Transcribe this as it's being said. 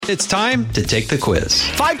It's time to take the quiz.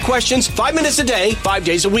 5 questions, 5 minutes a day, 5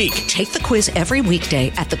 days a week. Take the quiz every weekday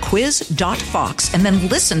at thequiz.fox and then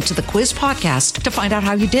listen to the quiz podcast to find out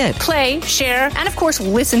how you did. Play, share, and of course,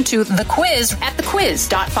 listen to the quiz at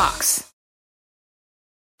thequiz.fox.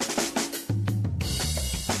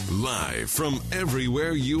 Live from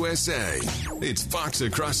everywhere USA, it's Fox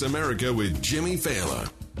Across America with Jimmy Fallon.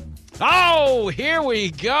 Oh, here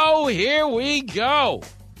we go.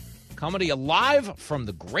 Coming to you live from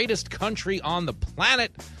the greatest country on the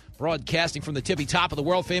planet, broadcasting from the tippy top of the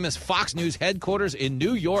world-famous Fox News headquarters in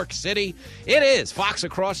New York City. It is Fox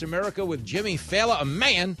Across America with Jimmy Fallon, a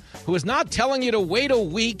man who is not telling you to wait a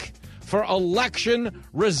week for election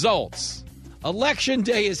results. Election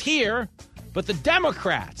day is here, but the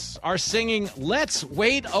Democrats are singing "Let's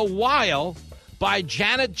Wait a While" by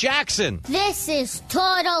Janet Jackson. This is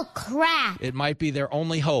total crap. It might be their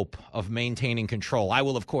only hope of maintaining control. I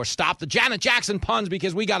will, of course, stop the Janet Jackson puns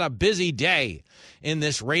because we got a busy day in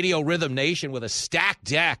this Radio Rhythm Nation with a stacked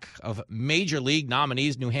deck of Major League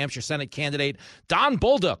nominees. New Hampshire Senate candidate Don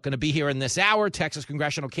Bolduc going to be here in this hour. Texas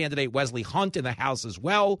congressional candidate Wesley Hunt in the House as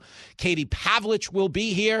well. Katie Pavlich will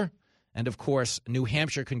be here. And, of course, New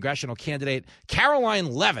Hampshire congressional candidate Caroline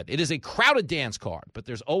Leavitt. It is a crowded dance card, but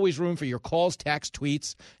there's always room for your calls, texts,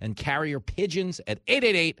 tweets, and carrier pigeons at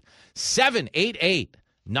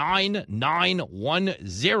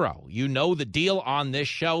 888-788-9910. You know the deal on this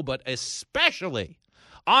show, but especially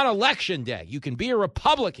on Election Day. You can be a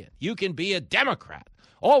Republican. You can be a Democrat.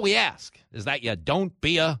 All we ask is that you don't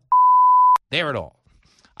be a there at all.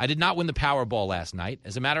 I did not win the Powerball last night.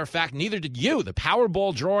 As a matter of fact, neither did you. The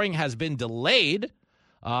Powerball drawing has been delayed.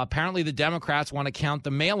 Apparently, the Democrats want to count the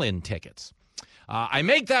mail-in tickets. I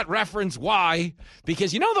make that reference. Why?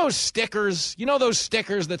 Because you know those stickers? You know those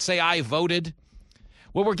stickers that say, "I voted"?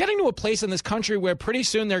 Well, we're getting to a place in this country where pretty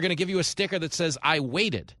soon they're going to give you a sticker that says, "I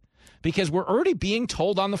waited." Because we're already being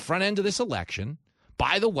told on the front end of this election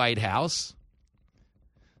by the White House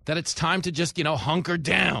that it's time to just, hunker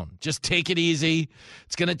down. Just take it easy.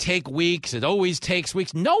 It's going to take weeks. It always takes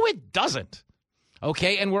weeks. No, it doesn't.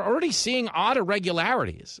 Okay, and we're already seeing odd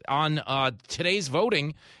irregularities on today's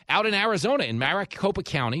voting out in Arizona, in Maricopa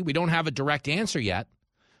County. We don't have a direct answer yet,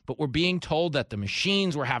 but we're being told that the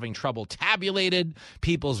machines were having trouble tabulated.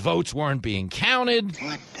 People's votes weren't being counted.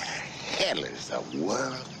 What the hell is the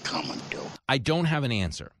world coming to? I don't have an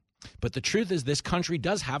answer. But the truth is this country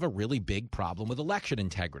does have a really big problem with election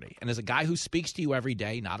integrity. And as a guy who speaks to you every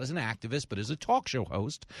day, not as an activist, but as a talk show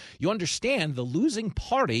host, you understand the losing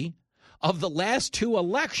party of the last 2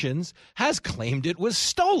 elections has claimed it was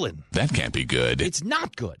stolen. That can't be good. It's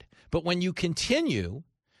not good. But when you continue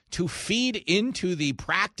to feed into the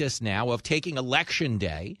practice now of taking Election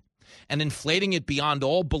Day and inflating it beyond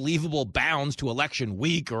all believable bounds to election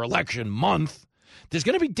week or election month, there's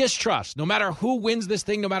going to be distrust no matter who wins this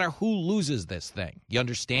thing, no matter who loses this thing. You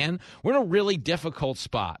understand? We're in a really difficult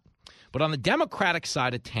spot. But on the Democratic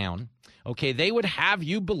side of town, okay, they would have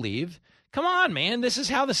you believe, come on, man, this is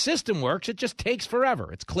how the system works. It just takes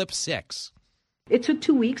forever. It's clip 6. It took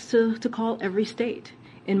 2 weeks to call every state.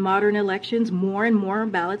 In modern elections, more and more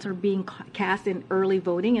ballots are being cast in early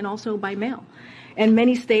voting and also by mail. And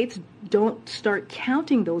many states don't start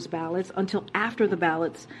counting those ballots until after the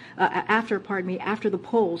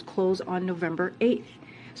polls close on November 8th.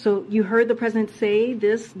 So you heard the president say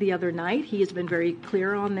this the other night. He has been very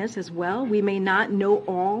clear on this as well. We may not know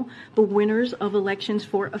all the winners of elections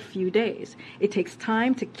for a few days. It takes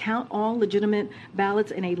time to count all legitimate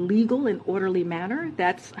ballots in a legal and orderly manner.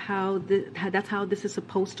 That's how this is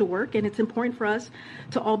supposed to work. And it's important for us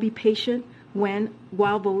to all be patient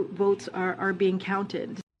while votes are being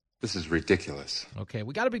counted. This is ridiculous. Okay,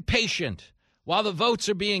 we got to be patient while the votes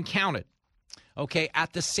are being counted. Okay,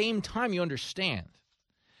 at the same time, you understand,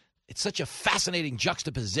 it's such a fascinating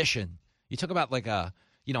juxtaposition. You talk about I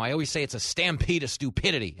always say it's a stampede of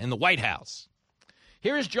stupidity in the White House.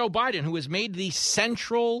 Here is Joe Biden, who has made the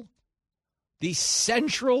central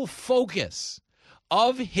focus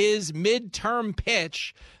of his midterm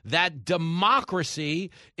pitch that democracy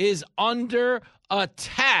is under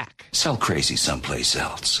attack. Sell crazy someplace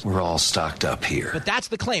else. We're all stocked up here. But that's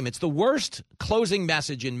the claim. It's the worst closing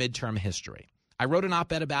message in midterm history. I wrote an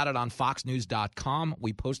op-ed about it on foxnews.com.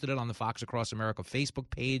 We posted it on the Fox Across America Facebook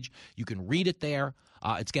page. You can read it there.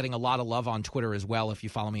 It's getting a lot of love on Twitter as well. If you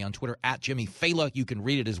follow me on Twitter, at Jimmy Fallon, you can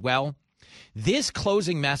read it as well. This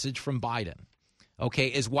closing message from Biden, okay,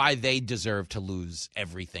 is why they deserve to lose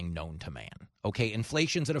everything known to man. Okay,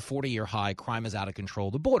 inflation's at a 40-year high. Crime is out of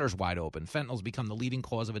control. The border's wide open. Fentanyl's become the leading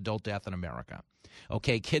cause of adult death in America.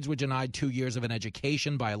 Okay, kids were denied 2 years of an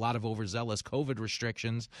education by a lot of overzealous COVID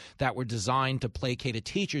restrictions that were designed to placate a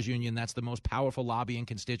teachers union that's the most powerful lobbying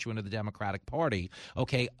constituent of the Democratic Party.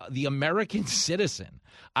 Okay, the American citizen,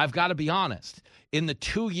 I've got to be honest, in the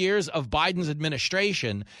 2 years of Biden's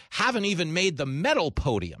administration, haven't even made the medal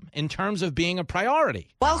podium in terms of being a priority.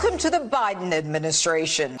 Welcome to the Biden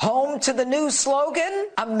administration, home to the new slogan,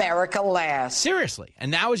 America Last. Seriously.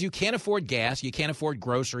 And now as you can't afford gas, you can't afford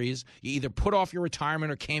groceries, you either put off your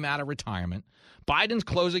retirement or came out of retirement, Biden's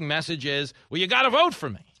closing message is, well, you got to vote for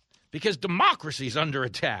me because democracy's under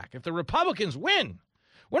attack. If the Republicans win,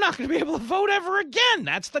 we're not going to be able to vote ever again.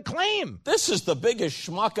 That's the claim. This is the biggest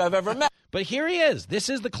schmuck I've ever met. But here he is. This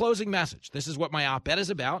is the closing message. This is what my op-ed is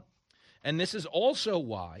about. And this is also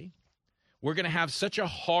why we're going to have such a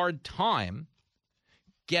hard time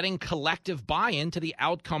getting collective buy-in to the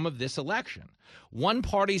outcome of this election. One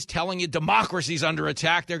party's telling you democracy's under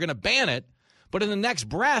attack. They're going to ban it. But in the next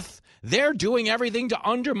breath, they're doing everything to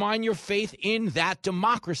undermine your faith in that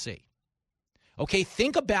democracy. Okay,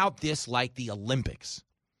 think about this like the Olympics.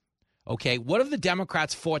 Okay, what have the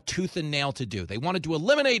Democrats fought tooth and nail to do? They wanted to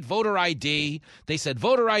eliminate voter ID. They said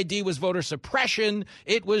voter ID was voter suppression.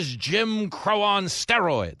 It was Jim Crow on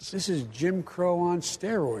steroids. This is Jim Crow on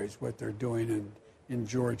steroids, what they're doing in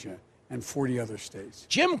Georgia and 40 other states.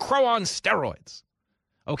 Jim Crow on steroids.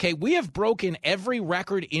 Okay, we have broken every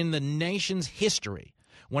record in the nation's history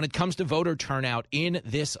when it comes to voter turnout in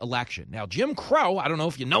this election. Now, Jim Crow, I don't know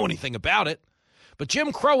if you know anything about it, but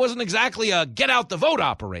Jim Crow wasn't exactly a get-out-the-vote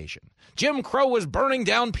operation. Jim Crow was burning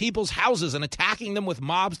down people's houses and attacking them with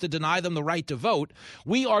mobs to deny them the right to vote.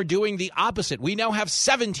 We are doing the opposite. We now have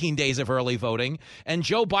 17 days of early voting, and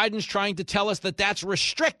Joe Biden's trying to tell us that that's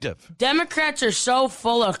restrictive. Democrats are so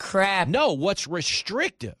full of crap. No, what's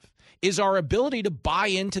restrictive is our ability to buy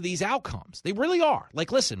into these outcomes. They really are.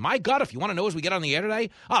 Like, listen, my gut, if you want to know as we get on the air today,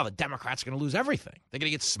 the Democrats are going to lose everything. They're going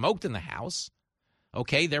to get smoked in the House.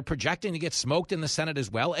 Okay, they're projecting to get smoked in the Senate as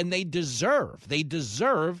well, and they deserve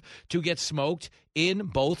to get smoked in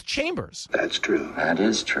both chambers. That's true. That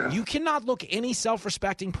is true. You cannot look any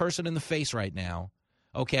self-respecting person in the face right now,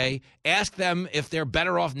 okay, ask them if they're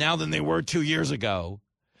better off now than they were 2 years ago,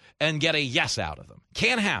 and get a yes out of them.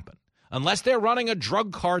 Can't happen. Unless they're running a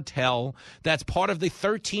drug cartel that's part of the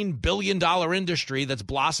 $13 billion industry that's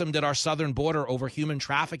blossomed at our southern border over human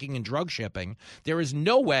trafficking and drug shipping, there is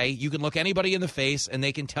no way you can look anybody in the face and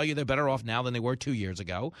they can tell you they're better off now than they were 2 years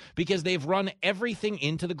ago because they've run everything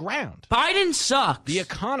into the ground. Biden sucks. The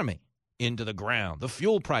economy into the ground. The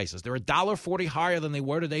fuel prices, they're $1.40 higher than they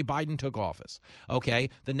were today Biden took office.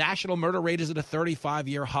 Okay, the national murder rate is at a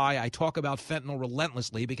 35-year high. I talk about fentanyl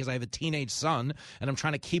relentlessly because I have a teenage son and I'm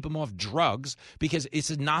trying to keep him off drugs because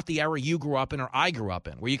this is not the era you grew up in or I grew up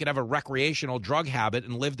in, where you could have a recreational drug habit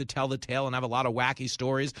and live to tell the tale and have a lot of wacky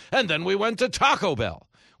stories, and then we went to Taco Bell.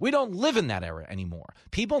 We don't live in that era anymore.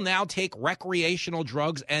 People now take recreational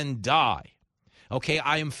drugs and die. Okay,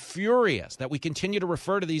 I am furious that we continue to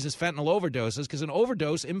refer to these as fentanyl overdoses because an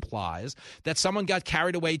overdose implies that someone got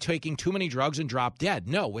carried away taking too many drugs and dropped dead.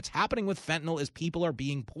 No, what's happening with fentanyl is people are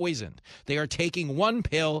being poisoned. They are taking one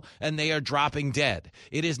pill and they are dropping dead.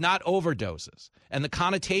 It is not overdoses. And the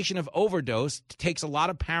connotation of overdose takes a lot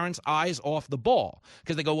of parents' eyes off the ball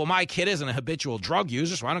because they go, well, my kid isn't a habitual drug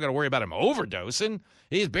user, so I don't got to worry about him overdosing.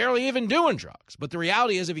 He's barely even doing drugs. But the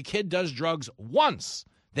reality is if your kid does drugs once,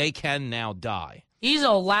 they can now die. He's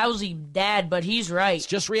a lousy dad, but he's right. It's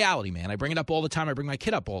just reality, man. I bring it up all the time. I bring my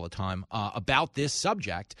kid up all the time about this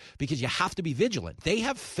subject because you have to be vigilant. They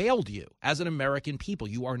have failed you as an American people.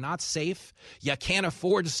 You are not safe. You can't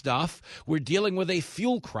afford stuff. We're dealing with a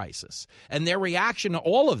fuel crisis. And their reaction to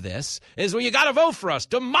all of this is, well, you got to vote for us.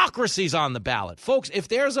 Democracy's on the ballot. Folks, if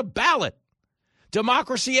there's a ballot,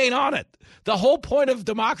 democracy ain't on it. The whole point of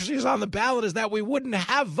democracy is on the ballot is that we wouldn't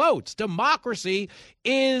have votes. Democracy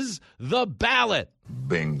is the ballot.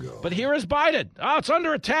 Bingo. But here is Biden. Oh, it's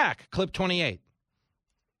under attack. Clip 28.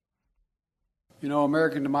 You know,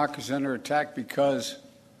 American democracy is under attack because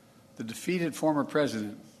the defeated former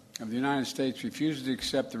president of the United States refuses to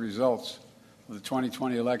accept the results of the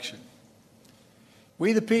 2020 election.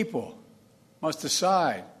 We, the people, must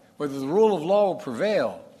decide whether the rule of law will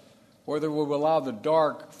prevail or whether we will allow the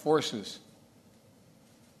dark forces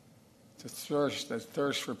that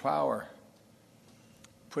thirst for power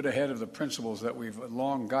put ahead of the principles that we've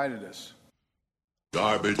long guided us.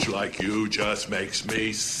 Garbage like you just makes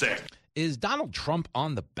me sick. Is Donald Trump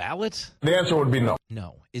on the ballot? The answer would be no.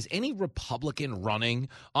 No. Is any Republican running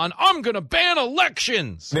on, I'm going to ban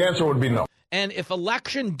elections? The answer would be no. And if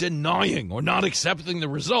election denying or not accepting the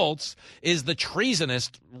results is the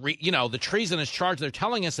treasonous charge they're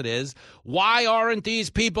telling us it is, why aren't these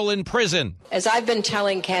people in prison? As I've been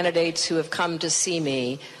telling candidates who have come to see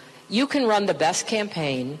me, you can run the best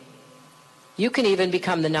campaign, you can even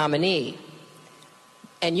become the nominee,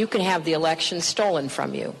 and you can have the election stolen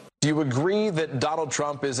from you. Do you agree that Donald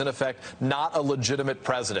Trump is, in effect, not a legitimate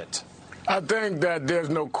president? I think that there's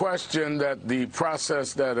no question that the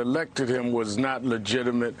process that elected him was not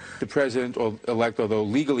legitimate. The president-elect, although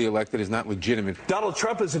legally elected, is not legitimate. Donald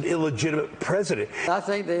Trump is an illegitimate president. I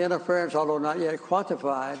think the interference, although not yet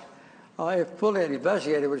quantified, if fully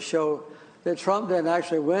investigated, would show that Trump didn't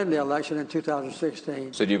actually win the election in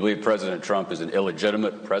 2016. So do you believe President Trump is an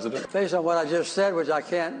illegitimate president? Based on what I just said, which I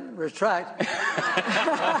can't retract.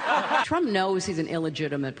 Trump knows he's an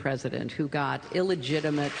illegitimate president who got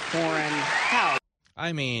illegitimate foreign help.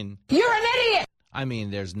 I mean... You're an idiot! I mean,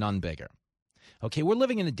 there's none bigger. Okay, we're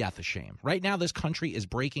living in a death of shame. Right now, this country is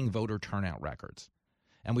breaking voter turnout records.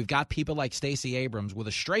 And we've got people like Stacey Abrams with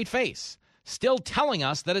a straight face still telling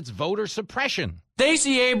us that it's voter suppression.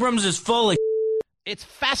 Stacey Abrams is full of... It's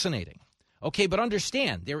fascinating. Okay, but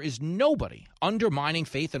understand, there is nobody undermining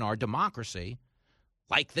faith in our democracy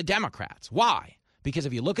like the Democrats. Why? Because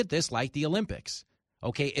if you look at this like the Olympics,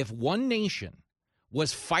 okay, if one nation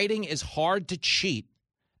was fighting as hard to cheat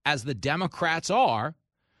as the Democrats are,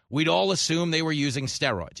 we'd all assume they were using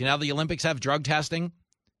steroids. You know how the Olympics have drug testing?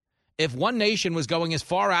 If one nation was going as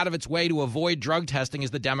far out of its way to avoid drug testing as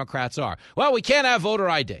the Democrats are, well, we can't have voter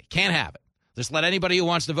ID. Can't have it. Just let anybody who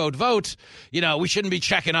wants to vote. You know, we shouldn't be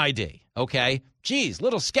checking ID, okay? Geez,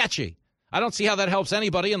 little sketchy. I don't see how that helps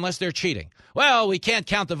anybody unless they're cheating. Well, we can't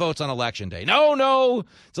count the votes on Election Day. No.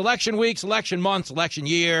 It's election weeks, election months, election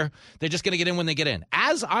year. They're just going to get in when they get in.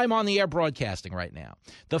 As I'm on the air broadcasting right now,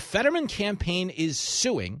 the Fetterman campaign is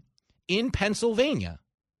suing in Pennsylvania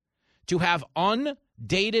to have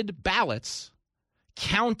undated ballots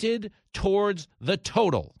counted towards the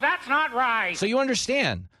total. That's not right. So you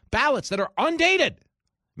understand, ballots that are undated.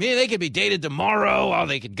 I mean, they could be dated tomorrow, or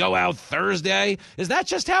they could go out Thursday. Is that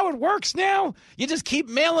just how it works now? You just keep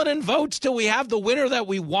mailing in votes till we have the winner that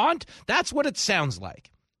we want? That's what it sounds like.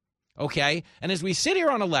 Okay? And as we sit here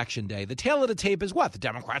on Election Day, the tail of the tape is what? The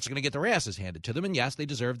Democrats are going to get their asses handed to them, and yes, they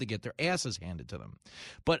deserve to get their asses handed to them.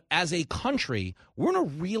 But as a country, we're in a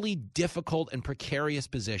really difficult and precarious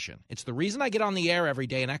position. It's the reason I get on the air every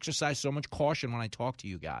day and exercise so much caution when I talk to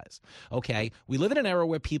you guys. Okay? We live in an era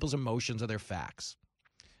where people's emotions are their facts.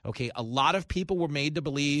 Okay, a lot of people were made to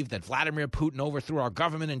believe that Vladimir Putin overthrew our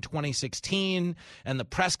government in 2016, and the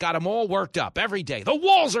press got them all worked up every day. The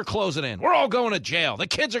walls are closing in. We're all going to jail. The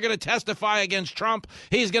kids are going to testify against Trump.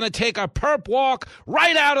 He's going to take a perp walk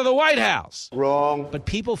right out of the White House. Wrong. But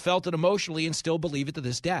people felt it emotionally and still believe it to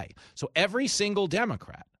this day. So every single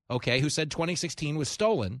Democrat, okay, who said 2016 was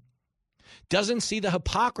stolen, doesn't see the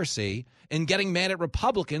hypocrisy in getting mad at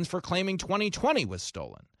Republicans for claiming 2020 was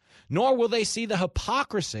stolen. Nor will they see the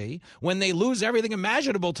hypocrisy when they lose everything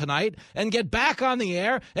imaginable tonight and get back on the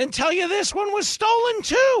air and tell you this one was stolen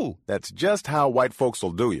too. That's just how white folks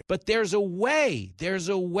will do you. But there's a way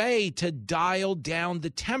to dial down the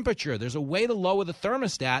temperature. There's a way to lower the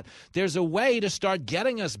thermostat. There's a way to start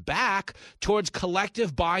getting us back towards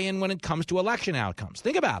collective buy-in when it comes to election outcomes.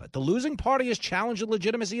 Think about it. The losing party has challenged the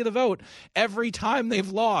legitimacy of the vote every time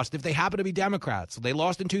they've lost, if they happen to be Democrats. They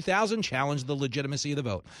lost in 2000, challenged the legitimacy of the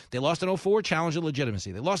vote. They lost in 2004, challenged the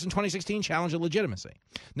legitimacy. They lost in 2016, challenged the legitimacy.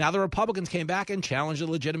 Now the Republicans came back and challenged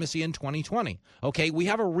the legitimacy in 2020. Okay, we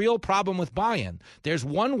have a real problem with buy-in. There's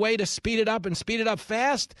one way to speed it up and speed it up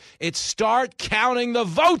fast. It's start counting the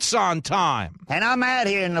votes on time. And I'm out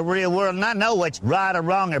here in the real world and I know what's right or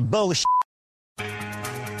wrong or bullshit.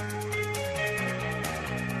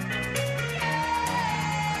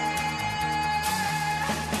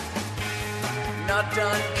 Not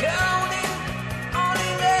done counting on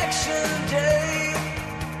election day.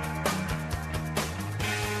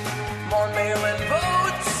 More mail-in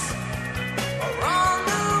votes are on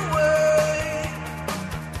the way.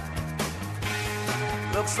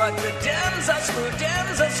 Looks like the Dems are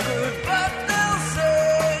screwed, but they'll say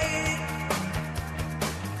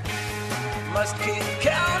must keep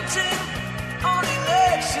counting on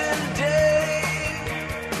election day.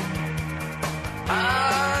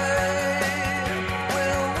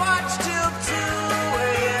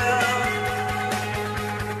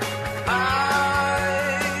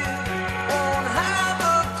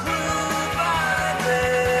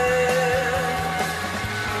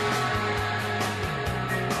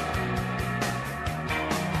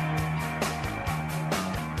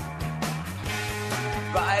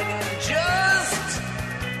 Biden just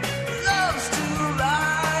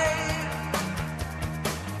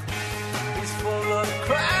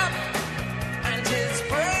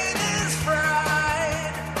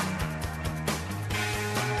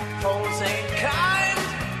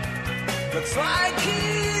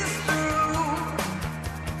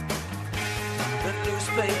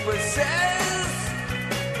newspaper says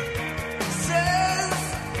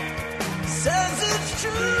it's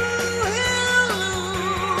true. He'll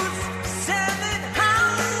lose Senate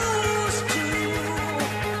House too.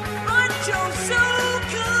 But Joe's so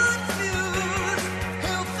confused,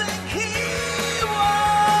 he'll think he won.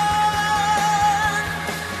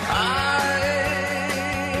 I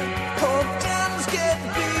hope Dems get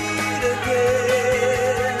beat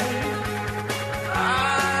again. I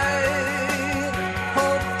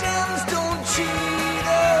hope Dems don't cheat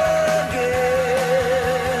again.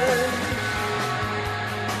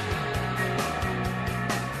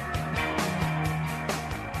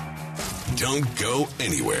 Don't go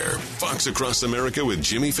anywhere. Fox Across America with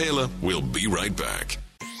Jimmy Fallon. We'll be right back.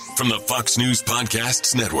 From the Fox News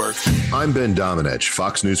Podcasts Network. I'm Ben Domenech,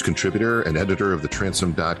 Fox News contributor and editor of the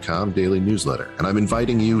Transom.com daily newsletter, and I'm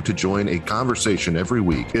inviting you to join a conversation every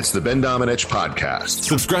week. It's the Ben Domenech Podcast.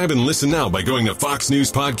 Subscribe and listen now by going to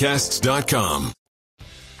foxnewspodcasts.com.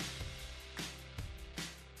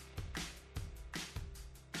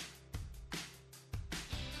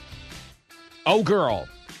 Oh, girl.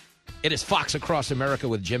 It is Fox Across America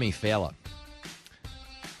with Jimmy Fallon.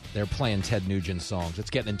 They're playing Ted Nugent songs. It's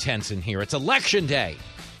getting intense in here. It's Election Day.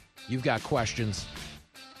 You've got questions.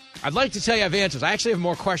 I'd like to tell you I have answers. I actually have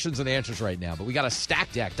more questions than answers right now, but we got a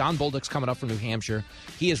stacked deck. Don Bolduc's coming up from New Hampshire.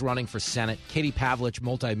 He is running for Senate. Katie Pavlich,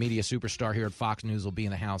 multimedia superstar here at Fox News, will be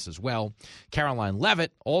in the House as well. Caroline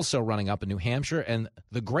Leavitt, also running up in New Hampshire. And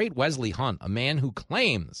the great Wesley Hunt, a man who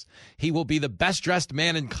claims he will be the best-dressed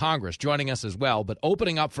man in Congress, joining us as well. But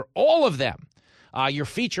opening up for all of them, your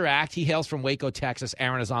feature act, he hails from Waco, Texas.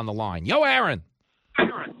 Aaron is on the line. Yo, Aaron.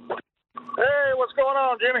 Hey, what's going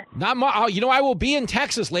on, Jimmy? Not much. Oh, I will be in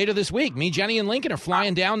Texas later this week. Me, Jenny, and Lincoln are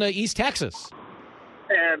flying down to East Texas.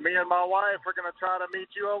 And me and my wife are going to try to meet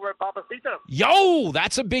you over at Papacito. Yo,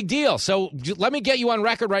 that's a big deal. So let me get you on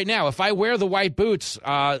record right now. If I wear the white boots,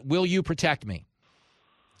 will you protect me?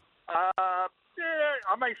 Yeah,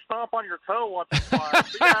 I may stomp on your toe once in a while. I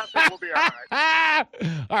think we'll be all right.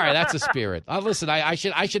 All right, that's a spirit. Listen, I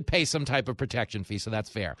should pay some type of protection fee, so that's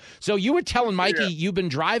fair. So you were telling Mikey you've been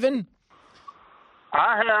driving?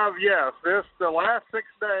 I have, yes. The last 6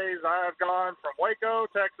 days, I have gone from Waco,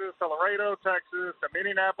 Texas, to Laredo, Texas, to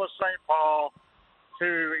Minneapolis, St. Paul, to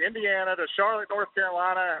Indiana, to Charlotte, North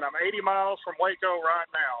Carolina, and I'm 80 miles from Waco right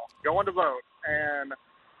now, going to vote. And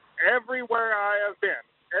everywhere I have been,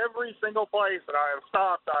 every single place that I have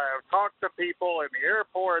stopped, I have talked to people in the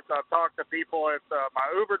airports, I've talked to people at my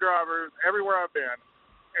Uber drivers, everywhere I've been.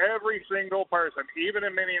 Every single person, even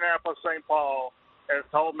in Minneapolis, St. Paul, has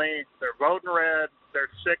told me they're voting red. They're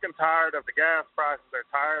sick and tired of the gas prices. They're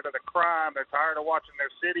tired of the crime. They're tired of watching their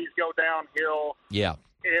cities go downhill. Yeah.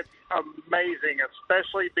 It's amazing,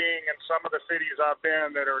 especially being in some of the cities I've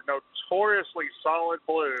been that are notoriously solid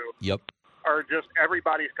blue. Yep. Or just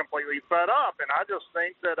everybody's completely fed up. And I just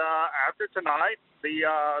think that after tonight, the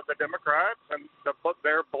Democrats and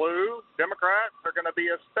their blue Democrats are going to be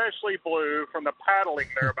especially blue from the paddling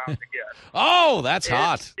they're about to get. Oh, that's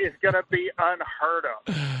hot. It's going to be unheard of.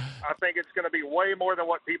 I think it's going to be way more than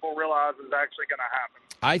what people realize is actually going to happen.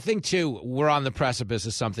 I think, too, we're on the precipice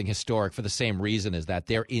of something historic for the same reason, is that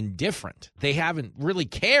they're indifferent. They haven't really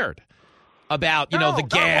cared about, the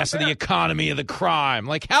gas and the economy and the crime.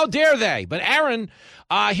 Like, how dare they? But, Aaron,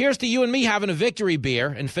 here's to you and me having a victory beer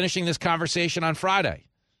and finishing this conversation on Friday.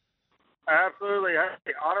 Absolutely.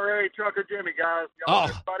 Hey, honorary trucker Jimmy, guys.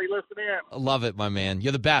 Everybody listen in. I love it, my man.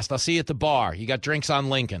 You're the best. I'll see you at the bar. You got drinks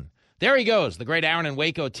on Lincoln. There he goes, the great Aaron in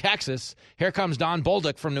Waco, Texas. Here comes Don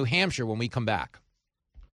Bolduc from New Hampshire when we come back.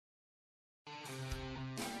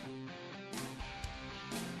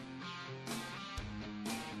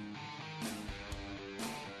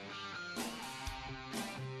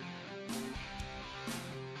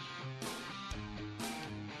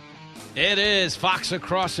 It is Fox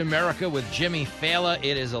Across America with Jimmy Fallon.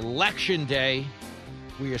 It is Election Day.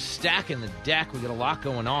 We are stacking the deck. We got a lot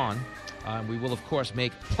going on. We will, of course,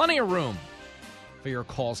 make plenty of room for your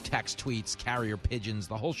calls, text, tweets, carrier pigeons,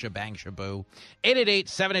 the whole shebang shaboo.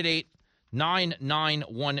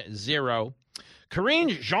 888-788-9910. Karine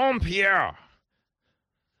Jean-Pierre,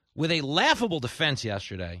 with a laughable defense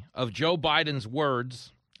yesterday of Joe Biden's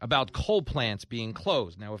words about coal plants being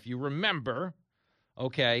closed. Now, if you remember,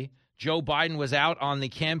 Joe Biden was out on the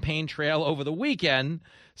campaign trail over the weekend,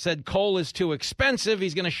 said coal is too expensive.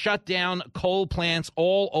 He's going to shut down coal plants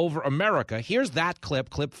all over America. Here's that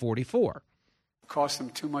clip 44. It costs them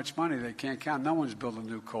too much money. They can't count. No one's building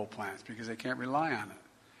new coal plants because they can't rely on it,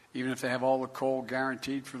 even if they have all the coal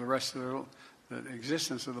guaranteed for the rest of the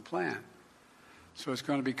existence of the plant. So it's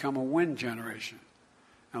going to become a wind generation.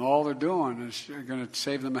 And all they're doing is going to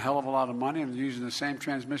save them a hell of a lot of money, and using the same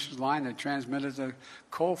transmission line they transmitted the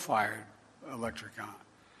coal-fired electric on.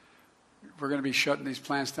 We're going to be shutting these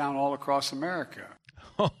plants down all across America.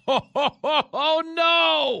 Oh,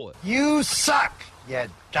 no! You suck, you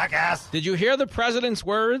jackass. Did you hear the president's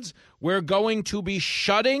words? We're going to be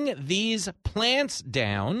shutting these plants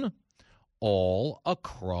down all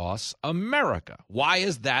across America. Why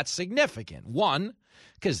is that significant? One,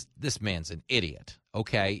 because this man's an idiot,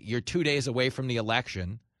 okay? You're 2 days away from the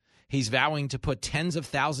election. He's vowing to put tens of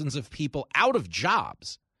thousands of people out of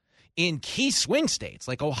jobs in key swing states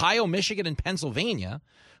like Ohio, Michigan, and Pennsylvania,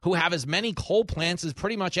 who have as many coal plants as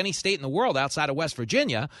pretty much any state in the world outside of West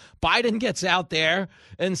Virginia. Biden gets out there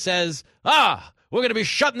and says, we're going to be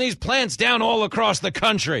shutting these plants down all across the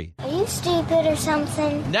country. Are you stupid or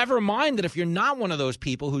something? Never mind that if you're not one of those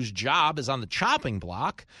people whose job is on the chopping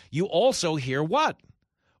block, you also hear what?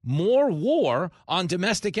 More war on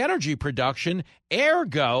domestic energy production.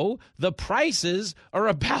 Ergo, the prices are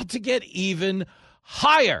about to get even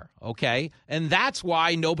higher, okay? And that's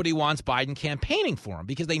why nobody wants Biden campaigning for him,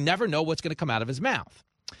 because they never know what's going to come out of his mouth.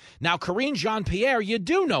 Now, Karine Jean-Pierre, you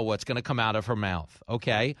do know what's going to come out of her mouth,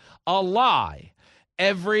 okay? A lie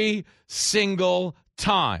every single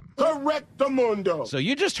time. Correctamundo. So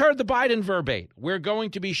you just heard the Biden verbate. We're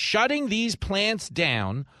going to be shutting these plants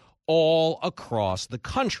down all across the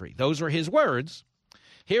country. Those are his words.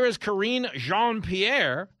 Here is Karine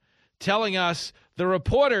Jean-Pierre telling us the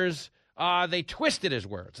reporters they twisted his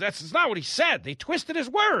words. That's not what he said. They twisted his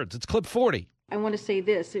words. It's clip 40. I want to say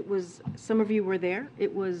this. It was, some of you were there.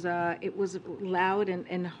 It was loud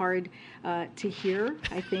and hard to hear,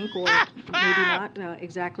 I think, or maybe not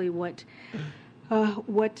exactly what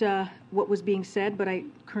was being said. But I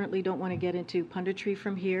currently don't want to get into punditry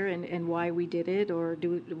from here and why we did it or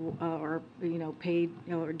did it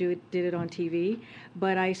on TV.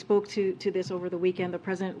 But I spoke to this over the weekend. The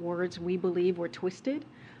president's words, we believe, were twisted.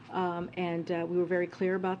 And we were very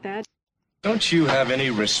clear about that. Don't you have any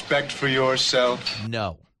respect for yourself?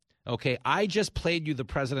 No. Okay, I just played you the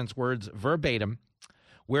president's words verbatim.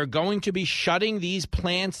 We're going to be shutting these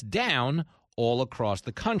plants down all across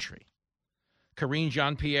the country. Karine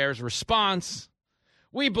Jean-Pierre's response,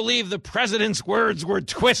 we believe the president's words were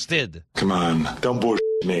twisted. Come on, don't bullshit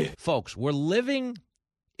me. Folks, we're living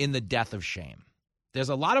in the death of shame. There's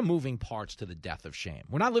a lot of moving parts to the death of shame.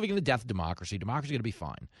 We're not living in the death of democracy. Democracy is going to be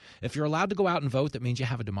fine. If you're allowed to go out and vote, that means you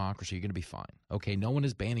have a democracy. You're going to be fine. Okay, no one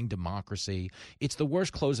is banning democracy. It's the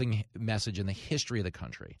worst closing message in the history of the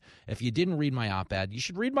country. If you didn't read my op-ed, you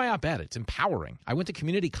should read my op-ed. It's empowering. I went to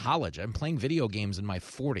community college. I'm playing video games in my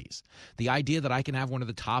 40s. The idea that I can have one of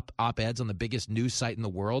the top op-eds on the biggest news site in the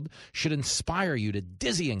world should inspire you to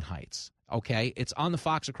dizzying heights. Okay, it's on the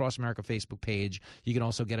Fox Across America Facebook page. You can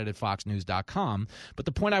also get it at foxnews.com. But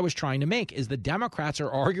the point I was trying to make is the Democrats are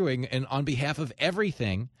arguing on behalf of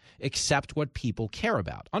everything except what people care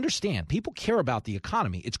about. Understand, people care about the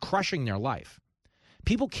economy. It's crushing their life.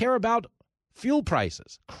 People care about fuel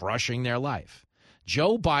prices, crushing their life.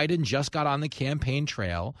 Joe Biden just got on the campaign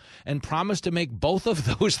trail and promised to make both of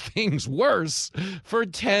those things worse for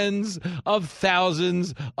tens of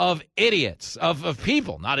thousands of idiots, of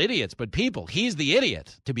people, not idiots, but people. He's the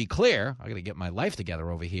idiot, to be clear. I got to get my life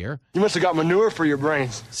together over here. You must have got manure for your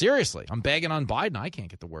brains. Seriously, I'm bagging on Biden. I can't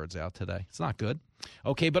get the words out today. It's not good.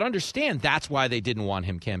 Okay, but understand that's why they didn't want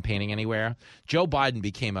him campaigning anywhere. Joe Biden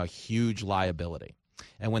became a huge liability.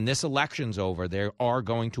 And when this election's over, they are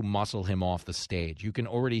going to muscle him off the stage. You can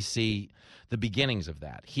already see the beginnings of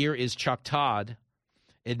that. Here is Chuck Todd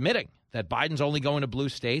admitting that Biden's only going to blue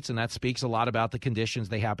states, and that speaks a lot about the conditions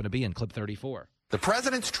they happen to be in. Clip 34. The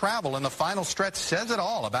president's travel in the final stretch says it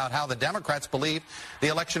all about how the Democrats believe the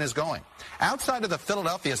election is going. Outside of the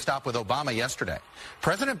Philadelphia stop with Obama yesterday,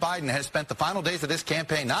 President Biden has spent the final days of this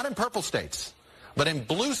campaign not in purple states, but in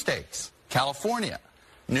blue states, California,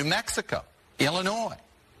 New Mexico, Illinois,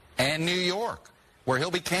 and New York, where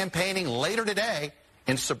he'll be campaigning later today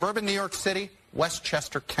in suburban New York City,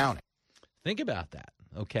 Westchester County. Think about that,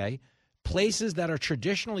 okay? Places that are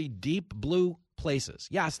traditionally deep blue places.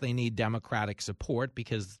 Yes, they need Democratic support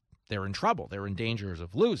because they're in trouble. They're in danger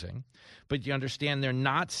of losing. But you understand they're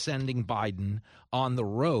not sending Biden on the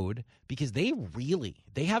road because there's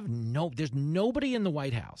nobody in the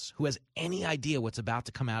White House who has any idea what's about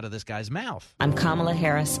to come out of this guy's mouth. I'm Kamala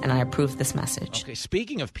Harris, and I approve this message. Okay,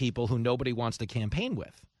 speaking of people who nobody wants to campaign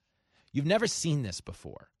with, you've never seen this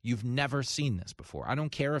before. You've never seen this before. I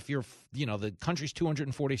don't care if you're, the country's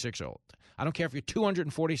 246 years old. I don't care if you're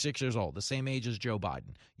 246 years old, the same age as Joe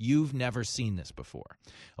Biden. You've never seen this before.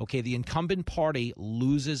 Okay, the incumbent party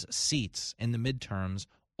loses seats in the midterms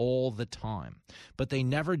all the time. But they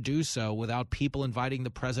never do so without people inviting the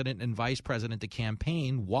president and vice president to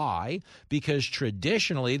campaign. Why? Because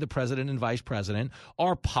traditionally the president and vice president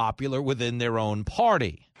are popular within their own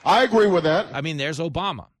party. I agree with that. I mean, there's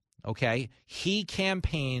Obama, okay? He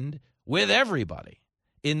campaigned with everybody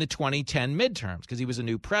in the 2010 midterms because he was a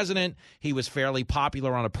new president. He was fairly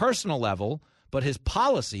popular on a personal level, but his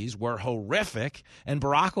policies were horrific, and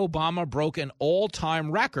Barack Obama broke an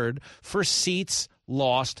all-time record for seats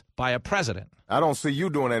lost by a president. I don't see you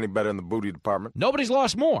doing any better in the booty department. Nobody's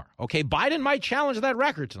lost more, okay? Biden might challenge that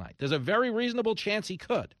record tonight. There's a very reasonable chance he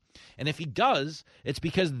could. And if he does, it's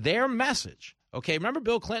because their message, okay? Remember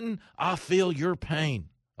Bill Clinton? I feel your pain.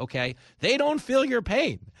 Okay, they don't feel your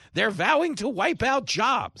pain. They're vowing to wipe out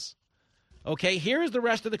jobs. Okay, here's the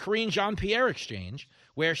rest of the Karine Jean-Pierre exchange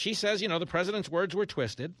where she says, the president's words were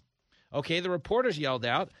twisted. Okay, the reporters yelled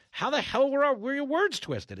out, how the hell were your words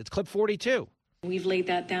twisted? It's clip 42. We've laid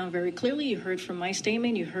that down very clearly. You heard from my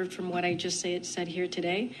statement. You heard from what I just said here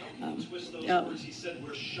today. He said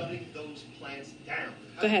we're shutting those plants down.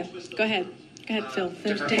 Go ahead, Phil.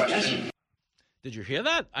 Take that. Did you hear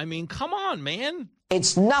that? I mean, come on, man.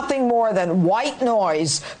 It's nothing more than white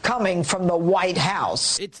noise coming from the White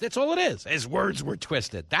House. That's all it is. His words were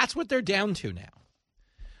twisted. That's what they're down to now.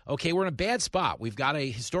 Okay, we're in a bad spot. We've got a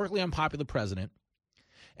historically unpopular president,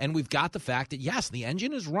 and we've got the fact that, yes, the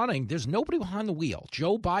engine is running. There's nobody behind the wheel.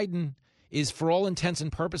 Joe Biden is, for all intents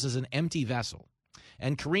and purposes, an empty vessel.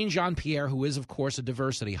 And Karine Jean-Pierre, who is, of course, a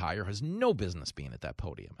diversity hire, has no business being at that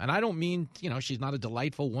podium. And I don't mean, she's not a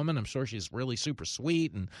delightful woman. I'm sure she's really super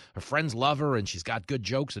sweet, and her friends love her, and she's got good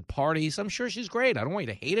jokes at parties. I'm sure she's great. I don't want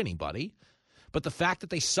you to hate anybody. But the fact that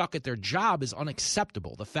they suck at their job is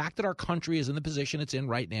unacceptable. The fact that our country is in the position it's in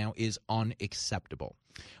right now is unacceptable.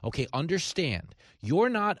 Okay, understand, you're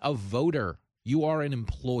not a voter. You are an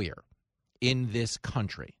employer in this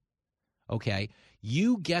country. Okay?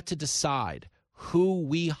 You get to decide who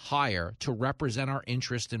we hire to represent our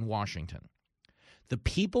interest in Washington. The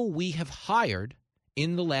people we have hired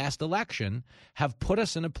in the last election have put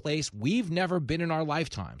us in a place we've never been in our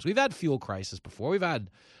lifetimes. We've had fuel crisis before. We've had,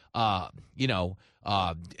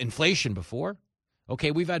 inflation before. Okay,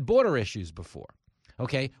 we've had border issues before.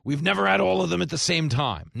 Okay, we've never had all of them at the same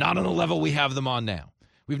time, not on the level we have them on now.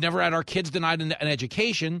 We've never had our kids denied an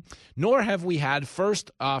education, nor have we had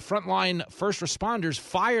frontline first responders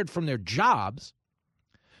fired from their jobs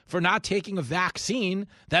for not taking a vaccine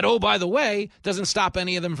that, oh, by the way, doesn't stop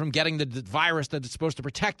any of them from getting the virus that it's supposed to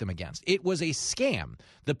protect them against. It was a scam.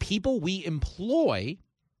 The people we employ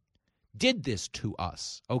did this to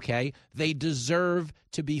us, okay? They deserve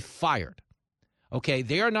to be fired, okay?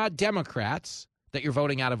 They are not Democrats that you're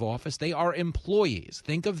voting out of office. They are employees.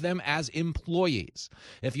 Think of them as employees.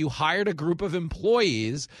 If you hired a group of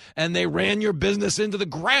employees and they ran your business into the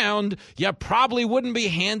ground, you probably wouldn't be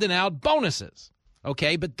handing out bonuses.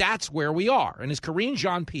 Okay, but that's where we are. And as Karine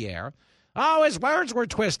Jean-Pierre, his words were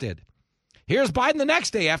twisted. Here's Biden the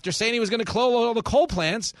next day after saying he was going to close all the coal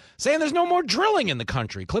plants, saying there's no more drilling in the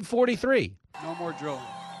country. Clip 43. No more drilling.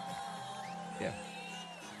 Yeah.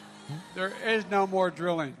 There is no more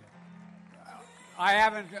drilling. I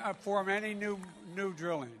haven't formed any new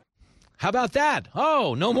drilling. How about that?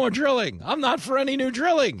 Oh, no more drilling. I'm not for any new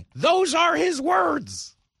drilling. Those are his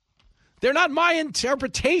words. They're not my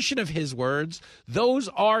interpretation of his words. Those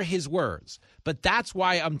are his words. But that's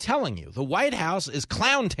why I'm telling you, the White House is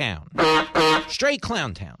clown town. Straight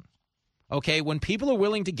clown town. Okay, when people are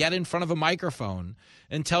willing to get in front of a microphone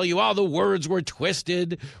and tell you, the words were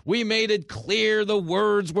twisted, we made it clear the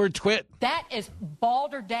words were That is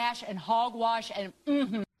balderdash and hogwash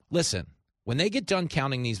and Listen, when they get done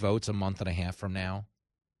counting these votes a month and a half from now,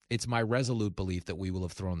 it's my resolute belief that we will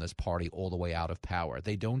have thrown this party all the way out of power.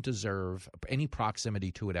 They don't deserve any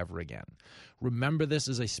proximity to it ever again. Remember this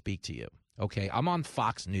as I speak to you. Okay, I'm on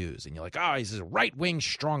Fox News, and you're like, he's a right-wing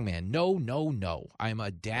strongman. No. I'm a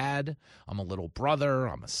dad. I'm a little brother.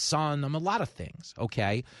 I'm a son. I'm a lot of things,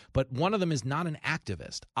 okay? But one of them is not an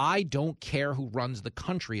activist. I don't care who runs the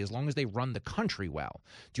country as long as they run the country well.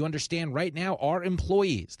 Do you understand? Right now, our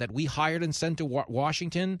employees that we hired and sent to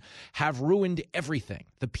Washington have ruined everything,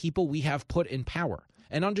 the people we have put in power.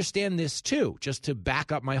 And understand this, too, just to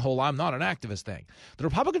back up my whole I'm not an activist thing. The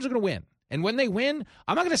Republicans are going to win. And when they win,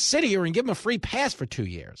 I'm not going to sit here and give them a free pass for 2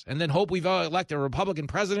 years and then hope we've elected a Republican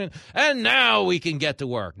president and now we can get to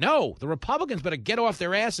work. No, the Republicans better get off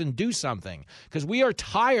their ass and do something because we are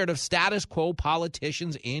tired of status quo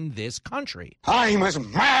politicians in this country. I'm as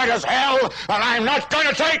mad as hell, and I'm not going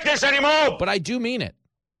to take this anymore. But I do mean it.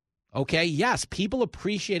 Okay, yes, people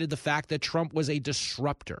appreciated the fact that Trump was a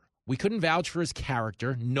disruptor. We couldn't vouch for his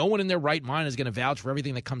character. No one in their right mind is going to vouch for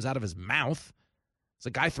everything that comes out of his mouth. It's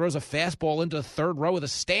a guy throws a fastball into the third row of the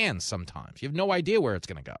stands sometimes. You have no idea where it's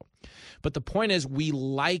going to go. But the point is, we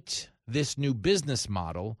liked this new business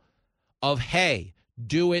model of, hey,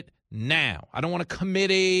 do it now. I don't want a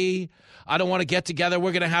committee. I don't want to get together.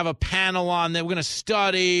 We're going to have a panel on that. We're going to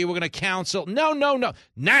study. We're going to counsel. No.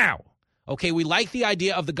 Now. Okay, we like the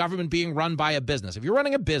idea of the government being run by a business. If you're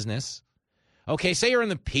running a business, okay, say you're in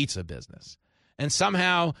the pizza business, and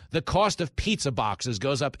somehow the cost of pizza boxes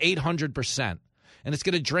goes up 800%, and it's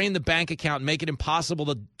going to drain the bank account and make it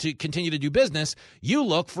impossible to continue to do business, you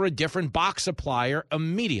look for a different box supplier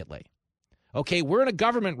immediately. Okay, we're in a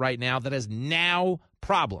government right now that has now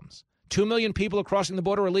problems. 2 million people are crossing the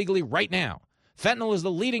border illegally right now. Fentanyl is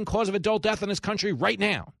the leading cause of adult death in this country right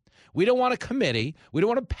now. We don't want a committee. We don't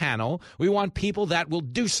want a panel. We want people that will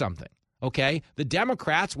do something, okay? The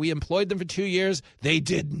Democrats, we employed them for 2 years. They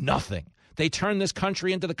did nothing. They turned this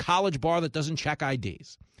country into the college bar that doesn't check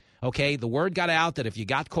IDs. Okay, the word got out that if you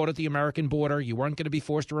got caught at the American border, you weren't going to be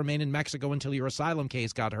forced to remain in Mexico until your asylum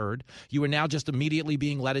case got heard. You were now just immediately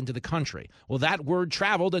being let into the country. Well, that word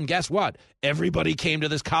traveled, and guess what? Everybody came to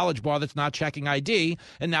this college bar that's not checking ID,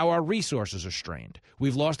 and now our resources are strained.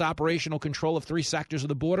 We've lost operational control of 3 sectors of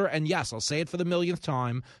the border, and yes, I'll say it for the millionth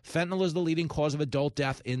time, fentanyl is the leading cause of adult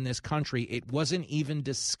death in this country. It wasn't even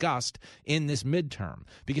discussed in this midterm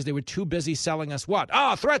because they were too busy selling us what?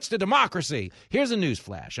 Threats to democracy. Here's a news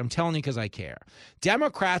flash. I'm telling you because I care.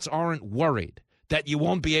 Democrats aren't worried that you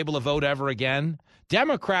won't be able to vote ever again.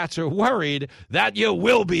 Democrats are worried that you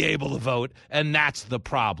will be able to vote, and that's the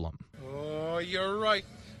problem. Oh, you're right.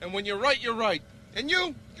 And when you're right, you're right. And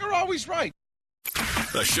you're always right.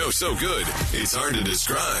 A show so good, it's hard to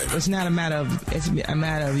describe. It's not a matter of, it's a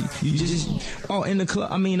matter of you just, in the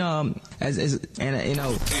club, you know.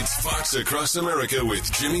 It's Fox Across America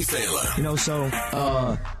with Jimmy Fallon. You know,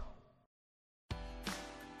 so,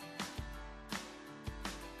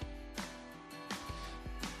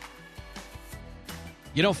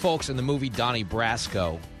 You know, folks, in the movie Donnie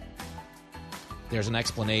Brasco, there's an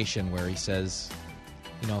explanation where he says,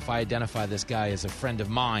 you know, if I identify this guy as a friend of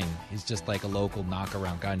mine, he's just like a local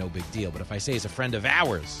knockaround guy, no big deal. But if I say he's a friend of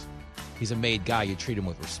ours, he's a made guy, you treat him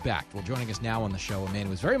with respect. Well, joining us now on the show, a man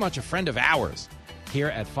who is very much a friend of ours here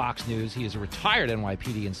at Fox News. He is a retired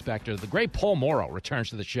NYPD inspector. The great Paul Mauro returns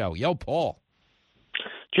to the show. Yo, Paul.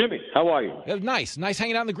 Jimmy, how are you? It was nice. Nice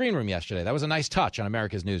hanging out in the green room yesterday. That was a nice touch on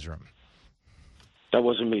America's Newsroom. That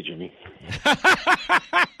wasn't me, Jimmy.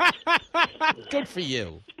 Good for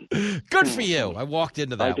you. Good for you. I walked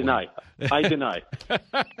into that. I deny.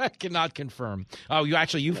 I cannot confirm. Oh,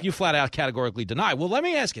 you flat out categorically deny. Well, let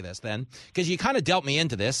me ask you this then, because you kind of dealt me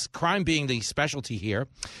into this, crime being the specialty here.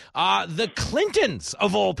 The Clintons,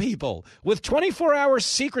 of all people, with 24-hour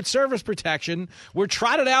Secret Service protection, were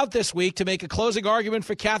trotted out this week to make a closing argument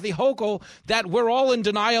for Kathy Hochul that we're all in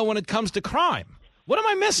denial when it comes to crime. What am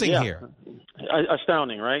I missing here?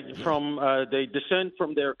 Astounding, right? They descend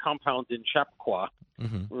from their compound in Chappaqua,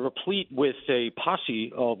 replete with a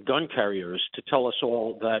posse of gun carriers to tell us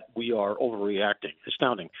all that we are overreacting.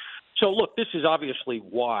 Astounding. So, look, this is obviously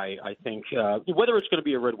why I think whether it's going to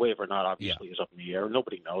be a red wave or not, obviously, is up in the air.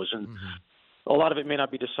 Nobody knows. And a lot of it may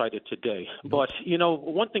not be decided today. But, you know,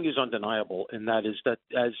 one thing is undeniable, and that is that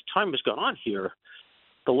as time has gone on here,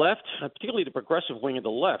 the left, particularly the progressive wing of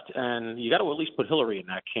the left, and you got to at least put Hillary in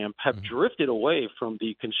that camp, have drifted away from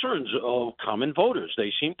the concerns of common voters.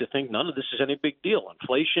 They seem to think none of this is any big deal.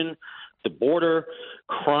 Inflation, the border,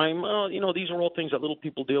 crime, these are all things that little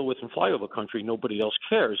people deal with in flyover country. Nobody else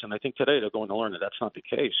cares. And I think today they're going to learn that that's not the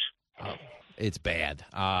case. Oh, it's bad.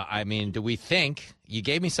 I mean, do we think – you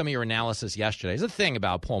gave me some of your analysis yesterday. There's a thing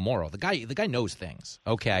about Paul Mauro. The guy knows things,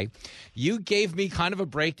 okay? You gave me kind of a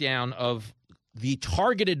breakdown of – the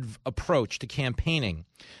targeted approach to campaigning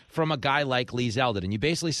from a guy like Lee Zeldin. And you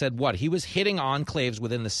basically said what? He was hitting enclaves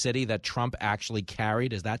within the city that Trump actually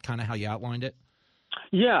carried. Is that kind of how you outlined it?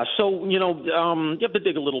 Yeah. So, you have to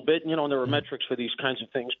dig a little bit, and there are metrics for these kinds of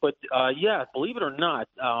things. But, believe it or not,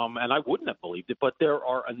 and I wouldn't have believed it, but there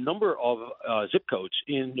are a number of zip codes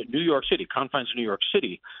in New York City, confines of New York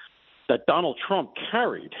City, that Donald Trump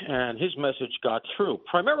carried, and his message got through.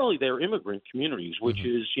 Primarily, they're immigrant communities, which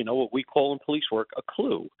is, what we call in police work a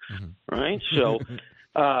clue, right? So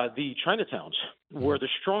the Chinatowns were the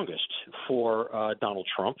strongest for Donald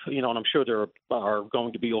Trump, and I'm sure there are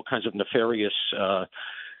going to be all kinds of nefarious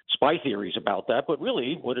spy theories about that, but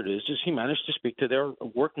really what it is he managed to speak to their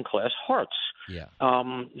working class hearts. Yeah.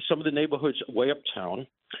 Some of the neighborhoods way uptown,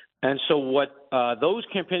 And so what those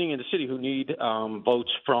campaigning in the city who need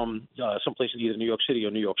votes from someplace in either New York City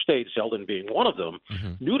or New York State, Zeldin being one of them,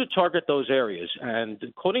 knew to target those areas. And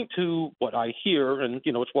according to what I hear, and,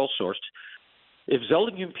 it's well-sourced, if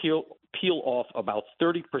Zeldin can peel off about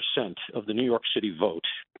 30% of the New York City vote,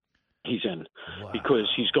 he's in. Wow. Because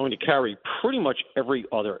he's going to carry pretty much every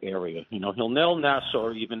other area. He'll nail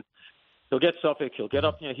Nassau even. He'll get Suffolk. He'll get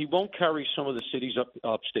up. He won't carry some of the cities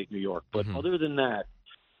upstate New York. But other than that,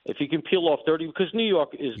 if he can peel off 30, because New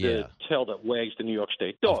York is the tail that wags the New York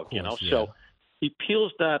State dog, So he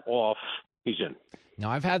peels that off, he's in. Now,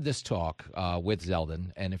 I've had this talk with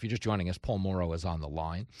Zeldin, and if you're just joining us, Paul Mauro is on the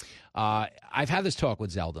line. I've had this talk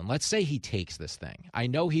with Zeldin. Let's say he takes this thing. I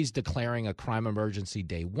know he's declaring a crime emergency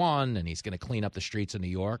day one, and he's going to clean up the streets of New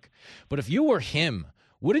York. But if you were him,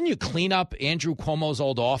 wouldn't you clean up Andrew Cuomo's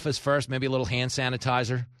old office first, maybe a little hand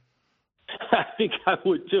sanitizer? I think I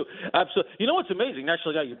would too. Absolutely. You know what's amazing?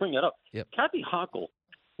 Actually, you bring that up. Yep. Kathy Hochul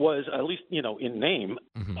was, at least in name,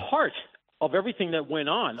 part of everything that went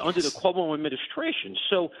on under the Cuomo administration.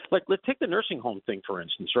 So, let's take the nursing home thing, for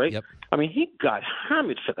instance, right? Yep. I mean, he got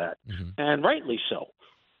hammered for that, and rightly so.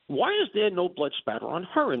 Why is there no blood spatter on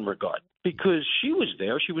her in regard? Because she was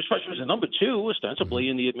there. She was a number two, ostensibly,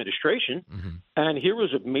 in the administration. And here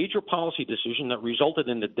was a major policy decision that resulted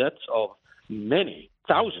in the deaths of many,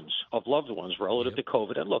 thousands of loved ones relative to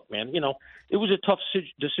COVID. And look, man, it was a tough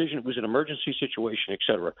decision. It was an emergency situation, et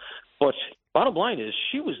cetera. But bottom line is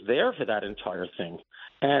she was there for that entire thing.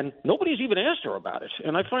 And nobody's even asked her about it.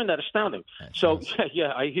 And I find that astounding. So,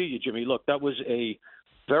 yeah, I hear you, Jimmy. Look, that was a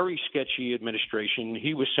very sketchy administration.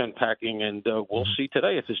 He was sent packing, and we'll see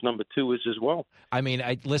today if his number two is as well. I mean,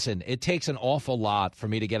 listen, it takes an awful lot for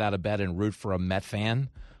me to get out of bed and root for a Met fan.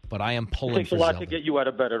 But I am pulling for Zeldin. It takes a lot to get you out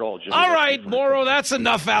of bed at all, Jimmy. All right, Mauro, that's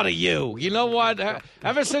enough out of you. You know what?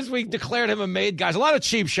 Ever since we declared him a made, guys, a lot of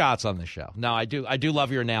cheap shots on the show. No, I do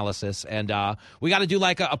love your analysis, and we got to do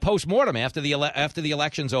like a post-mortem after the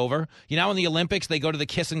election's over. In the Olympics, they go to the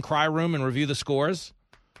kiss and cry room and review the scores.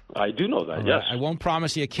 I do know that, All yes. Right. I won't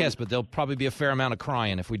promise you a kiss, but there'll probably be a fair amount of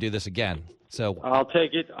crying if we do this again. So I'll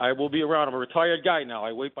take it. I will be around. I'm a retired guy now.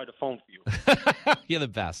 I wait by the phone for you. You're the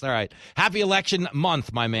best. All right. Happy election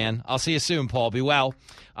month, my man. I'll see you soon, Paul. Be well.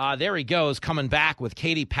 There he goes, coming back with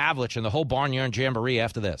Katie Pavlich and the whole Barnyard Jamboree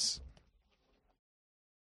after this.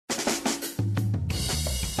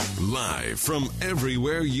 Live from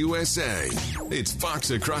everywhere USA, it's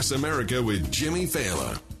Fox Across America with Jimmy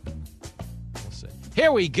Failla.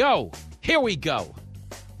 Here we go.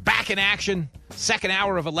 Back in action. Second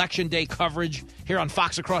hour of Election Day coverage here on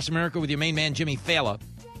Fox Across America with your main man, Jimmy Failla.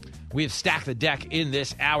 We have stacked the deck in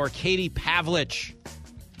this hour. Katie Pavlich,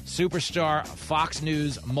 superstar, Fox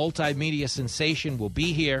News multimedia sensation, will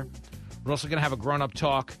be here. We're also going to have a grown-up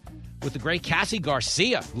talk with the great Cassie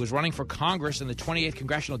Garcia, who is running for Congress in the 28th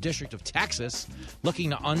Congressional District of Texas, looking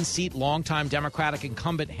to unseat longtime Democratic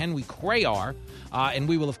incumbent Henry Cuellar. And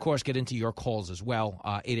we will, of course, get into your calls as well,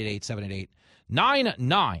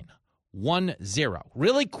 888-788-9910.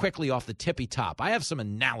 Really quickly off the tippy top, I have some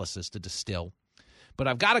analysis to distill, but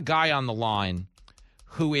I've got a guy on the line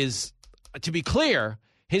who is, to be clear,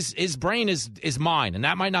 his brain is mine, and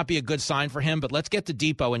that might not be a good sign for him, but let's get to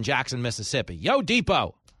Depot in Jackson, Mississippi. Yo,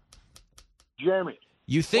 Depot. Jimmy,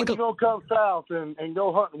 you think when you gonna come south and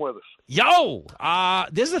go hunting with us? Yo,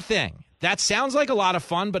 this is the thing. That sounds like a lot of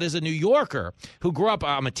fun, but as a New Yorker who grew up,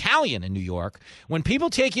 I'm Italian in New York, when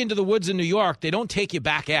people take you into the woods in New York, they don't take you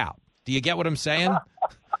back out. Do you get what I'm saying?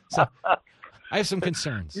 So I have some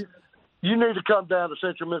concerns. You need to come down to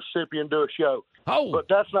Central Mississippi and do a show. Oh. But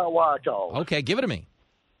that's not why I called. Okay, give it to me.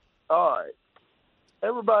 All right.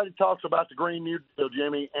 Everybody talks about the Green New Deal,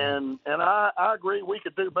 Jimmy, and I agree we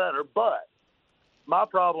could do better, but my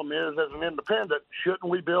problem is, as an independent, shouldn't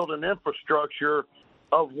we build an infrastructure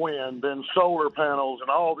of wind and solar panels and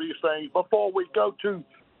all these things before we go to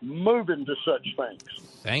moving to such things?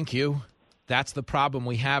 Thank you. That's the problem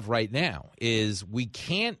we have right now, is we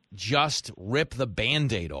can't just rip the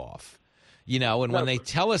Band-Aid off. And when they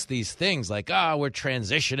tell us these things like, we're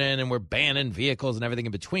transitioning and we're banning vehicles and everything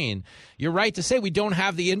in between, you're right to say we don't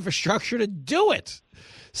have the infrastructure to do it.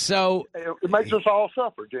 So it makes us all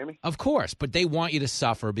suffer, Jimmy. Of course, but they want you to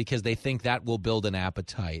suffer because they think that will build an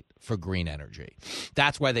appetite for green energy.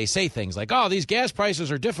 That's why they say things like, these gas prices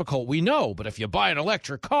are difficult. We know, but if you buy an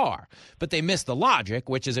electric car. But they miss the logic,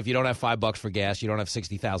 which is if you don't have $5 for gas, you don't have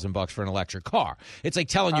 $60,000 for an electric car. It's like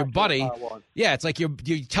telling your buddy, it's like you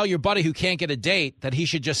tell your buddy who can't get a date that he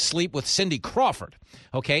should just sleep with Cindy Crawford.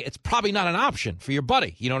 Okay, it's probably not an option for your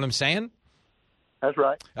buddy. You know what I'm saying? That's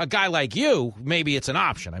right. A guy like you, maybe it's an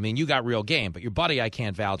option. I mean, you got real game, but your buddy I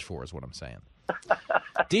can't vouch for is what I'm saying.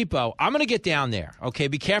 Depot, I'm going to get down there, okay?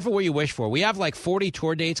 Be careful what you wish for. We have like 40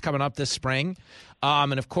 tour dates coming up this spring.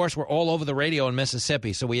 And, of course, we're all over the radio in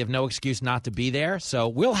Mississippi, so we have no excuse not to be there. So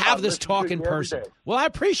we'll have this talk in person. Well, I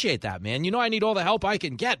appreciate that, man. You know I need all the help I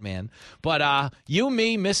can get, man. But you,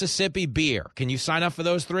 me, Mississippi, beer. Can you sign up for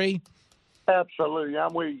those 3? Absolutely.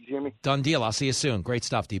 I'm with you, Jimmy. Done deal. I'll see you soon. Great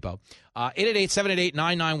stuff, Depot.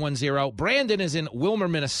 888-788-9910. Brandon is in Wilmer,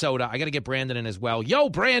 Minnesota. I got to get Brandon in as well. Yo,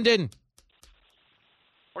 Brandon.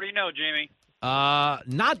 What do you know, Jimmy?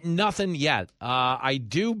 Nothing yet. I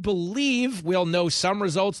do believe we'll know some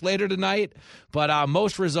results later tonight, but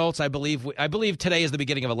most results, I believe today is the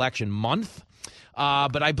beginning of election month.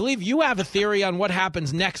 But I believe you have a theory on what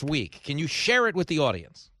happens next week. Can you share it with the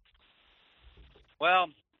audience? Well,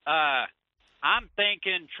 I'm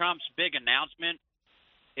thinking Trump's big announcement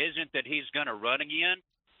isn't that he's going to run again.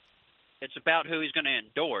 It's about who he's going to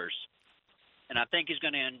endorse. And I think he's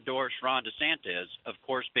going to endorse Ron DeSantis, of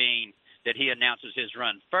course, being that he announces his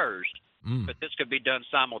run first. But this could be done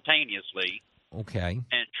simultaneously. Okay.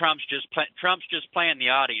 And Trump's just playing the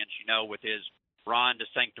audience, with his Ron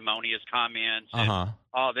DeSanctimonious comments and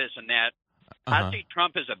all this and that. I see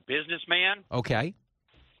Trump as a businessman. Okay.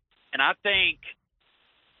 And I think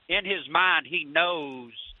in his mind he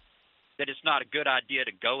knows that it's not a good idea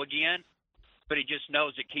to go again, but he just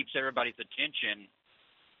knows it keeps everybody's attention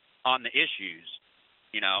on the issues,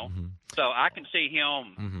 So I can see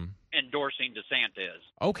him endorsing DeSantis.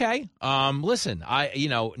 Okay. Listen,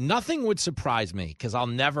 nothing would surprise me because I'll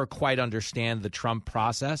never quite understand the Trump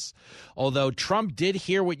process. Although Trump did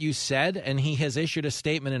hear what you said, and he has issued a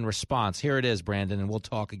statement in response. Here it is, Brandon, and we'll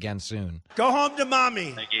talk again soon. Go home to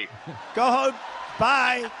mommy. Thank you. Go home.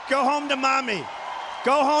 Bye. Go home to mommy.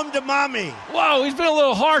 Go home to mommy. Whoa, he's been a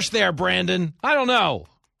little harsh there, Brandon. I don't know.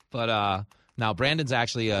 But now Brandon's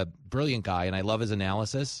actually a brilliant guy, and I love his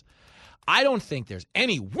analysis. I don't think there's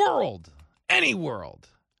any world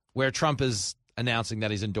where Trump is announcing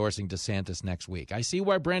that he's endorsing DeSantis next week. I see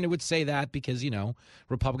why Brandon would say that because,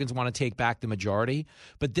 Republicans want to take back the majority.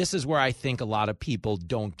 But this is where I think a lot of people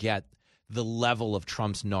don't get the level of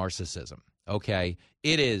Trump's narcissism, okay?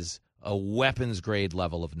 It is a weapons-grade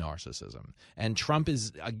level of narcissism. And Trump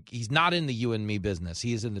he's not in the you and me business.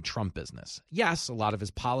 He is in the Trump business. Yes, a lot of his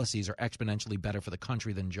policies are exponentially better for the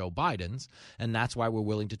country than Joe Biden's, and that's why we're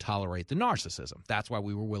willing to tolerate the narcissism. That's why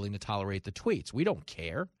we were willing to tolerate the tweets. We don't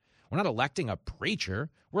care. We're not electing a preacher.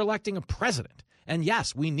 We're electing a president. And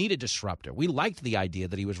yes, we need a disruptor. We liked the idea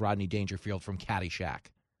that he was Rodney Dangerfield from Caddyshack,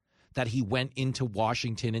 that he went into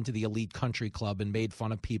Washington, into the elite country club and made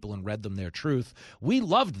fun of people and read them their truth. We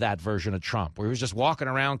loved that version of Trump, where he was just walking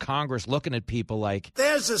around Congress looking at people like,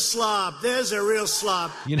 there's a slob. There's a real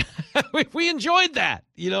slob. We enjoyed that.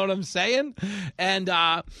 You know what I'm saying? And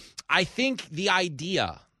I think the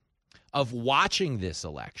idea of watching this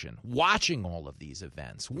election, watching all of these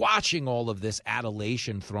events, watching all of this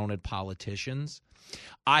adulation thrown at politicians,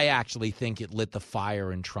 I actually think it lit the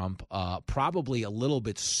fire in Trump probably a little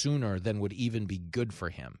bit sooner than would even be good for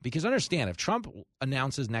him. Because understand, if Trump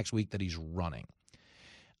announces next week that he's running,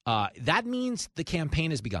 that means the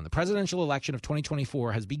campaign has begun. The presidential election of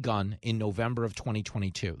 2024 has begun in November of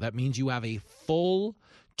 2022. That means you have a full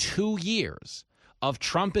 2 years of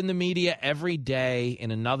Trump in the media every day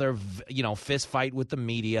in another, fist fight with the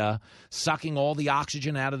media, sucking all the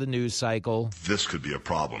oxygen out of the news cycle. This could be a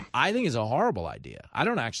problem. I think it's a horrible idea. I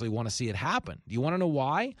don't actually want to see it happen. Do you want to know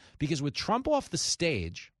why? Because with Trump off the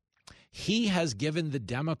stage, he has given the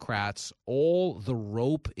Democrats all the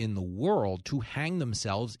rope in the world to hang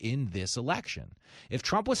themselves in this election. If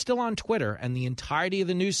Trump was still on Twitter and the entirety of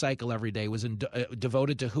the news cycle every day was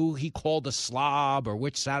devoted to who he called a slob or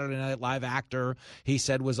which Saturday Night Live actor he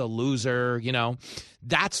said was a loser,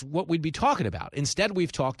 that's what we'd be talking about. Instead,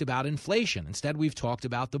 we've talked about inflation. Instead, we've talked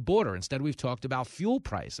about the border. Instead, we've talked about fuel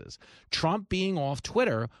prices. Trump being off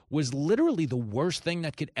Twitter was literally the worst thing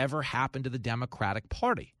that could ever happen to the Democratic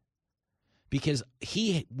Party, because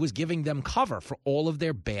he was giving them cover for all of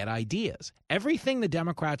their bad ideas. Everything the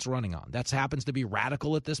Democrats are running on, that happens to be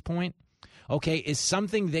radical at this point, okay, is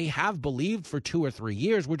something they have believed for 2 or 3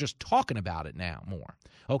 years. We're just talking about it now more.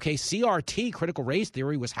 Okay, CRT, critical race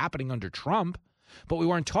theory, was happening under Trump, but we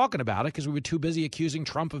weren't talking about it because we were too busy accusing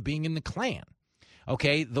Trump of being in the Klan.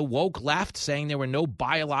 Okay, the woke left saying there were no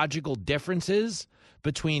biological differences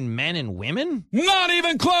between men and women? Not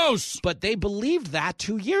even close! But they believed that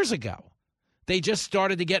 2 years ago. They just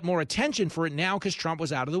started to get more attention for it now because Trump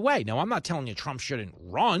was out of the way. Now, I'm not telling you Trump shouldn't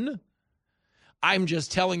run. I'm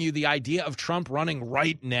just telling you the idea of Trump running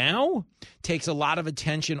right now takes a lot of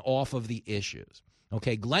attention off of the issues.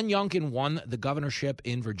 Okay, Glenn Youngkin won the governorship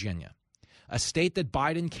in Virginia. a state that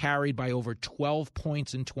Biden carried by over 12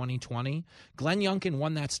 points in 2020. Glenn Youngkin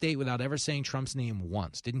won that state without ever saying Trump's name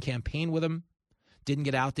once. Didn't campaign with him. Didn't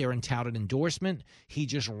get out there and tout an endorsement. He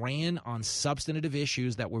just ran on substantive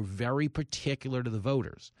issues that were very particular to the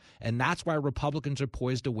voters. And that's why Republicans are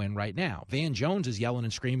poised to win right now. Van Jones is yelling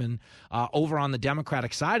and screaming over on the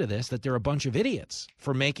Democratic side of this that they're a bunch of idiots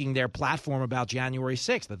for making their platform about January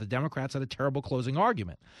 6th, that the Democrats had a terrible closing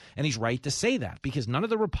argument. And he's right to say that because none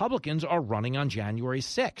of the Republicans are running on January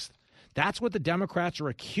 6th. That's what the Democrats are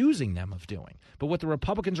accusing them of doing. But what the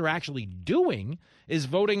Republicans are actually doing is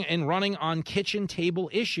voting and running on kitchen table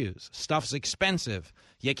issues. Stuff's expensive.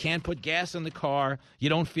 You can't put gas in the car. You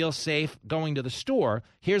don't feel safe going to the store.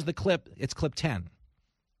 Here's the clip. It's clip 10.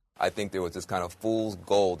 I think there was this kind of fool's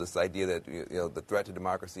gold, this idea that the threat to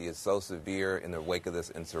democracy is so severe in the wake of this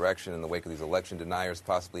insurrection, in the wake of these election deniers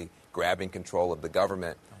possibly grabbing control of the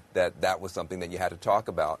government, that was something that you had to talk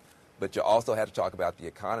about. But you also had to talk about the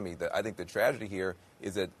economy. I think the tragedy here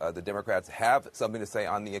is that the Democrats have something to say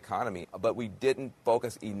on the economy, but we didn't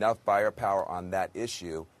focus enough firepower on that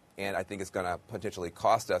issue, and I think it's going to potentially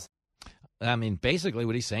cost us. I mean, basically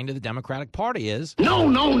what he's saying to the Democratic Party is,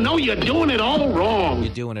 No, you're doing it all wrong.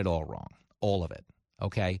 You're doing it all wrong. All of it.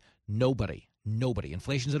 Okay? Nobody.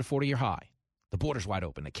 Inflation's at a 40-year high. The border's wide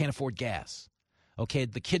open. They can't afford gas. Okay?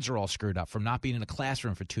 The kids are all screwed up from not being in a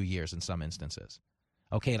classroom for 2 years in some instances.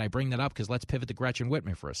 Okay, and I bring that up because let's pivot to Gretchen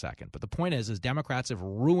Whitmer for a second. But the point is Democrats have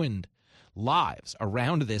ruined lives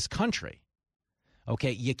around this country.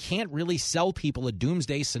 Okay, you can't really sell people a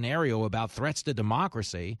doomsday scenario about threats to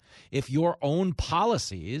democracy if your own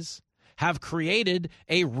policies have created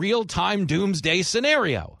a real-time doomsday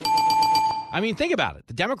scenario. I mean, think about it.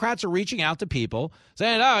 The Democrats are reaching out to people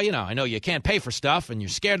saying, I know you can't pay for stuff and you're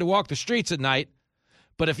scared to walk the streets at night,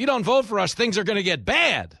 but if you don't vote for us, things are going to get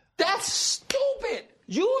bad. That's stupid.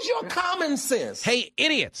 Use your common sense. Hey,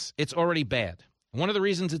 idiots, it's already bad. One of the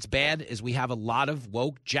reasons it's bad is we have a lot of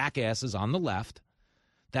woke jackasses on the left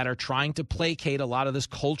that are trying to placate a lot of this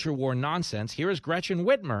culture war nonsense. Here is Gretchen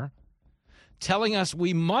Whitmer telling us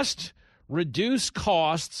we must reduce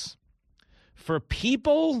costs for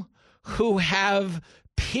people who have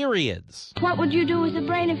periods. What would you do with a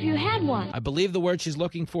brain if you had one? I believe the word she's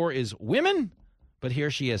looking for is women, but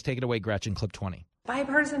here she is. Take it away, Gretchen, clip 20.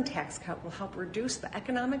 Bipartisan tax cut will help reduce the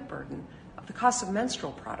economic burden of the cost of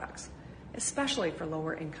menstrual products, especially for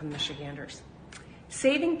lower-income Michiganders.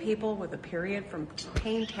 Saving people with a period from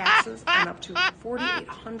paying taxes on up to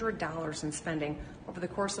 $4,800 in spending over the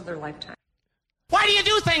course of their lifetime. Why do you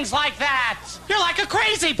do things like that? You're like a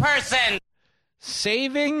crazy person.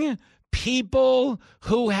 Saving people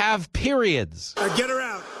who have periods. Get her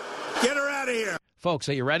out. Get her out of here. Folks,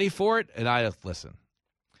 are you ready for it? And listen.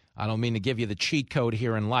 I don't mean to give you the cheat code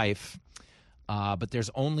here in life, but there's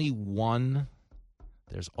only one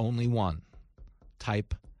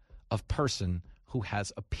type of person who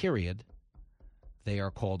has a period. They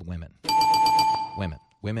are called women.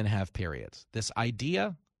 Women have periods. This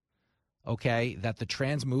idea, okay, that the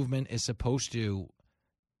trans movement is supposed to,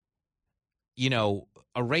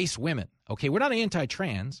 erase women. Okay, we're not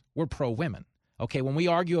anti-trans. We're pro-women. Okay, when we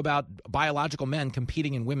argue about biological men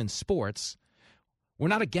competing in women's sports, we're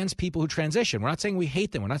not against people who transition. We're not saying we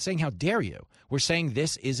hate them. We're not saying how dare you. We're saying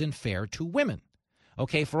this isn't fair to women.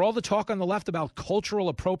 Okay, for all the talk on the left about cultural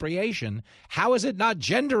appropriation, how is it not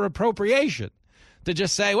gender appropriation to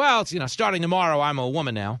just say, well, it's, starting tomorrow, I'm a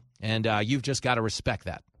woman now, and you've just got to respect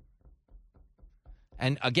that.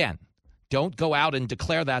 And again, don't go out and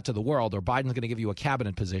declare that to the world, or Biden's going to give you a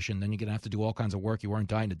cabinet position. Then you're going to have to do all kinds of work you weren't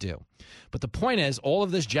dying to do. But the point is, all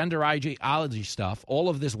of this gender ideology stuff, all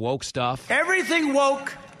of this woke stuff. Everything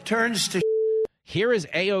woke turns to Here is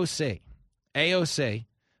AOC. AOC,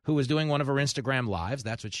 who is doing one of her Instagram lives.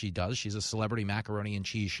 That's what she does. She's a celebrity macaroni and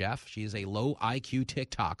cheese chef. She is a low IQ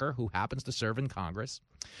TikToker who happens to serve in Congress.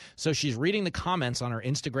 So she's reading the comments on her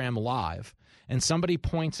Instagram live, and somebody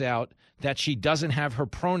points out that she doesn't have her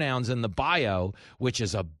pronouns in the bio, which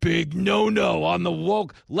is a big no-no on the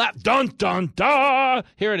woke left. Dun, dun, dun.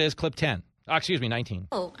 Here it is, clip 10. 19.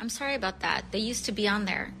 Oh, I'm sorry about that. They used to be on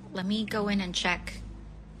there. Let me go in and check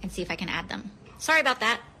and see if I can add them. Sorry about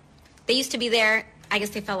that. They used to be there. I guess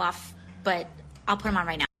they fell off, but I'll put them on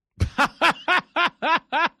right now.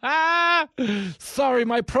 Sorry,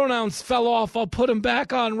 my pronouns fell off. I'll put them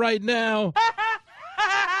back on right now.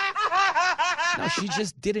 No, she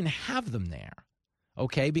just didn't have them there,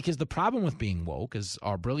 okay? Because the problem with being woke, as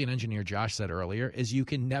our brilliant engineer Josh said earlier, is you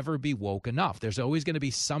can never be woke enough. There's always going to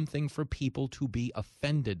be something for people to be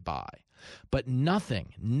offended by. But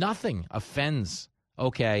nothing offends,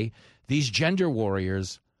 okay, these gender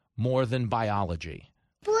warriors more than biology,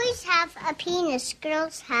 Boys have a penis,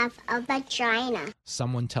 girls have a vagina.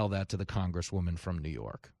 Someone tell that to the Congresswoman from New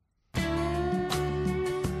York.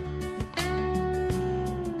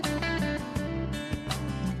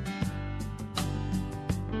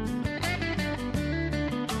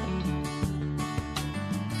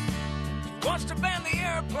 Wants to ban the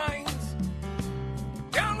airplanes,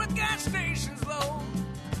 down with gas stations low.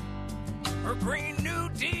 Her Green New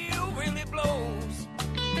Deal really blows.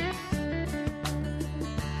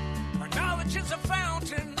 Her knowledge is a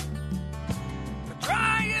fountain, the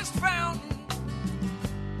driest fountain.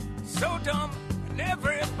 So dumb, and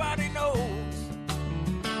everybody knows.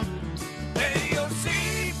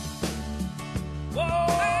 AOC, whoa,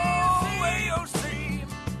 AOC,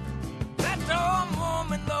 that dumb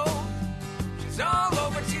woman though, she's all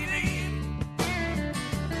over TV.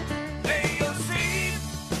 AOC,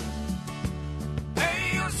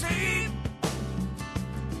 AOC,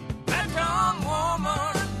 that dumb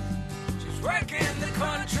woman, she's wrecking the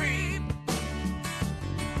country.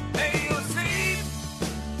 AOC,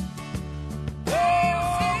 whoa,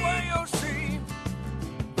 AOC,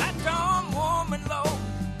 that dumb woman low,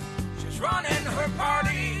 she's running her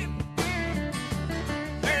party.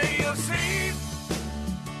 AOC,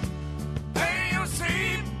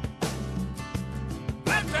 AOC,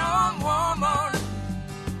 that dumb woman,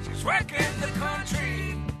 she's wrecking the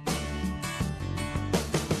country.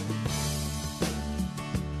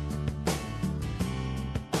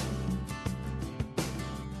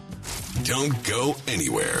 Don't go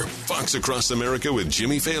anywhere. Fox Across America with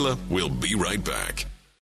Jimmy Fallon. We'll be right back.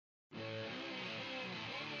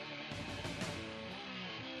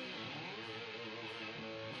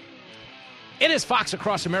 It is Fox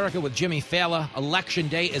Across America with Jimmy Fallon. Election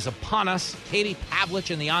day is upon us. Katie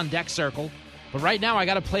Pavlich in the on-deck circle. But right now, I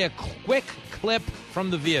got to play a quick clip from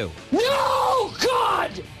The View. No,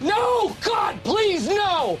 God! No, God, please,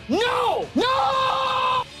 no! No!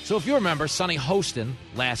 No! So if you remember, Sonny Hostin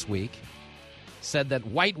last week said that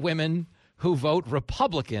white women who vote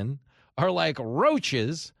Republican are like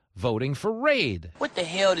roaches voting for Raid. What the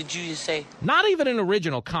hell did you just say? Not even an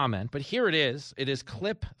original comment, but here it is. It is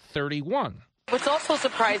clip 31. What's also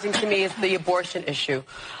surprising to me is the abortion issue.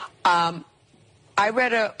 I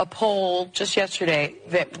read a poll just yesterday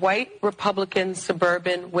that white Republican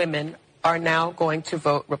suburban women are now going to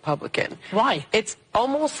vote Republican. Why? It's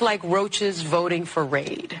almost like roaches voting for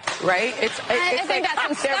Raid, right? It's I think like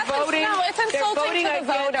that's they're voting. No, it's insulting to the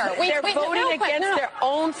voter. They're voting against their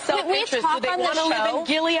own self-interest. Do they want to live in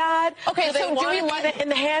Gilead? Okay, so do we love in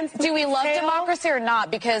the hands? Do we love democracy or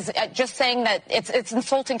not? Because just saying that it's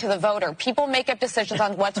insulting to the voter. People make up decisions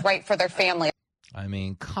on what's right for their family. I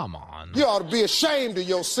mean, come on. You ought to be ashamed of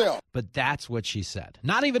yourself. But that's what she said.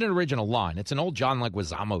 Not even an original line. It's an old John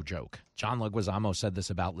Leguizamo joke. John Leguizamo said this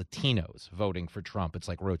about Latinos voting for Trump. It's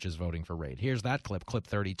like roaches voting for Raid. Here's that clip, clip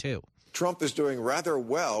 32. Trump is doing rather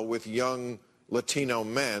well with young Latino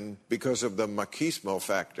men because of the machismo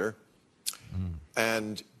factor.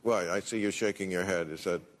 And, well, I see you shaking your head. Is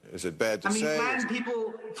it bad to say? Latin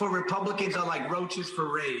people for Republicans are like roaches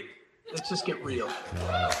for Raid. Let's just get real.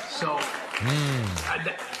 So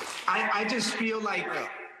I just feel like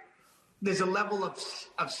there's a level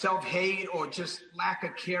of self-hate or just lack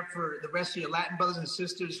of care for the rest of your Latin brothers and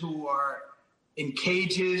sisters who are in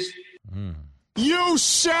cages. You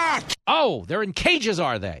suck! Oh, they're in cages,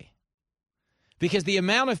 are they? Because the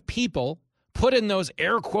amount of people put in those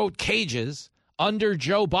air quote cages under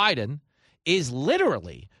Joe Biden is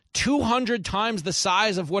literally 200 times the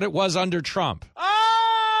size of what it was under Trump.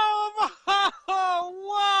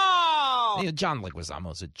 You know, John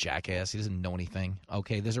Leguizamo's a jackass. He doesn't know anything.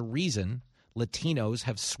 Okay, there's a reason Latinos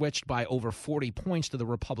have switched by over 40 points to the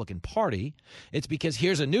Republican Party. It's because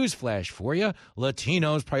here's a news flash for you.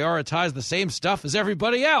 Latinos prioritize the same stuff as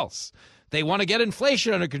everybody else. They want to get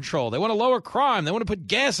inflation under control. They want to lower crime. They want to put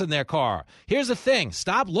gas in their car. Here's the thing.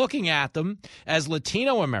 Stop looking at them as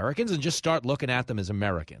Latino Americans and just start looking at them as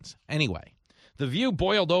Americans. Anyway. The View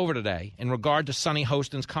boiled over today in regard to Sonny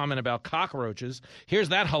Hostin's comment about cockroaches. Here's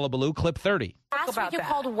that hullabaloo, clip 30. Last week you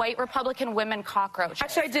called white Republican women cockroaches.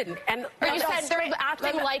 Actually, I didn't. And you said they're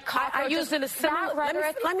acting like cockroaches. I used in a similar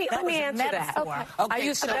rhetoric. Let me answer that. Okay. I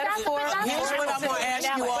used a metaphor. Here's what I'm going to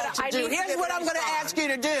ask you all to do. Here's what I'm going to ask you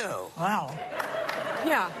to do. Wow.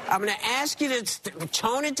 Yeah. I'm going to ask you to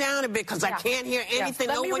tone it down a bit because I can't hear anything.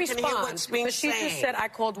 No one can hear what's being said. She just said I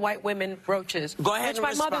called white women roaches. Go ahead and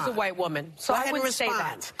respond. Which my mother's a white woman, so I wouldn't say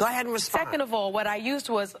that. Go ahead and respond. Second of all, what I used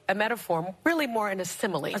was a metaphor, really more in a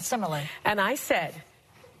simile. A simile. And I said,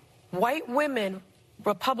 white women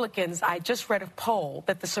Republicans, I just read a poll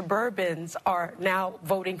that the suburbans are now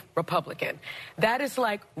voting Republican. That is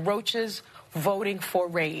like roaches voting for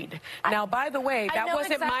raid. Now, by the way, that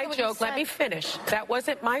wasn't my joke. Let me finish. That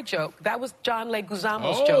wasn't my joke. That was John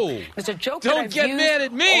Leguizamo's joke. It's a joke that I've used mad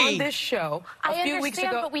at me. on this show a few weeks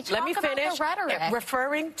ago. But we Let me talk about finish. the rhetoric.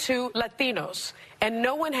 Referring to Latinos. And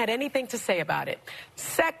no one had anything to say about it.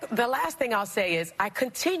 The last thing I'll say is I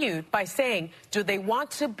continued by saying, do they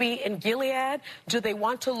want to be in Gilead? Do they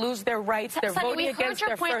want to lose their rights? They're voting against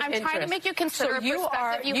their first interest. I'm trying to make you consider so you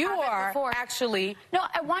are before. Actually no,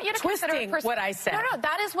 I want you to twisting what I said. No,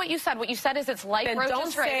 that is what you said. What you said is it's like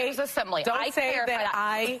roaches raiders assembly. Don't say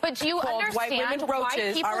that. But do you understand white women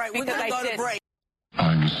roaches? Why All right, we're going to go to break.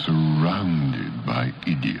 I'm surrounded by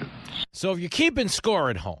idiots. So if you're keeping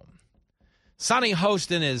score at home, Sonny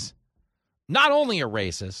Hostin is not only a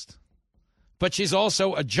racist, but she's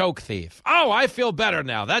also a joke thief. Oh, I feel better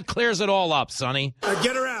now. That clears it all up, Sonny.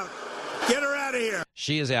 Get her out. Get her out of here.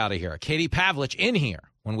 She is out of here. Katie Pavlich in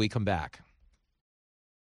here when we come back.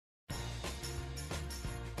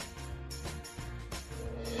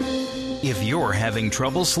 If you're having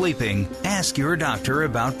trouble sleeping, ask your doctor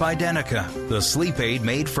about Bidenica, the sleep aid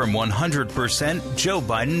made from 100% Joe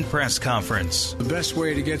Biden press conference. The best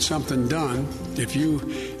way to get something done, if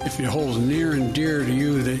it holds near and dear to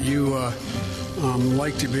you that you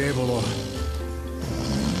like to be able to...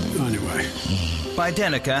 Anyway.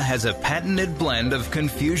 Bidenica has a patented blend of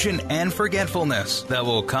confusion and forgetfulness that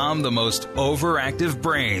will calm the most overactive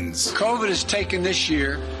brains. COVID has taken this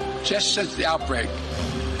year, just since the outbreak,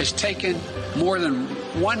 it's taken more than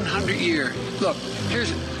 100 years. Look,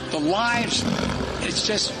 here's the lives.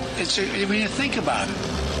 When you think about it.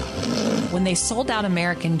 When they sold out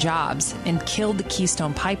American jobs and killed the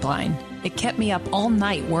Keystone Pipeline, it kept me up all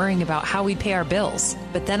night worrying about how we pay our bills.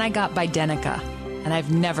 But then I got Bidenica, and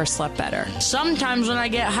I've never slept better. Sometimes when I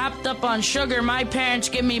get hopped up on sugar, my parents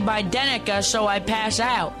give me Bidenica so I pass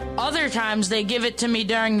out. Other times they give it to me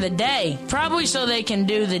during the day, probably so they can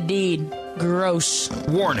do the deed. Gross.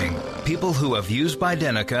 Warning. People who have used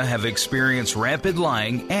Bidenica have experienced rapid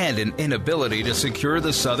lying and an inability to secure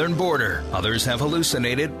the southern border. Others have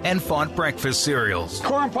hallucinated and fought breakfast cereals.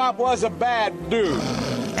 Corn Pop was a bad dude.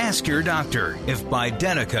 Ask your doctor if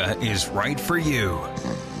Bidenica is right for you.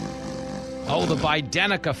 Oh, the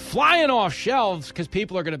Bidenica flying off shelves because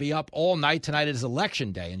people are going to be up all night tonight. It is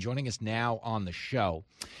Election Day. And joining us now on the show,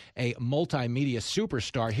 a multimedia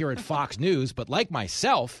superstar here at Fox News. But like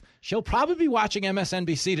myself, she'll probably be watching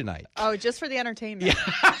MSNBC tonight. Oh, just for the entertainment.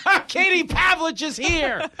 Yeah. Katie Pavlich is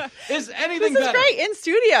here. Is anything better? This is great. In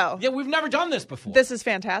studio. Yeah, we've never done this before. This is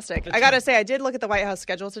fantastic. I got to say, I did look at the White House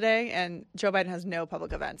schedule today, and Joe Biden has no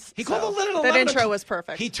public events. He called that intro was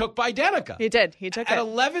perfect. He took Bidenica. He did. He took at it. At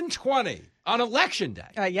 11:20 on Election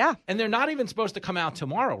Day. Yeah. And they're not even supposed to come out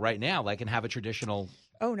tomorrow right now, like, and have a traditional...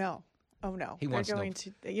 Oh, no. Oh, no. He wants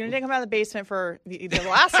to. You didn't come out of the basement for the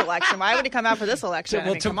last election. Why would he come out for this election?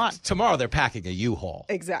 Well, come on. Tomorrow they're packing a U-Haul.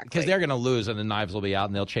 Exactly. Because they're going to lose and the knives will be out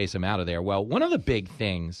and they'll chase him out of there. Well, one of the big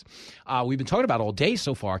things we've been talking about all day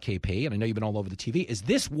so far, KP, and I know you've been all over the TV, is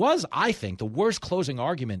this was, I think, the worst closing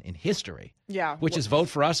argument in history. Yeah. Which is vote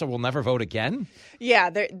for us or we'll never vote again. Yeah.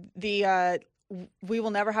 We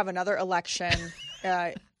will never have another election.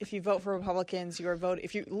 If you vote for Republicans, you are voting.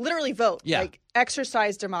 If you literally vote, like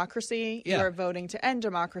exercise democracy, you are voting to end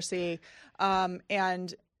democracy.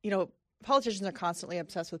 And politicians are constantly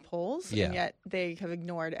obsessed with polls, and yet they have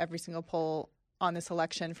ignored every single poll on this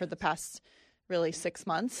election for the past really 6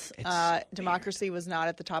 months. Democracy was not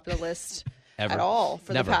at the top of the list at all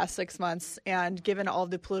for the past 6 months. And given all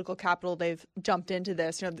the political capital they've jumped into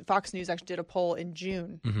this, Fox News actually did a poll in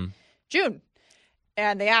June. Mm-hmm. June.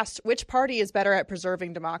 And they asked which party is better at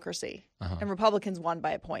preserving democracy. And Republicans won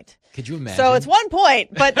by a point. Could you imagine? So it's 1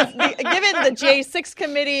 point. But given the J6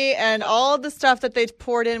 committee and all the stuff that they've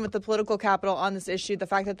poured in with the political capital on this issue, the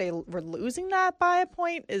fact that they were losing that by a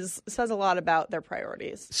point says a lot about their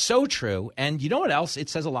priorities. So true. And you know what else it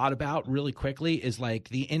says a lot about really quickly is like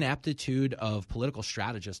the inaptitude of political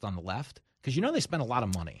strategists on the left. Because they spent a lot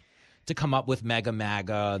of money to come up with MAGA,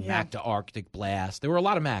 MACTA Arctic Blast. There were a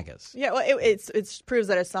lot of MAGAs. Yeah, well, it proves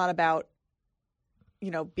that it's not about,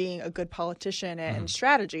 being a good politician and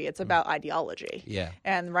strategy. It's about ideology. Yeah.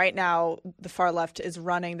 And right now, the far left is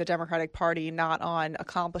running the Democratic Party not on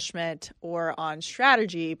accomplishment or on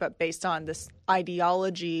strategy, but based on this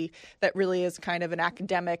ideology that really is kind of an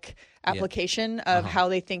academic application of how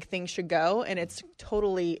they think things should go. And it's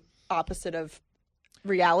totally opposite of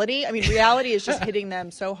reality. I mean, reality is just hitting them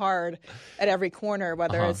so hard at every corner,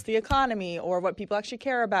 whether it's the economy or what people actually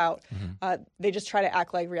care about. They just try to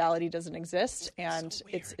act like reality doesn't exist, and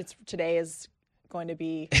it's today is going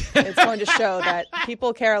to show that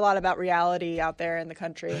people care a lot about reality out there in the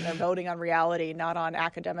country, and they're voting on reality, not on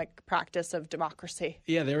academic practice of democracy.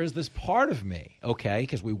 Yeah, there is this part of me, okay,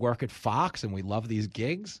 because we work at Fox and we love these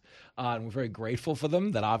gigs, and we're very grateful for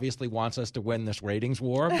them, that obviously wants us to win this ratings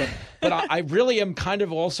war. But I really am kind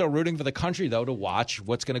of also rooting for the country, though, to watch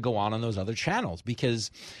what's going to go on those other channels,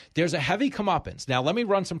 because there's a heavy comeuppance. Now, let me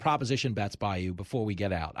run some proposition bets by you before we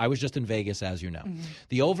get out. I was just in Vegas, as you know. Mm-hmm.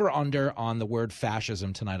 The over-under on the word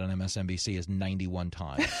fascism tonight on MSNBC is 91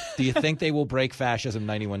 times. Do you think they will break fascism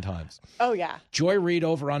 91 times? Oh, yeah. Joy Reid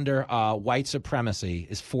over-under white supremacy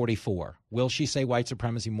is 44. Will she say white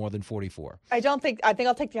supremacy more than 44? I think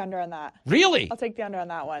I'll take the under on that. Really? I'll take the under on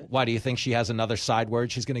that one. Why, do you think she has another side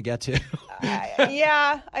word she's going to get to?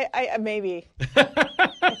 Yeah, I maybe.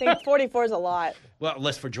 I think 44 is a lot. Well,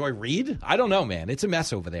 less for Joy Reid? I don't know, man. It's a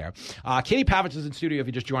mess over there. Katie Pavich is in studio if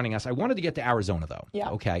you're just joining us. I wanted to get to Arizona, though.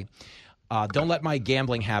 Yeah. Okay. Don't let my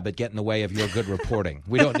gambling habit get in the way of your good reporting.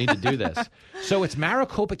 We don't need to do this. So it's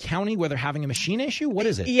Maricopa County where they're having a machine issue? What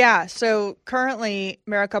is it? Yeah. So currently,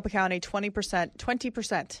 Maricopa County,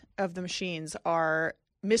 20% of the machines are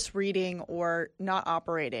misreading or not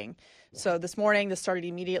operating. So this morning, this started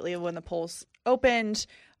immediately when the polls opened.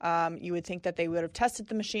 You would think that they would have tested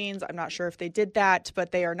the machines. I'm not sure if they did that,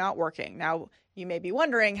 but they are not working. Now, you may be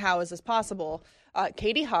wondering, how is this possible?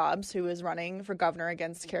 Katie Hobbs, who is running for governor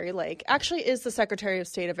against Kari Lake, actually is the Secretary of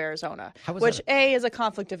State of Arizona, which, A, is a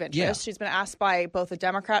conflict of interest. Yeah. She's been asked by both a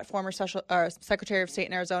Democrat, former Secretary of State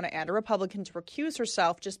in Arizona, and a Republican to recuse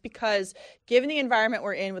herself just because, given the environment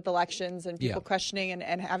we're in with elections and people questioning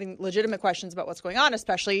and having legitimate questions about what's going on,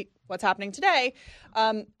 especially what's happening today,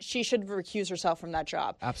 she should recuse herself from that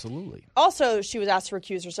job. Absolutely. Also, she was asked to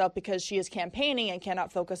recuse herself because she is campaigning and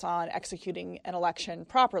cannot focus on executing an election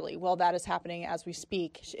properly. Well, that is happening as we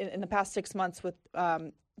speak. In the past 6 months,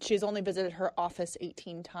 she's only visited her office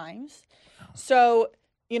 18 times. So,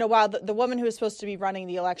 while the woman who is supposed to be running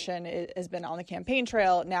the election has been on the campaign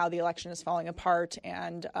trail, now the election is falling apart,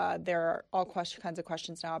 and there are all kinds of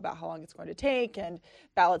questions now about how long it's going to take, and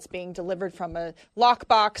ballots being delivered from a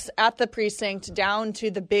lockbox at the precinct down to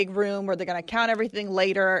the big room where they're going to count everything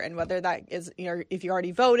later, and whether that is, if you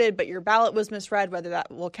already voted but your ballot was misread, whether that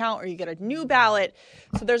will count or you get a new ballot.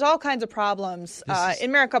 So there's all kinds of problems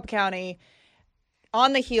in Maricopa County.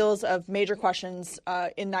 On the heels of major questions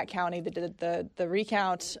in that county, the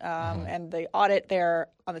recount and the audit there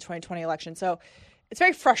on the 2020 election. So it's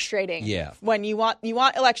very frustrating when you want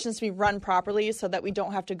elections to be run properly so that we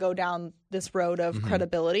don't have to go down this road of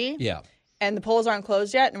credibility. Yeah. And the polls aren't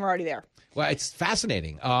closed yet, and we're already there. Well, it's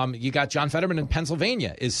fascinating. You got John Fetterman in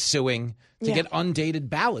Pennsylvania is suing to get undated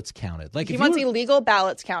ballots counted. He wants illegal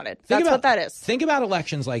ballots counted. That's what that is. Think about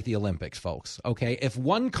elections like the Olympics, folks, okay? If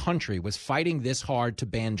one country was fighting this hard to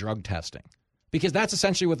ban drug testing, because that's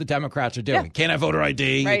essentially what the Democrats are doing. Yeah. Can't have voter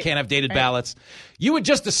ID. Right. You can't have dated ballots. You would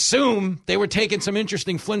just assume they were taking some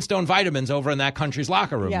interesting Flintstone vitamins over in that country's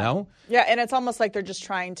locker room, no? Yeah, and it's almost like they're just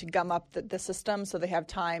trying to gum up the system so they have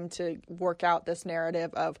time to work out this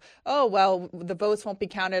narrative of, oh, well, the votes won't be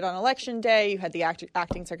counted on Election Day. You had the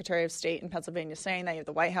acting Secretary of State in Pennsylvania saying that. You have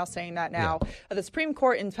the White House saying that now. Yeah. The Supreme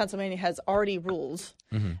Court in Pennsylvania has already ruled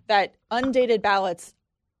that undated ballots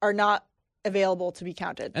are not available to be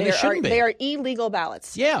counted. And they are illegal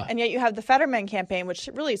ballots. Yeah. And yet you have the Fetterman campaign, which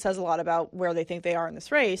really says a lot about where they think they are in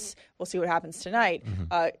this race. We'll see what happens tonight.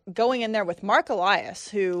 Going in there with Mark Elias,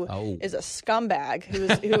 who is a scumbag, who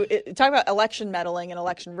talk about election meddling and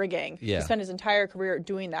election rigging. Yeah. He spent his entire career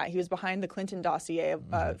doing that. He was behind the Clinton dossier,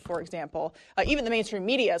 for example. Even the mainstream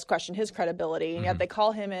media has questioned his credibility, and yet they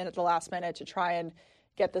call him in at the last minute to try and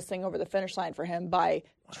get this thing over the finish line for him by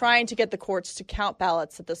trying to get the courts to count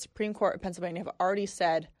ballots that the Supreme Court of Pennsylvania have already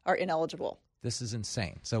said are ineligible. This is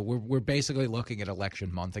insane. So we're basically looking at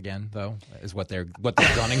election month again, though, is what they're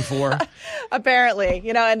gunning for. Apparently,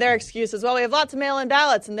 and their excuse is, well, we have lots of mail-in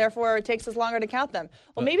ballots, and therefore it takes us longer to count them.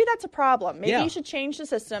 Well, maybe that's a problem. Maybe you should change the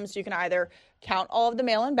system so you can either count all of the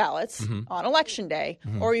mail-in ballots on Election Day,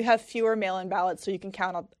 or you have fewer mail-in ballots so you can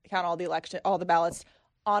count all the ballots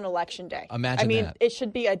on Election Day. Imagine that. It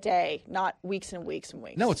should be a day, not weeks and weeks and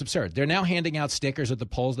weeks. No, it's absurd. They're now handing out stickers at the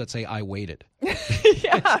polls that say, I waited.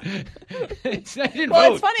 Yeah. It's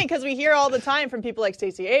funny because we hear all the time from people like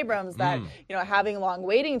Stacey Abrams that, having long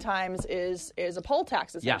waiting times is a poll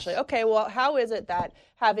tax, essentially. Yes. Okay, well, how is it that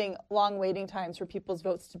having long waiting times for people's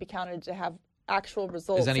votes to be counted to have actual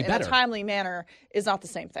results in a timely manner is not the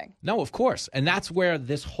same thing? No, of course. And that's where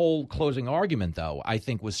this whole closing argument, though, I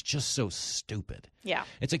think was just so stupid. Yeah.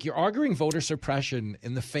 It's like you're arguing voter suppression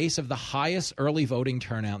in the face of the highest early voting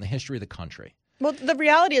turnout in the history of the country. Well, the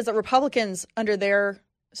reality is that Republicans, under their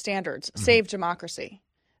standards save democracy.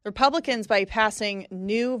 The Republicans, by passing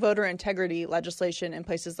new voter integrity legislation in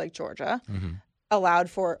places like Georgia, allowed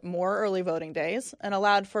for more early voting days and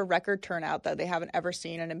allowed for record turnout that they haven't ever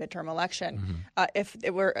seen in a midterm election. If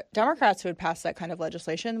it were Democrats who had passed that kind of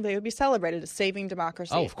legislation, they would be celebrated as saving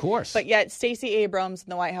democracy. Oh, of course. But yet Stacey Abrams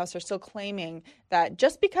and the White House are still claiming that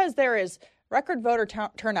just because there is record voter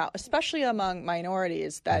turnout, especially among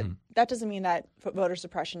minorities, that doesn't mean that voter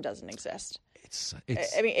suppression doesn't exist.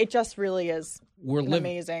 I mean, it just really is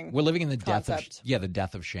amazing. We're living in the concept. the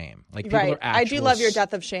death of shame. Like people right. are actual, I do love your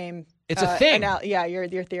death of shame. It's a thing.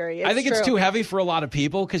 Your theory. I think true. it's too heavy for a lot of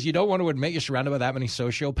people because you don't want to admit you're surrounded by that many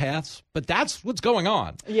sociopaths. But that's what's going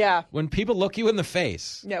on. Yeah. When people look you in the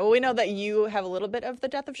face. Yeah. Well, we know that you have a little bit of the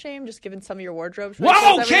death of shame, just given some of your wardrobe.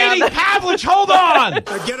 Whoa, Katie Pavlich, hold on.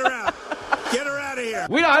 Get her out. Get her out of here.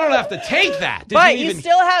 I don't have to take that. But you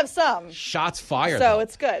still have some. Shots fired. So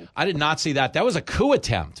it's good. I did not see that. That was a coup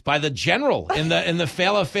attempt by the general in the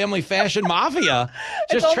Fela family fashion mafia.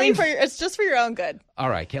 It's just for your own good. All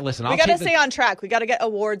right, listen. We got to stay on track. We got to get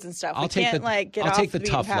awards and stuff. I'll take the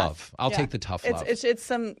tough love. I'll take the tough love. It's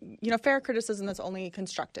some fair criticism that's only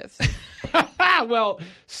constructive. Well,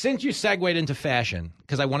 since you segued into fashion,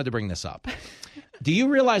 because I wanted to bring this up, do you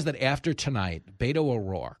realize that after tonight, Beto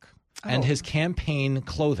O'Rourke and his campaign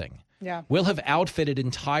clothing will have outfitted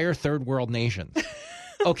entire third world nations?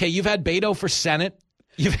 Okay, you've had Beto for Senate.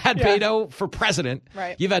 You've had Beto for president.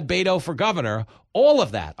 Right. You've had Beto for governor. All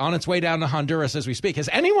of that on its way down to Honduras as we speak. Has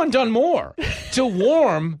anyone done more to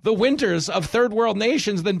warm the winters of third world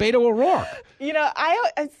nations than Beto O'Rourke?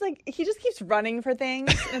 It's like he just keeps running for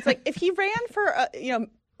things. And it's like if he ran for,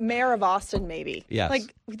 mayor of Austin, maybe. Yes.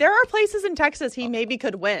 Like there are places in Texas he maybe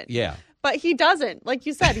could win. Yeah. But he doesn't. Like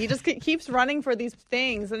you said, he just keeps running for these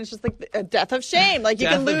things, and it's just like a death of shame. Like you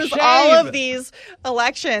can lose all of these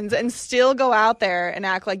elections and still go out there and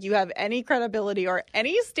act like you have any credibility or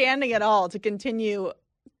any standing at all to continue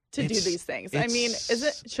to do these things. I mean,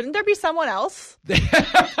 shouldn't there be someone else?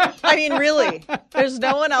 I mean, really, there's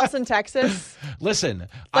no one else in Texas. Listen,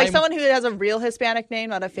 someone who has a real Hispanic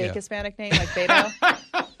name, not a fake Hispanic name, like Beto.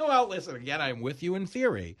 Well, listen, again, I'm with you in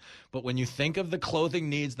theory, but when you think of the clothing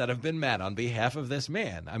needs that have been met on behalf of this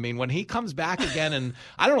man, I mean, when he comes back again, and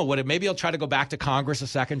I don't know maybe he'll try to go back to Congress a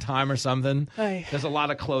second time or something. There's a lot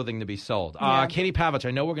of clothing to be sold. Katie Pavlich,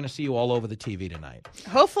 I know we're going to see you all over the TV tonight.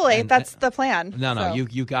 Hopefully, that's the plan. No,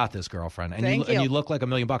 you got this, girlfriend. And Thank you. And you look like $1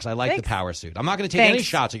 million. I like the power suit. I'm not going to take any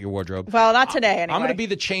shots at your wardrobe. Well, not today, anyway. I'm going to be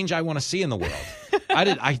the change I want to see in the world. I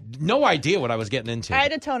had no idea what I was getting into. I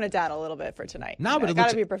had to tone it down a little bit for tonight. No, but I got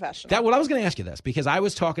to be professional. I was going to ask you this because I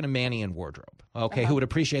was talking to Manny in wardrobe, who would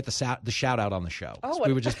appreciate the shout out on the show.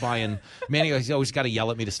 We were just buying. Manny, he's always got to yell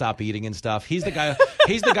at me to stop eating and stuff. He's the guy.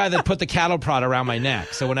 He's the guy that put the cattle prod around my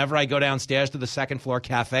neck. So whenever I go downstairs to the second floor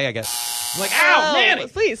cafe, I'm like, ow, Manny,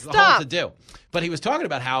 please stop. To do. But he was talking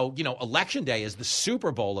about how Election Day is the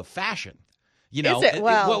Super Bowl of fashion. Is it?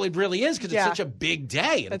 Well, it really is because it's such a big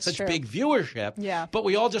day and it's such big viewership. Yeah. But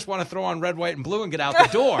we all just want to throw on red, white, and blue and get out the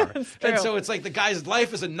door. And so it's like the guy's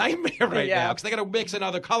life is a nightmare right now because they got to mix in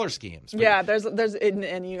other color schemes. But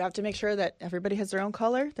and you have to make sure that everybody has their own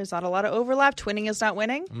color. There's not a lot of overlap. Twinning is not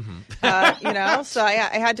winning. So I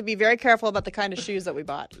had to be very careful about the kind of shoes that we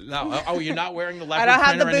bought. No, you're not wearing the leopard print.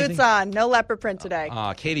 I don't have the boots on. No leopard print today.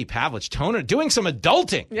 Katie Pavlich, toner, doing some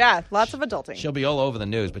adulting. Yeah, lots of adulting. She'll be all over the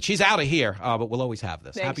news, but she's out of here. But we'll always have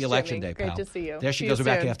this. Thanks, Happy Election Jimmy. Day, pal. Great to see you. There she goes. We're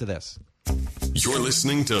back after this. You're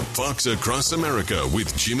listening to Fox Across America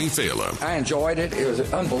with Jimmy Fallon. I enjoyed it. It was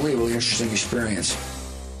an unbelievably interesting experience.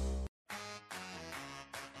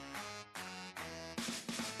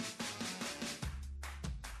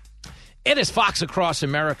 It is Fox Across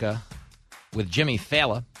America with Jimmy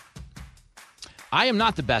Fallon. I am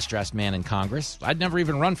not the best-dressed man in Congress. I'd never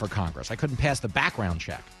even run for Congress. I couldn't pass the background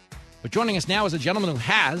check. But joining us now is a gentleman who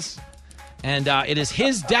has... And it is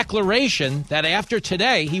his declaration that after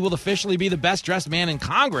today, he will officially be the best-dressed man in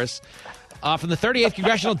Congress. From the 38th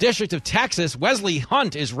Congressional District of Texas, Wesley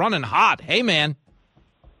Hunt is running hot. Hey, man.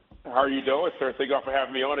 How are you doing, sir? Thank you for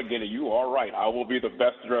having me on again. And you are right. I will be the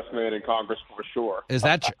best-dressed man in Congress for sure. Is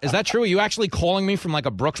that true? Are you actually calling me from like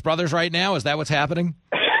a Brooks Brothers right now? Is that what's happening?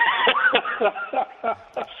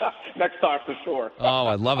 Next time for sure. Oh,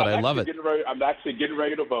 I love it. I'm actually getting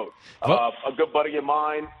ready to vote. A good buddy of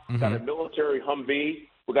mine got a military Humvee.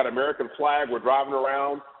 We got an American flag. We're driving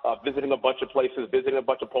around, visiting a bunch of places, visiting a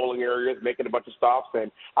bunch of polling areas, making a bunch of stops,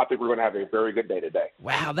 and I think we're going to have a very good day today.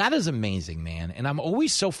 Wow, that is amazing, man. And I'm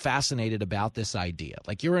always so fascinated about this idea.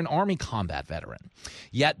 Like, you're an Army combat veteran,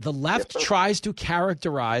 yet the left tries to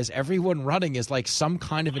characterize everyone running as like some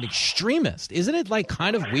kind of an extremist. Isn't it like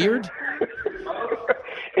kind of weird?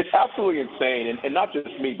 It's absolutely insane, and not just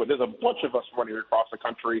me, but there's a bunch of us running across the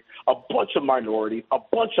country, a bunch of minorities, a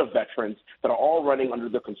bunch of veterans that are all running under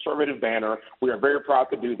the conservative banner. We are very proud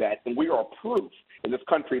to do that, and we are proof in this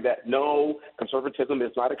country that no, conservatism is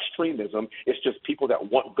not extremism. It's just people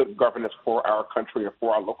that want good governance for our country and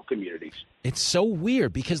for our local communities. It's so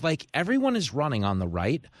weird because, like, everyone is running on the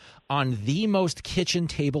right on the most kitchen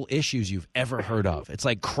table issues you've ever heard of. It's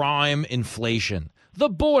like crime, inflation, the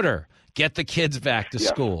border, get the kids back to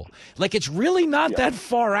school. Like, it's really not that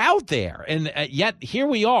far out there. And yet, here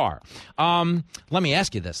we are. Let me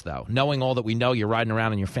ask you this, though. Knowing all that we know, you're riding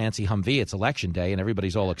around in your fancy Humvee. It's Election Day, and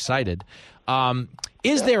everybody's all excited.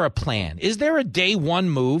 Is there a plan? Is there a day one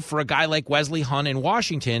move for a guy like Wesley Hunt in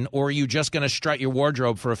Washington, or are you just going to strut your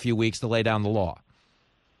wardrobe for a few weeks to lay down the law?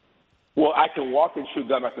 Well, I can walk and chew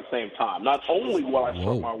gum at the same time. Not only will I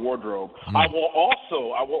strut my wardrobe, I will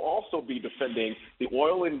also be defending the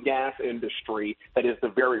oil and gas industry that is the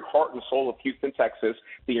very heart and soul of Houston, Texas.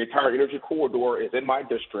 The entire energy corridor is in my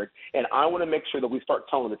district, and I want to make sure that we start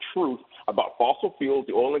telling the truth about fossil fuels,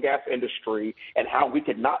 the oil and gas industry, and how we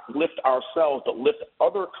could not lift ourselves but lift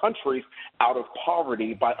other countries out of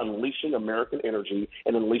poverty by unleashing American energy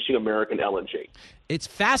and unleashing American LNG. It's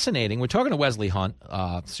fascinating. We're talking to Wesley Hunt,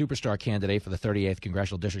 superstar candidate for the 38th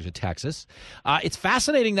Congressional District of Texas. It's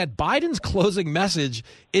fascinating that Biden's closing message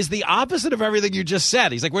is the opposite of everything you just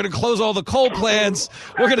said. He's like, we're going to close all the coal plants.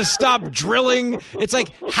 We're going to stop drilling. It's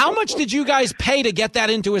like, how much did you guys pay to get that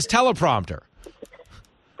into his teleprompter?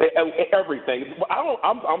 Everything.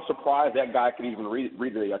 I'm surprised that guy can even read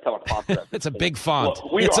the teleprompter. It's a big font.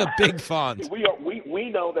 It's a big font. We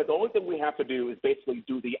know that the only thing we have to do is basically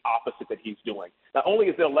do the opposite that he's doing. Not only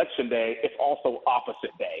is it election day, it's also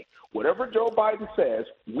opposite day. Whatever Joe Biden says,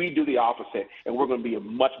 we do the opposite, and we're going to be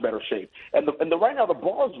in much better shape. And right now, the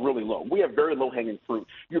bar is really low. We have very low-hanging fruit.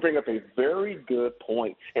 You bring up a very good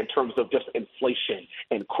point in terms of just inflation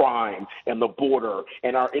and crime and the border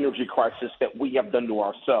and our energy crisis that we have done to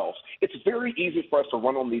ourselves. It's very easy for us to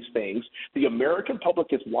run on these things. The American public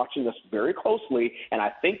is watching us very closely, and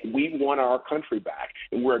I think we want our country back,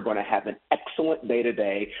 and we're going to have an excellent day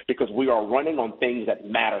today because we are running on things that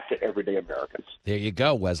matter to everyday Americans. There you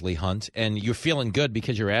go, Wesley Hunt. And you're feeling good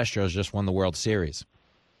because your Astros just won the World Series.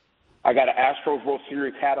 I got an Astros World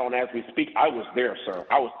Series hat on as we speak. I was there, sir.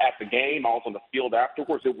 I was at the game. I was on the field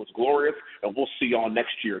afterwards. It was glorious, and we'll see y'all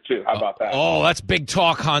next year, too. How about that? Oh, that's big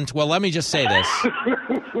talk, Hunt. Well, let me just say this,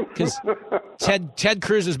 because Ted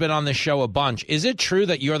Cruz has been on this show a bunch. Is it true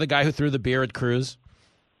that you're the guy who threw the beer at Cruz?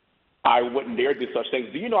 I wouldn't dare do such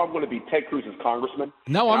things. Do you know I'm going to be Ted Cruz's congressman?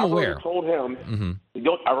 No, I'm aware. I've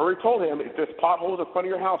already told him, if there's potholes in front of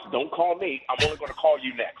your house, don't call me. I'm only going to call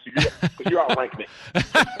you next because you outrank me.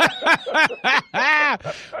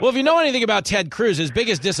 Well, if you know anything about Ted Cruz, his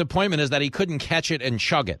biggest disappointment is that he couldn't catch it and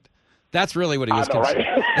chug it. That's really what he was concerned.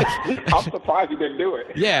 Right? I'm surprised he didn't do it.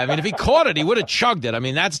 Yeah, I mean, if he caught it, he would have chugged it. I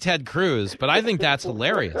mean, that's Ted Cruz, but I think that's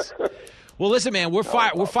hilarious. Well, listen, man, we're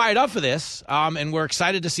fired up for this, and we're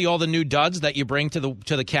excited to see all the new duds that you bring to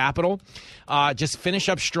the Capitol. Just finish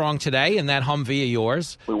up strong today in that Humvee of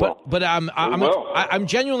yours. We will. But I'm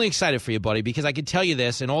genuinely excited for you, buddy, because I can tell you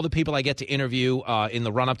this, and all the people I get to interview in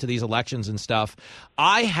the run-up to these elections and stuff,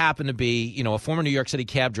 I happen to be, a former New York City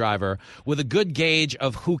cab driver with a good gauge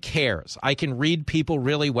of who cares. I can read people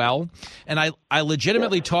really well, and I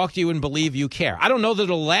legitimately talk to you and believe you care. I don't know that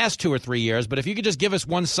it'll last 2 or 3 years, but if you could just give us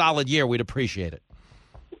one solid year, we'd appreciate it.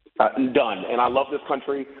 Done. And I love this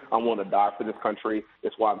country. I want to die for this country.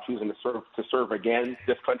 It's why I'm choosing to serve again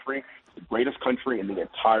this country. It's the greatest country in the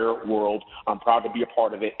entire world. I'm proud to be a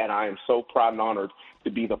part of it, and I am so proud and honored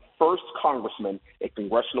to be the first congressman in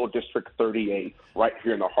Congressional District 38 right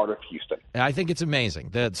here in the heart of Houston. I think it's amazing.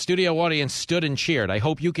 The studio audience stood and cheered. I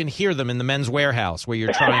hope you can hear them in the men's warehouse where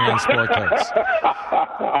you're trying on sport coats.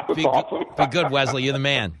 Be good, Wesley. You're the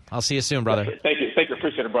man. I'll see you soon, brother. Thank you.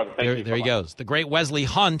 Appreciate it, brother. There he goes. The great Wesley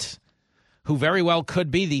Hunt, who very well could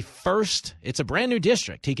be the first. It's a brand new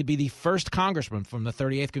district. He could be the first congressman from the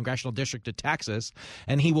 38th Congressional District of Texas,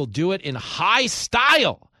 and he will do it in high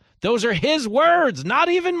style. Those are his words, not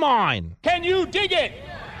even mine. Can you dig it?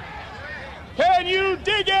 Can you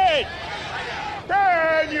dig it?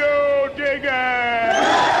 Can you dig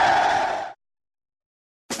it?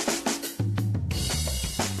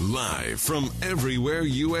 Live from everywhere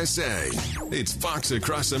USA, it's Fox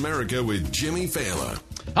Across America with Jimmy Fallon.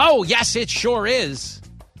 Oh, yes, it sure is.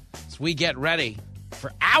 As we get ready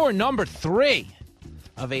for hour number 3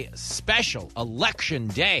 of a special Election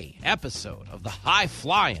Day episode of the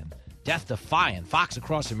high-flying, death-defying Fox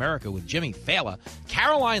Across America with Jimmy Fallon.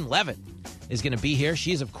 Caroline Leavitt is going to be here.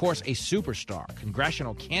 She is, of course, a superstar,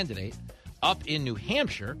 congressional candidate up in New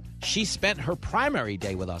Hampshire. She spent her primary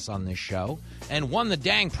day with us on this show and won the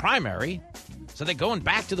dang primary. So they're going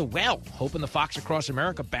back to the well, hoping the Fox Across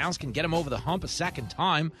America bounce can get them over the hump a second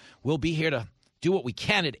time. We'll be here to do what we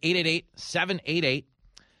can at 888-788-9910.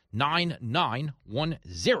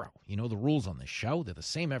 You know the rules on this show. They're the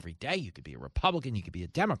same every day. You could be a Republican. You could be a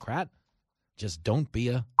Democrat. Just don't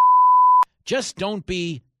be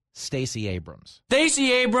Stacey Abrams.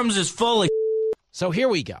 Stacey Abrams is full of So here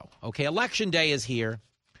we go. Okay, Election Day is here.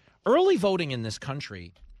 Early voting in this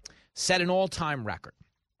country set an all-time record.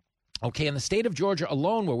 Okay, in the state of Georgia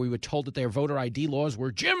alone, where we were told that their voter ID laws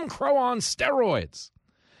were Jim Crow on steroids,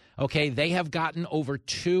 okay, they have gotten over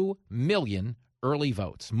 2 million early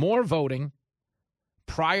votes, more voting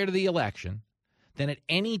prior to the election than at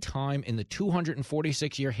any time in the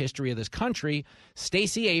 246-year history of this country.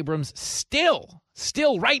 Stacey Abrams still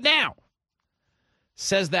right now,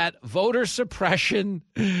 says that voter suppression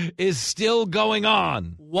is still going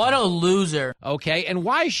on. What a loser. Okay, and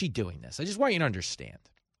why is she doing this? I just want you to understand.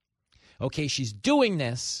 Okay, she's doing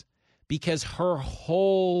this because her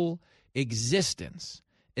whole existence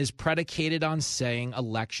is predicated on saying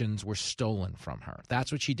elections were stolen from her.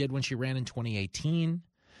 That's what she did when she ran in 2018.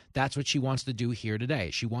 That's what she wants to do here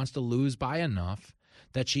today. She wants to lose by enough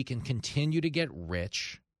that she can continue to get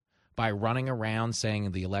rich by running around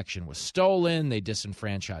saying the election was stolen, they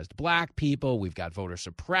disenfranchised black people, we've got voter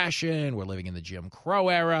suppression, we're living in the Jim Crow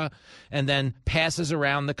era, and then passes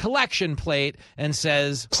around the collection plate and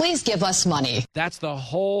says, please give us money. That's the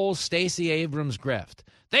whole Stacey Abrams grift.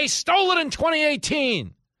 They stole it in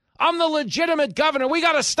 2018. I'm the legitimate governor. We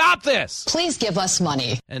got to stop this. Please give us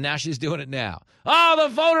money. And now she's doing it now. Oh,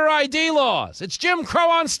 the voter ID laws. It's Jim Crow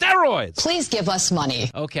on steroids. Please give us money.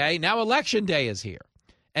 Okay, now Election Day is here.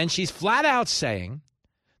 And she's flat out saying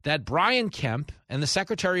that Brian Kemp and the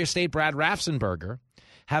Secretary of State, Brad Raffensperger,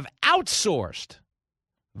 have outsourced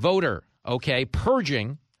voter,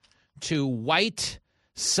 purging to white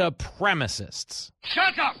supremacists.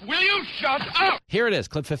 Shut up! Will you shut up? Here it is,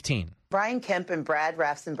 clip 15. Brian Kemp and Brad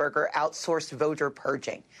Raffensperger outsourced voter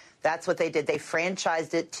purging. That's what they did. They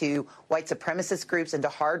franchised it to white supremacist groups and to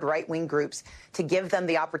hard right-wing groups to give them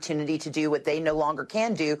the opportunity to do what they no longer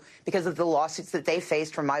can do because of the lawsuits that they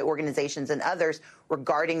faced from my organizations and others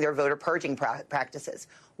regarding their voter purging practices.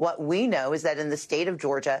 What we know is that in the state of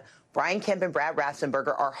Georgia, Brian Kemp and Brad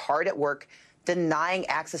Raffensperger are hard at work denying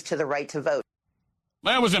access to the right to vote.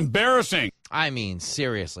 That was embarrassing. I mean,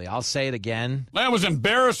 seriously, I'll say it again. That was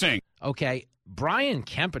embarrassing. Okay, Brian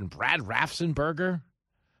Kemp and Brad Raffensperger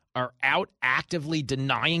are out actively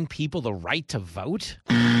denying people the right to vote?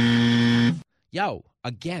 Yo,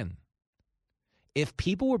 again, if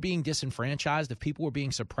people were being disenfranchised, if people were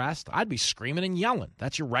being suppressed, I'd be screaming and yelling.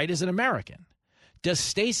 That's your right as an American. Does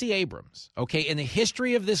Stacey Abrams, in the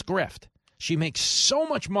history of this grift, she makes so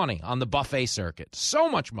much money on the buffet circuit, so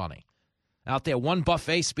much money. Out there, one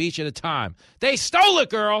buffet speech at a time. They stole it,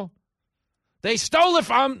 girl. They stole it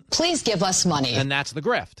from... Please give us money. And that's the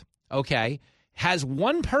grift, Has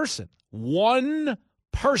one person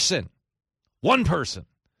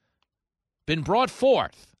been brought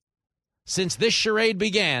forth since this charade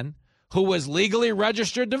began who was legally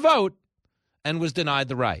registered to vote and was denied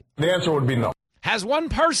the right? The answer would be no. Has one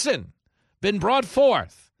person been brought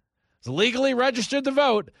forth, was legally registered to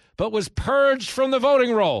vote, but was purged from the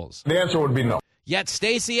voting rolls? The answer would be no. Yet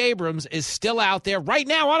Stacey Abrams is still out there right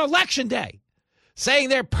now on Election Day saying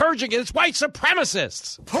they're purging it. It's white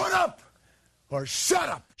supremacists. Put up or shut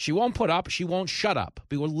up. She won't put up. She won't shut up.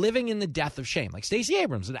 But we're living in the death of shame. Like Stacey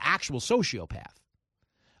Abrams, an actual sociopath.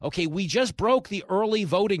 We just broke the early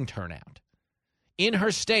voting turnout in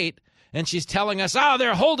her state, and she's telling us,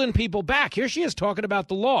 they're holding people back. Here she is talking about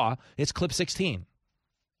the law. It's clip 16.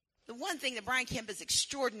 The one thing that Brian Kemp is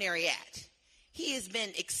extraordinary at, he has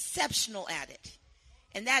been exceptional at it,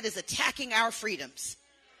 and that is attacking our freedoms.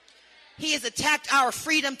 He has attacked our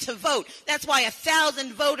freedom to vote. That's why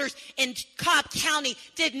 1,000 voters in Cobb County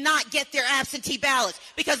did not get their absentee ballots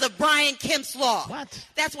because of Brian Kemp's law. What?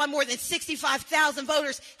 That's why more than 65,000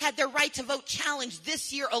 voters had their right to vote challenged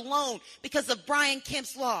this year alone because of Brian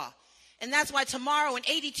Kemp's law. And that's why tomorrow in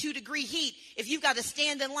 82-degree heat, if you've got to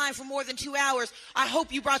stand in line for more than 2 hours, I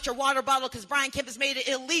hope you brought your water bottle because Brian Kemp has made it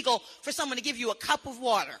illegal for someone to give you a cup of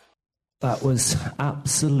water. That was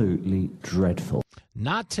absolutely dreadful.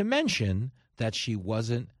 Not to mention that she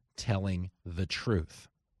wasn't telling the truth.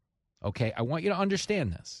 I want you to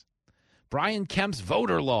understand this. Brian Kemp's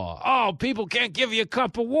voter law. People can't give you a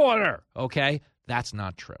cup of water. That's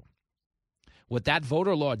not true. What that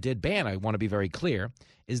voter law did ban, I want to be very clear,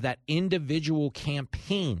 is that individual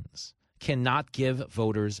campaigns cannot give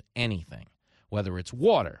voters anything. whether it's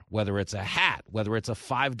water, whether it's a hat, whether it's a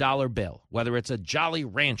 $5 bill, whether it's a Jolly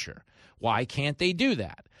Rancher. Why can't they do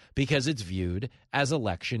that? Because it's viewed as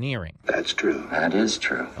electioneering. That's true. That is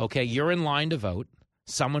true. Okay, you're in line to vote.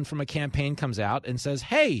 Someone from a campaign comes out and says,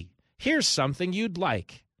 hey, here's something you'd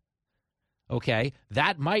like. Okay,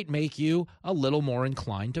 that might make you a little more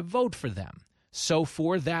inclined to vote for them. So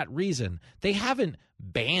for that reason, they haven't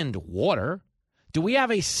banned water. Do we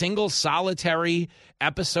have a single solitary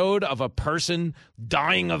episode of a person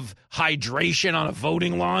dying of hydration on a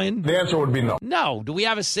voting line? The answer would be no. No. Do we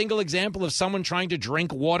have a single example of someone trying to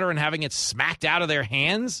drink water and having it smacked out of their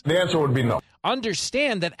hands? The answer would be no.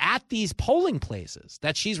 Understand that at these polling places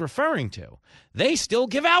that she's referring to, they still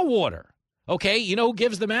give out water. Okay, you know who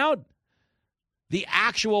gives them out? The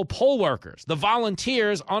actual poll workers, the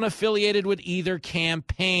volunteers unaffiliated with either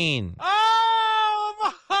campaign. Wow!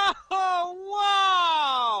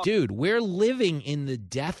 Dude, we're living in the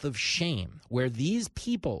death of shame where these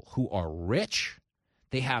people who are rich,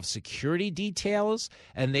 they have security details,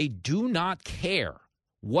 and they do not care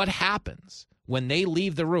what happens when they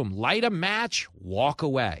leave the room. Light a match, walk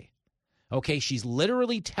away. Okay, she's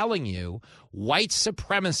literally telling you white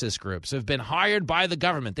supremacist groups have been hired by the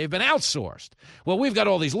government. They've been outsourced. Well, we've got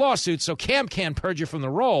all these lawsuits, so Cam can't purge you from the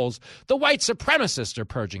rolls. The white supremacists are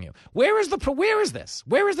purging you. Where is this?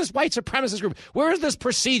 Where is this white supremacist group? Where is this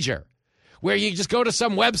procedure? Where you just go to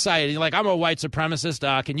some website and you're like, I'm a white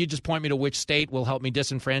supremacist. Can you just point me to which state will help me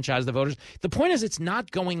disenfranchise the voters? The point is it's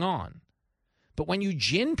not going on. But when you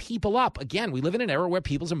gin people up, again, we live in an era where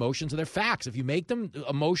people's emotions are their facts. If you make them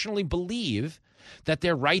emotionally believe that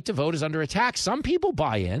their right to vote is under attack, some people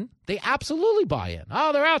buy in. They absolutely buy in.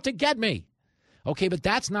 Oh, they're out to get me. Okay, but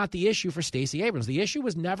that's not the issue for Stacey Abrams. The issue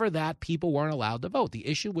was never that people weren't allowed to vote. The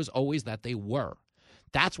issue was always that they were.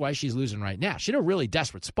 That's why she's losing right now. She's in a really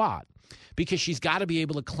desperate spot because she's got to be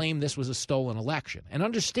able to claim this was a stolen election. And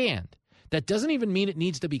understand, that doesn't even mean it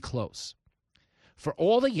needs to be close. For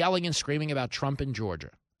all the yelling and screaming about Trump in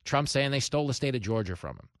Georgia, Trump saying they stole the state of Georgia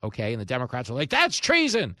from him, okay? And the Democrats are like, that's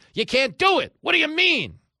treason. You can't do it. What do you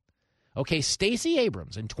mean? Okay, Stacey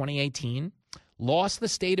Abrams in 2018 lost the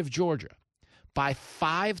state of Georgia by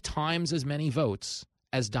 5 times as many votes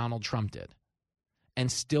as Donald Trump did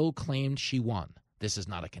and still claimed she won. This is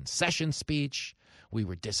not a concession speech. We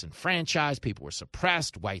were disenfranchised. People were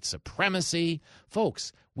suppressed. White supremacy.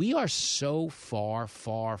 Folks, we are so far,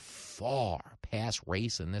 far, far past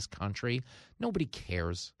race in this country. Nobody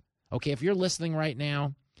cares. Okay, if you're listening right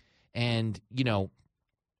now and,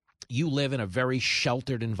 you live in a very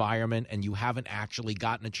sheltered environment and you haven't actually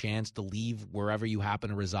gotten a chance to leave wherever you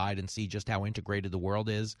happen to reside and see just how integrated the world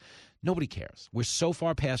is, nobody cares. We're so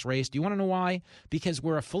far past race. Do you want to know why? Because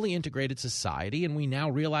we're a fully integrated society and we now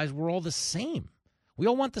realize we're all the same. We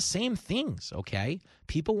all want the same things, okay?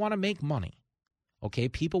 People want to make money, okay?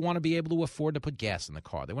 People want to be able to afford to put gas in the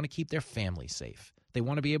car. They want to keep their family safe. They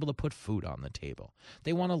want to be able to put food on the table.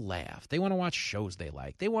 They want to laugh. They want to watch shows they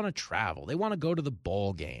like. They want to travel. They want to go to the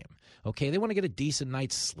ball game, okay? They want to get a decent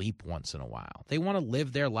night's sleep once in a while. They want to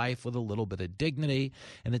live their life with a little bit of dignity.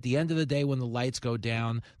 And at the end of the day, when the lights go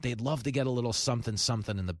down, they'd love to get a little something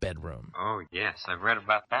in the bedroom. Oh, yes. I've read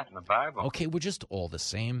about that in the Bible. Okay, we're just all the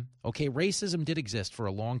same. Okay, racism did exist for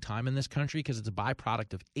a long time in this country because it's a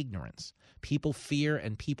byproduct of ignorance. People fear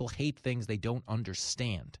and people hate things they don't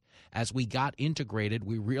understand. As we got integrated,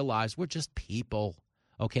 we realized we're just people,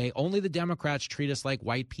 okay? Only the Democrats treat us like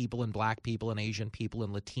white people and black people and Asian people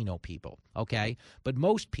and Latino people, okay? But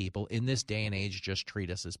most people in this day and age just treat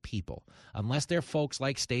us as people, unless they're folks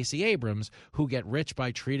like Stacey Abrams who get rich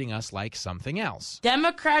by treating us like something else.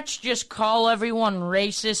 Democrats just call everyone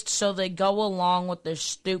racist so they go along with their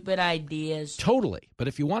stupid ideas. Totally. But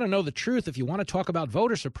if you want to know the truth, if you want to talk about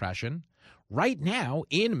voter suppression, right now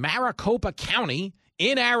in Maricopa County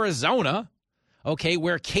in Arizona, okay,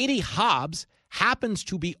 where Katie Hobbs happens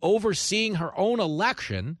to be overseeing her own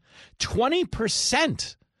election,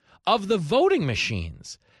 20% of the voting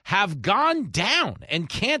machines have gone down and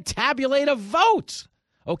can't tabulate a vote.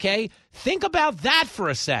 Okay, think about that for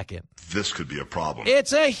a second. This could be a problem.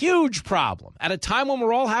 It's a huge problem. At a time when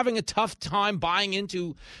we're all having a tough time buying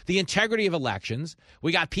into the integrity of elections,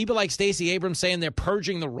 we got people like Stacey Abrams saying they're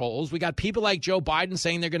purging the rolls. We got people like Joe Biden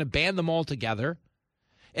saying they're going to ban them altogether.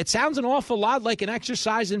 It sounds an awful lot like an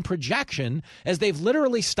exercise in projection as they've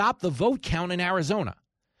literally stopped the vote count in Arizona.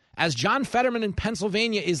 As John Fetterman in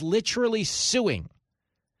Pennsylvania is literally suing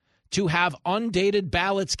to have undated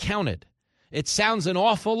ballots counted. It sounds an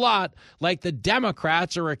awful lot like the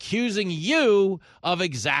Democrats are accusing you of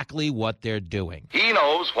exactly what they're doing. He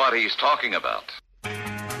knows what he's talking about.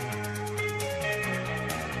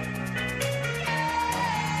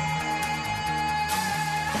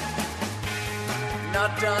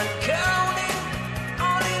 not done counting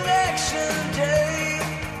on election day.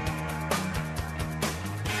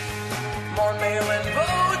 More mail-in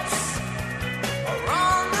votes are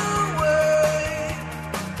on the way.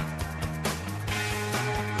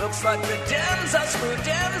 Looks like the Dems are screwed,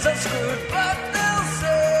 but they'll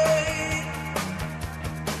say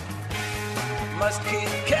must keep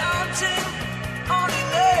counting on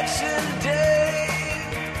election day.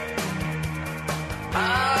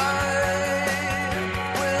 I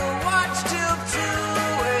will watch till 2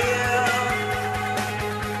 a.m.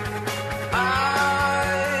 I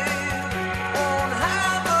won't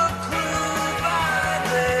have a clue by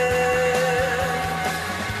then.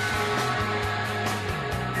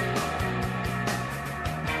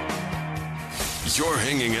 You're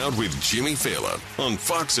hanging out with Jimmy Fallon on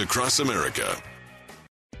Fox Across America.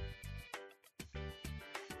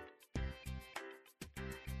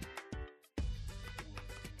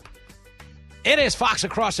 It is Fox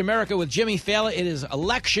Across America with Jimmy Fallon. It is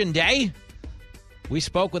Election Day. We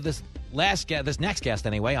spoke with this next guest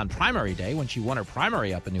anyway, on primary day when she won her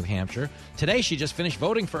primary up in New Hampshire. Today, she just finished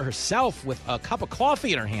voting for herself with a cup of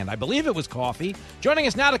coffee in her hand. I believe it was coffee. Joining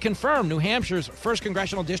us now to confirm, New Hampshire's 1st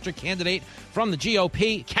Congressional District candidate from the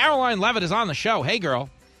GOP, Karoline Leavitt, is on the show. Hey, girl.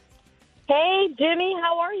 Hey, Jimmy,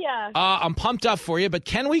 how are you? I'm pumped up for you, but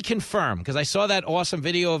can we confirm, because I saw that awesome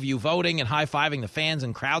video of you voting and high-fiving the fans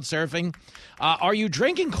and crowd surfing. Are you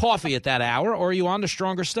drinking coffee at that hour, or are you on to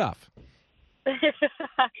stronger stuff?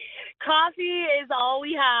 Coffee is all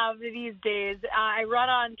we have these days. I run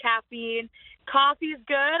on caffeine. Coffee's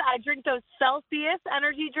good. I drink those Celsius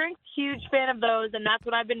energy drinks. Huge fan of those, and that's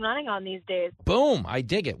what I've been running on these days. Boom. I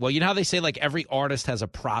dig it. Well, you know how they say, like, every artist has a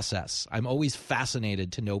process? I'm always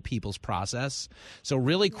fascinated to know people's process. So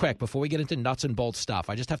really quick, before we get into nuts and bolts stuff,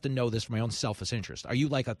 I just have to know this for my own selfish interest. Are you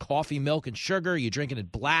like a coffee, milk, and sugar? Are you drinking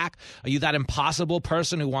it black? Are you that impossible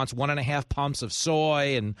person who wants 1.5 pumps of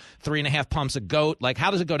soy and 3.5 pumps of goat? Like,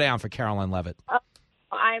 how does it go down for Karoline Leavitt?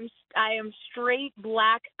 I am straight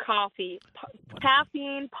black coffee.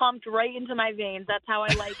 Caffeine pumped right into my veins. That's how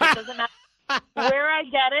I like it. Doesn't matter where I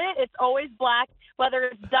get it. It's always black, whether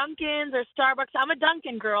it's Dunkin's or Starbucks. I'm a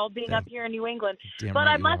Dunkin' girl being up here in New England. But right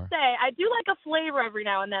I must say, I do like a flavor every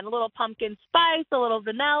now and then. A little pumpkin spice, a little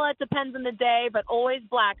vanilla. It depends on the day, but always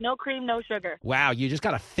black. No cream, no sugar. Wow, you just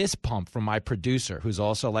got a fist pump from my producer, who's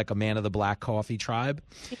also like a man of the black coffee tribe.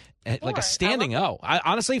 Like a standing O.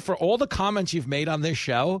 Honestly, for all the comments you've made on this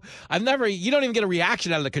show, you don't even get a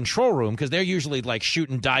reaction out of the control room because they're usually like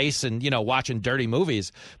shooting dice and, watching dirty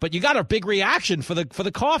movies. But you got a big reaction for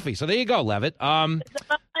the coffee. So there you go, Leavitt. I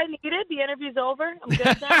needed. The interview's over. I'm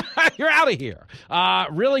good now. You're out of here.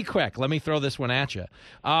 Really quick, let me throw this one at you.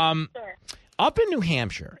 Sure. Up in New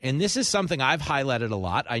Hampshire, and this is something I've highlighted a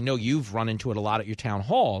lot. I know you've run into it a lot at your town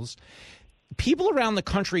halls. People around the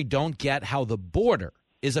country don't get how the border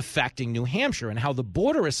is affecting New Hampshire and how the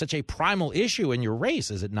border is such a primal issue in your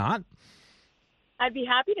race, is it not? I'd be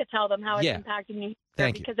happy to tell them how it's impacting New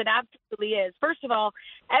Hampshire because it absolutely is. First of all,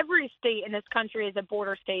 every state in this country is a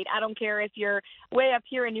border state. I don't care if you're way up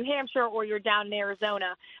here in New Hampshire or you're down in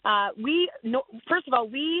Arizona. First of all,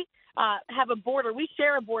 we have a border. We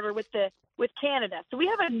share a border with Canada. So we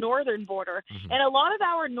have a northern border. Mm-hmm. And a lot of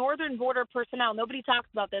our northern border personnel, nobody talks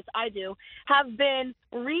about this, I do, have been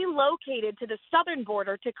relocated to the southern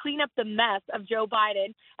border to clean up the mess of Joe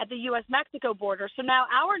Biden at the U.S.-Mexico border. So now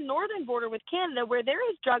our northern border with Canada, where there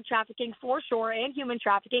is drug trafficking for sure and human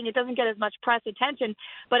trafficking, it doesn't get as much press attention,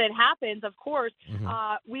 but it happens, of course.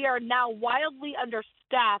 Mm-hmm. We are now wildly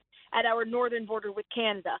understaffed at our northern border with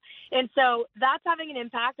Canada. And so that's having an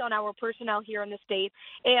impact on our personnel here in the state.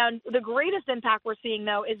 And the greatest impact we're seeing,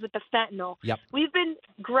 though, is with the fentanyl. Yep. We've been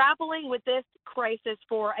grappling with this crisis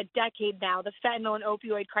for a decade now, the fentanyl and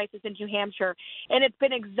opioid crisis in New Hampshire. And it's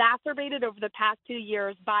been exacerbated over the past 2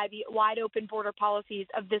 years by the wide open border policies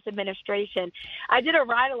of this administration. I did a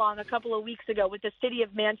ride-along a couple of weeks ago with the city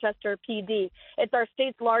of Manchester PD. It's our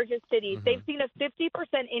state's largest city. Mm-hmm. They've seen a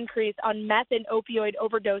 50% increase on meth and opioid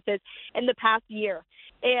overdoses in the past year.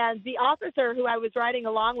 And the officer who I was riding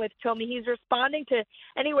along with told me he's responding to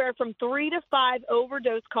anywhere from 3 to 5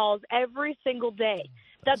 overdose calls every single day.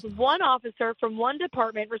 That's one officer from one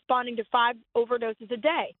department responding to 5 overdoses a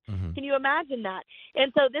day. Mm-hmm. Can you imagine that?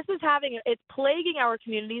 And so this is it's plaguing our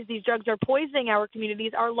communities. These drugs are poisoning our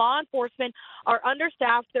communities. Our law enforcement are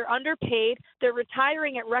understaffed. They're underpaid. They're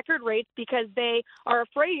retiring at record rates because they are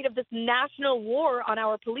afraid of this national war on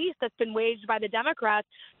our police that's been waged by the Democrats.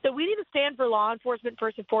 So we need to stand for law enforcement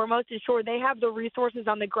first and foremost, ensure they have the resources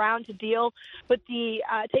on the ground to deal with the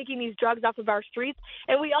taking these drugs off of our streets.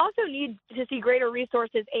 And we also need to see greater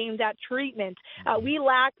resources aimed at treatment. We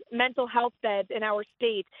lack mental health beds in our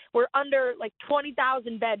state. We're under like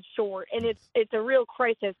 20,000 beds short, and it's a real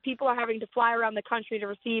crisis. People are having to fly around the country to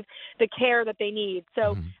receive the care that they need.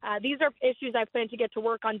 So these are issues I plan to get to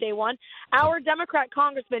work on day one. Our Democrat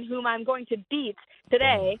congressman, whom I'm going to beat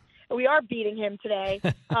today, we are beating him today,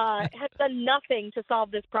 has done nothing to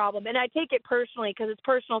solve this problem. And I take it personally because it's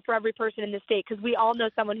personal for every person in the state because we all know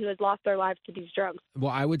someone who has lost their lives to these drugs.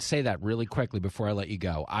 Well, I would say that really quickly before I let you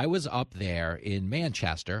go. I was up there in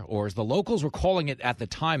Manchester, or as the locals were calling it at the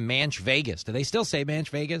time, Manch Vegas. Do they still say Manch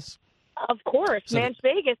Vegas? Of course, So Manch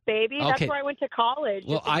Vegas, baby. Okay. That's where I went to college.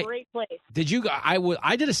 Well, it's a great place. Did you?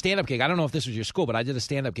 I did a stand-up gig. I don't know if this was your school, but I did a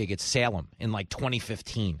stand-up gig at Salem in like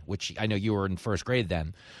 2015, which I know you were in first grade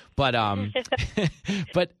then. But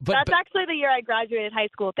but that's actually the year I graduated high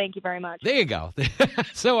school. Thank you very much. There you go.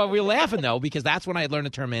 So we're laughing though because that's when I learned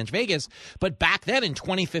the term Manch Vegas. But back then in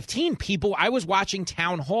 2015, I was watching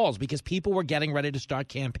town halls because people were getting ready to start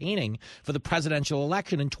campaigning for the presidential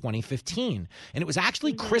election in 2015, and it was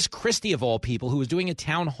actually Chris Christie of all people who was doing a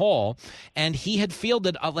town hall, and he had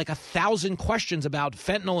fielded like 1,000 questions about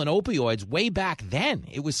fentanyl and opioids way back then.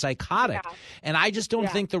 It was psychotic, and I just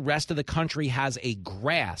don't think the rest of the country has a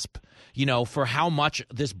grasp, for how much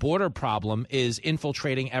this border problem is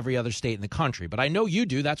infiltrating every other state in the country. But I know you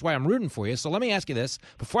do. That's why I'm rooting for you. So let me ask you this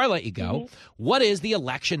before I let you go. What is the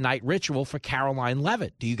election night ritual for Caroline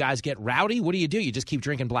Leavitt? Do you guys get rowdy? What do? You just keep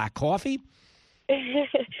drinking black coffee?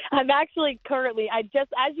 I'm actually currently, as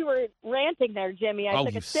you were ranting there, Jimmy, I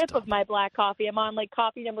took a sip of my black coffee. I'm on like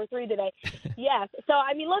coffee number 3 today. Yes. So,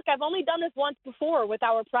 I mean, look, I've only done this once before with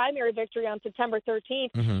our primary victory on September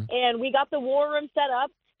 13th, and we got the war room set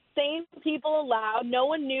up. Same people allowed. No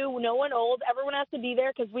one new, no one old. Everyone has to be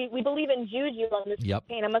there because we believe in juju on this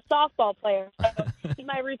campaign. I'm a softball player. So it's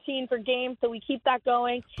my routine for games, so we keep that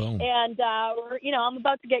going. Boom. And, I'm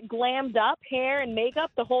about to get glammed up, hair and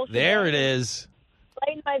makeup, the whole There it is.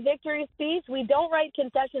 Writing my victory speech. We don't write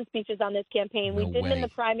concession speeches on this campaign. We didn't in the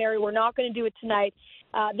primary. We're not going to do it tonight.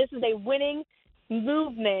 This is a winning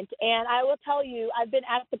movement, and I will tell you, I've been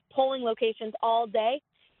at the polling locations all day.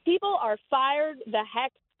 People are fired the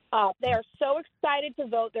heck up. They are so excited to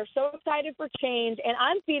vote. They're so excited for change, and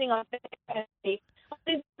I'm feeding off their energy.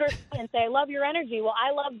 And say, I love your energy. Well,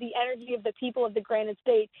 I love the energy of the people of the Granite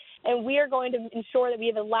State, and we are going to ensure that we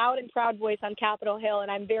have a loud and proud voice on Capitol Hill, and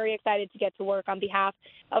I'm very excited to get to work on behalf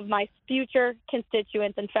of my future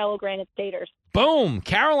constituents and fellow Granite Staters. Boom.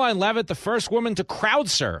 Caroline Leavitt, the first woman to crowd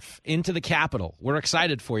surf into the Capitol. We're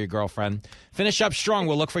excited for you, girlfriend. Finish up strong.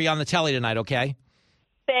 We'll look for you on the telly tonight, okay?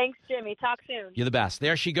 Thanks, Jimmy. Talk soon. You're the best.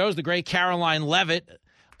 There she goes, the great Caroline Leavitt.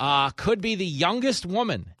 Could be the youngest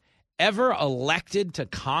woman ever elected to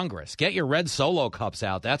Congress. Get your red Solo cups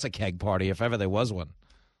out. That's a keg party if ever there was one.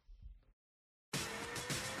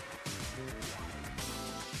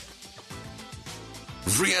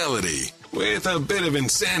 Reality with a bit of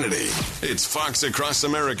insanity. It's Fox Across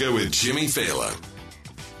America with Jimmy Fallon.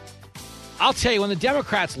 I'll tell you, when the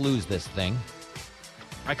Democrats lose this thing,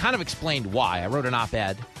 I kind of explained why. I wrote an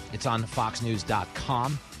op-ed. It's on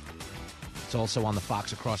foxnews.com. It's also on the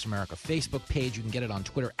Fox Across America Facebook page. You can get it on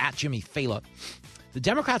Twitter, @JimmyFallon. The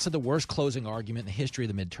Democrats had the worst closing argument in the history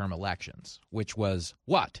of the midterm elections, which was,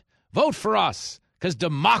 what? Vote for us, because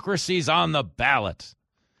democracy's on the ballot.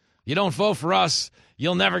 You don't vote for us,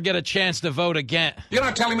 you'll never get a chance to vote again. You're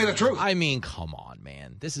not telling me the truth. I mean, come on,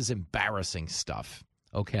 man. This is embarrassing stuff.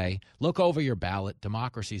 Okay? Look over your ballot.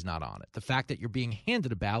 Democracy's not on it. The fact that you're being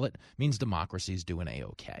handed a ballot means democracy's doing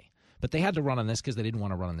A-okay. But they had to run on this because they didn't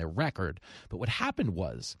want to run on their record. But what happened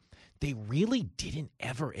was they really didn't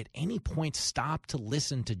ever at any point stop to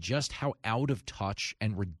listen to just how out of touch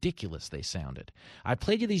and ridiculous they sounded. I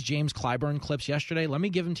played you these James Clyburn clips yesterday. Let me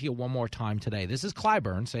give them to you one more time today. This is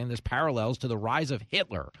Clyburn saying there's parallels to the rise of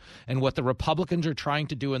Hitler and what the Republicans are trying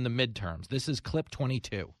to do in the midterms. This is clip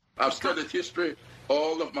 22. I've studied history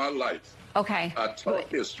all of my life. Okay. I taught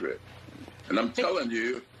history. And I'm telling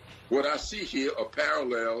you, what I see here are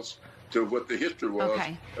parallels to what the history was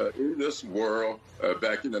in this world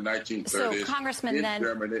back in the 1930s, so, Congressman, in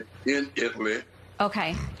Germany, in Italy,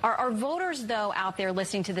 Okay. Are voters, though, out there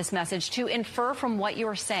listening to this message to infer from what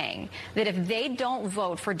you're saying that if they don't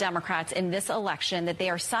vote for Democrats in this election, that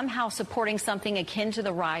they are somehow supporting something akin to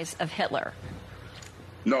the rise of Hitler?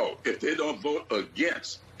 No, if they don't vote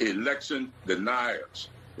against election deniers,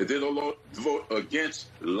 if they don't vote against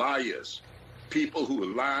liars, people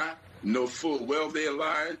who lie, know full well they're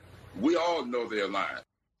lying, we all know they're lying.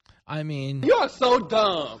 I mean, you are so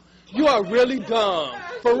dumb. You are really dumb,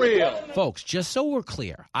 for real. Folks, just so we're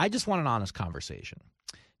clear, I just want an honest conversation.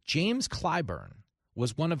 James Clyburn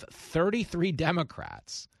was one of 33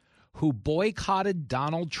 Democrats who boycotted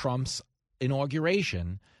Donald Trump's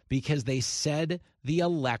inauguration because they said the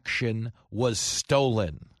election was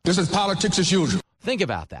stolen. This is politics as usual. Think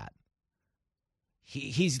about that.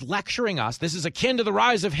 He's lecturing us. This is akin to the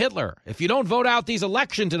rise of Hitler. If you don't vote out these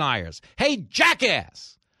election deniers, hey,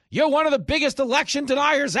 jackass, you're one of the biggest election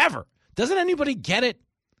deniers ever. Doesn't anybody get it?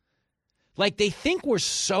 Like, they think we're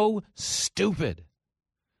so stupid.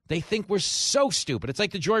 They think we're so stupid. It's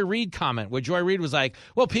like the Joy Reid comment where Joy Reid was like,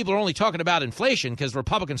 well, people are only talking about inflation because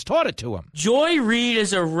Republicans taught it to them. Joy Reid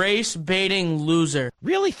is a race-baiting loser.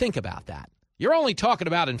 Really think about that. You're only talking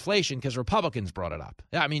about inflation because Republicans brought it up.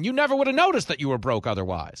 I mean, you never would have noticed that you were broke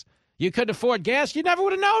otherwise. You couldn't afford gas. You never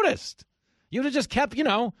would have noticed. You'd have just kept,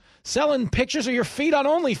 selling pictures of your feet on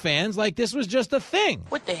OnlyFans like this was just a thing.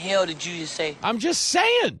 What the hell did you just say? I'm just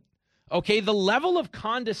saying. Okay, the level of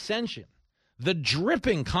condescension, the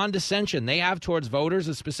dripping condescension they have towards voters,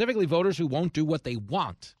 and specifically voters who won't do what they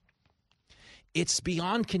want, it's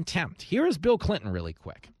beyond contempt. Here is Bill Clinton really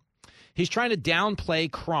quick. He's trying to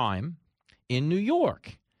downplay crime in New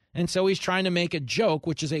York. And so he's trying to make a joke,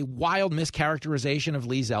 which is a wild mischaracterization of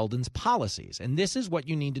Lee Zeldin's policies. And this is what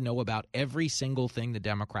you need to know about every single thing the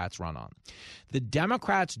Democrats run on. The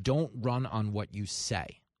Democrats don't run on what you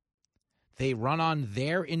say. They run on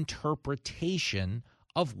their interpretation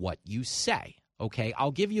of what you say. Okay,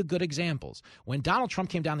 I'll give you good examples. When Donald Trump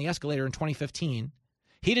came down the escalator in 2015,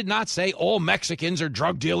 he did not say all Mexicans are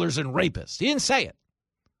drug dealers and rapists. He didn't say it.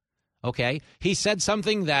 Okay, he said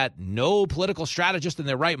something that no political strategist in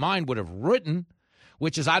their right mind would have written,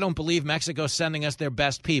 which is, I don't believe Mexico's sending us their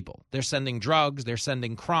best people. They're sending drugs, they're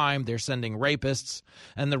sending crime, they're sending rapists,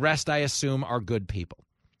 and the rest, I assume, are good people.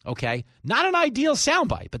 Okay, not an ideal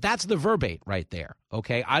soundbite, but that's the verbate right there.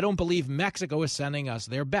 Okay, I don't believe Mexico is sending us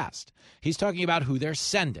their best. He's talking about who they're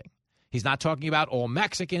sending. He's not talking about all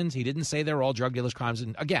Mexicans. He didn't say they're all drug dealers, crimes,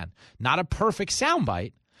 and again, not a perfect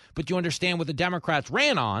soundbite. But you understand what the Democrats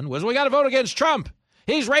ran on was, we got to vote against Trump.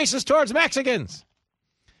 He's racist towards Mexicans.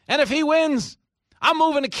 And if he wins, I'm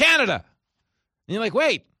moving to Canada. And you're like,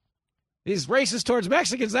 wait, he's racist towards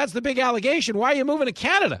Mexicans. That's the big allegation. Why are you moving to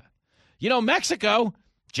Canada? Mexico,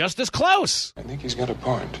 just as close. I think he's got a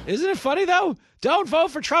point. Isn't it funny, though? Don't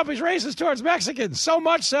vote for Trump. He's racist towards Mexicans. So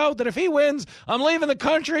much so that if he wins, I'm leaving the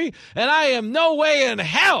country, and I am no way in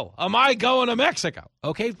hell am I going to Mexico.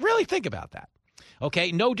 Okay, really think about that.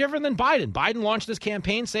 Okay, no different than Biden. Biden launched this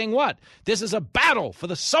campaign saying what? This is a battle for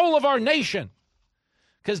the soul of our nation.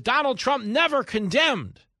 Because Donald Trump never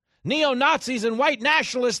condemned neo-Nazis and white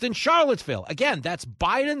nationalists in Charlottesville. Again, that's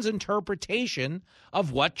Biden's interpretation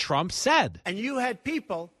of what Trump said. And you had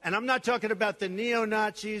people, and I'm not talking about the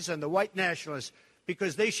neo-Nazis and the white nationalists,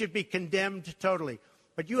 because they should be condemned totally.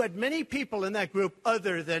 But you had many people in that group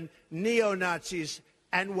other than neo-Nazis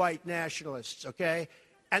and white nationalists, okay?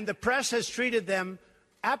 And the press has treated them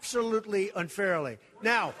absolutely unfairly.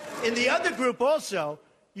 Now, in the other group also,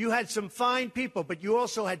 you had some fine people, but you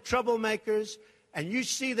also had troublemakers, and you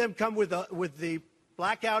see them come with the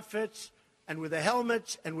black outfits and with the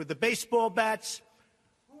helmets and with the baseball bats.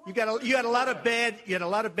 You had a lot of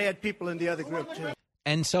bad people in the other group too.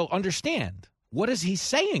 And so understand, what is he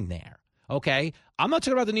saying there? Okay, I'm not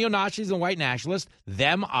talking about the neo-Nazis and white nationalists.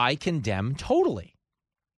 Them I condemn totally.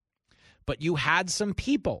 But you had some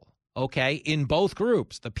people, okay, in both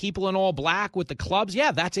groups. The people in all black with the clubs,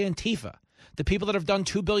 yeah, that's Antifa. The people that have done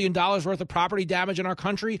 $2 billion worth of property damage in our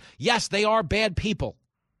country, yes, they are bad people.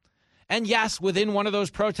 And yes, within one of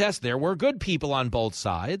those protests, there were good people on both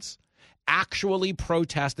sides actually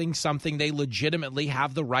protesting something they legitimately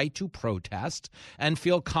have the right to protest and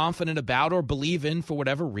feel confident about or believe in for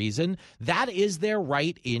whatever reason. That is their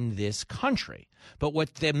right in this country. But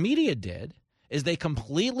what the media did is they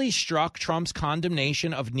completely struck Trump's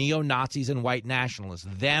condemnation of neo-Nazis and white nationalists.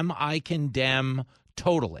 Them I condemn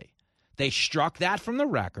totally. They struck that from the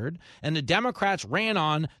record, and the Democrats ran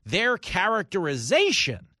on their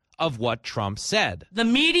characterization of what Trump said. The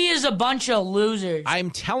media is a bunch of losers.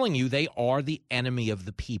 I'm telling you, they are the enemy of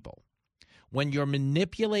the people. When you're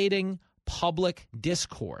manipulating public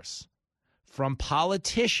discourse from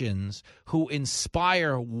politicians who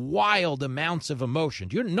inspire wild amounts of emotion.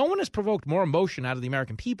 No one has provoked more emotion out of the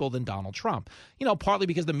American people than Donald Trump. Partly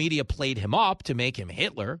because the media played him up to make him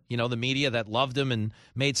Hitler. The media that loved him and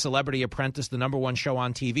made Celebrity Apprentice the number one show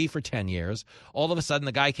on TV for 10 years. All of a sudden,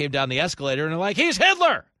 the guy came down the escalator and they're like, he's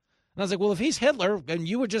Hitler! And I was like, well, if he's Hitler and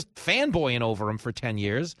you were just fanboying over him for 10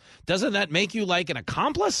 years, doesn't that make you like an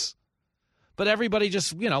accomplice? But everybody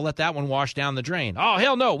just, let that one wash down the drain. Oh,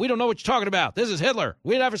 hell no. We don't know what you're talking about. This is Hitler.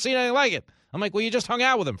 We've never seen anything like it. I'm like, well, you just hung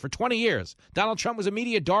out with him for 20 years. Donald Trump was a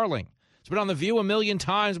media darling. He's been on The View a million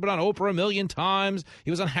times, been on Oprah a million times.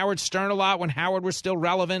 He was on Howard Stern a lot when Howard was still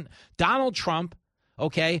relevant. Donald Trump,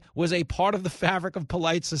 was a part of the fabric of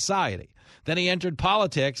polite society. Then he entered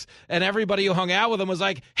politics, and everybody who hung out with him was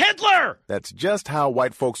like, Hitler! That's just how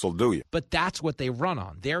white folks will do you. But that's what they run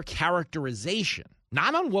on, their characterization.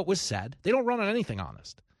 Not on what was said. They don't run on anything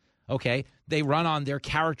honest. They run on their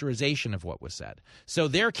characterization of what was said. So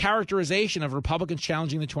their characterization of Republicans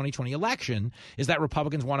challenging the 2020 election is that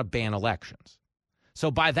Republicans want to ban elections. So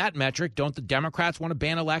by that metric, don't the Democrats want to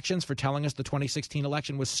ban elections for telling us the 2016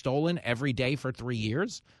 election was stolen every day for 3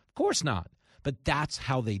 years? Of course not. But that's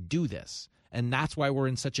how they do this. And that's why we're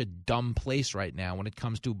in such a dumb place right now when it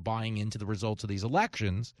comes to buying into the results of these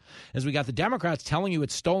elections, is we got the Democrats telling you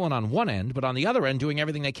it's stolen on one end, but on the other end doing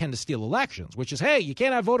everything they can to steal elections, which is, hey, you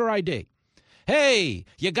can't have voter ID. Hey,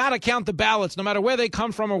 you got to count the ballots no matter where they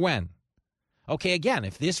come from or when. Again,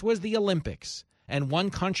 if this was the Olympics and one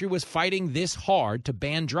country was fighting this hard to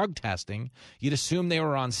ban drug testing, you'd assume they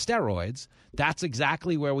were on steroids. That's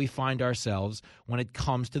exactly where we find ourselves when it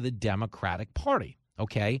comes to the Democratic Party.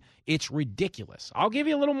 It's ridiculous. I'll give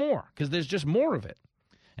you a little more because there's just more of it.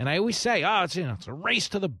 And I always say, it's a race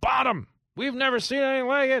to the bottom. We've never seen anything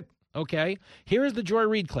like it. Here is the Joy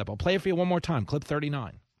Reid clip. I'll play it for you one more time. Clip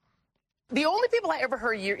 39. The only people I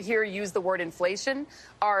ever hear use the word inflation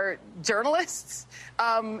are journalists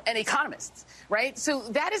and economists, right? So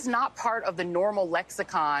that is not part of the normal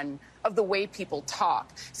lexicon of the way people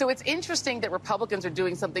talk. So it's interesting that Republicans are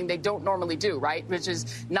doing something they don't normally do, right? Which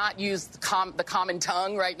is not use the common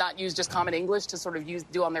tongue, right? Not use just common English to sort of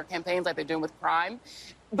do on their campaigns like they're doing with crime.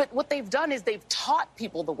 But what they've done is they've taught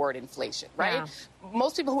people the word inflation, right? Yeah.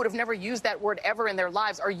 Most people who would have never used that word ever in their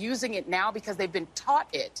lives are using it now because they've been taught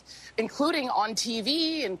it, including on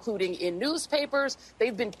TV, including in newspapers.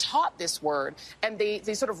 They've been taught this word, and they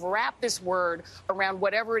sort of wrap this word around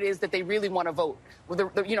whatever it is that they really want to vote,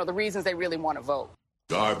 the reasons they really want to vote.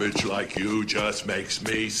 Garbage like you just makes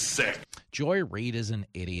me sick. Joy Reid is an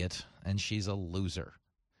idiot, and she's a loser.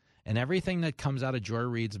 And everything that comes out of Joy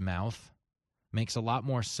Reid's mouth makes a lot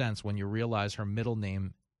more sense when you realize her middle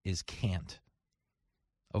name is Kant.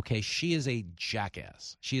 She is a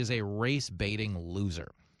jackass. She is a race-baiting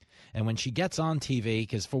loser. And when she gets on TV,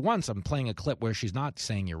 because for once I'm playing a clip where she's not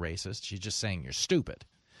saying you're racist, she's just saying you're stupid.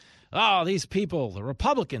 Oh, these people, the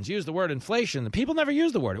Republicans use the word inflation. The people never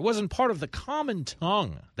used the word. It wasn't part of the common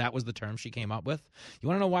tongue. That was the term she came up with. You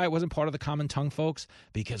want to know why it wasn't part of the common tongue, folks?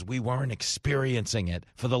 Because we weren't experiencing it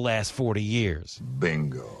for the last 40 years.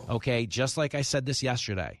 Bingo. Just like I said this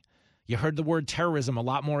yesterday. You heard the word terrorism a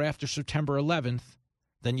lot more after September 11th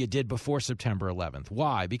than you did before September 11th.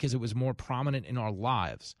 Why? Because it was more prominent in our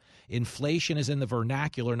lives. Inflation is in the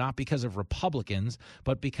vernacular not because of Republicans,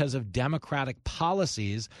 but because of Democratic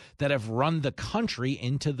policies that have run the country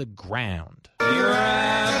into the ground. You're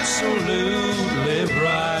absolutely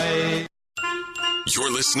right.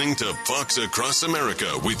 You're listening to Fox Across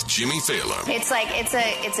America with Jimmy Fallon. It's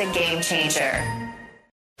a game changer.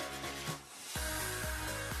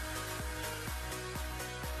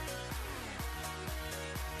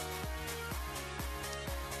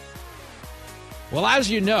 Well,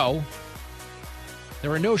 as you know,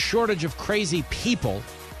 there are no shortage of crazy people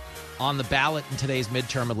on the ballot in today's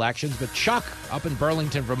midterm elections, but Chuck up in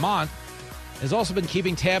Burlington, Vermont, has also been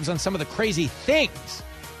keeping tabs on some of the crazy things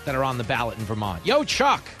that are on the ballot in Vermont. Yo,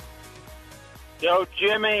 Chuck. Yo,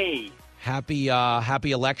 Jimmy. Happy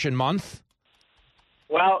election month.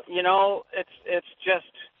 Well, it's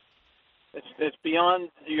beyond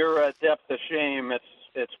your depth of shame.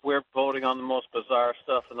 We're voting on the most bizarre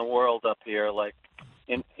stuff in the world up here, like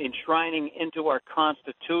enshrining into our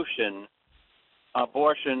Constitution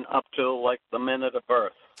abortion up to like the minute of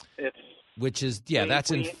birth.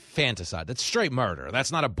 That's infanticide. That's straight murder.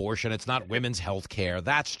 That's not abortion. It's not women's health care.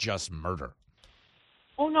 That's just murder.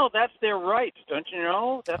 Oh no, that's their rights, don't you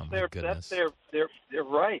know? That's their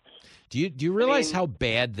rights. Do you realize how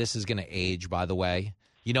bad this is going to age? By the way.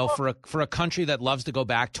 For a country that loves to go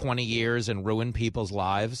back 20 years and ruin people's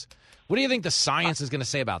lives, what do you think the science is going to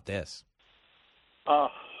say about this?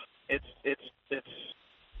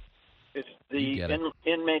 It's the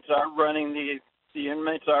inmates are running the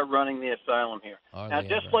inmates are running the asylum here. Now,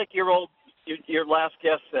 just like your last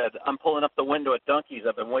guest said, I'm pulling up the window at Dunkies.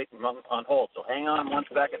 I've been waiting on hold, so hang on 1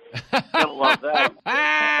 second. You'll love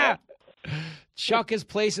that. Chuck is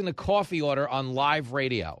placing a coffee order on live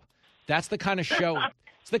radio. That's the kind of show.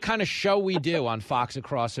 It's the kind of show we do on Fox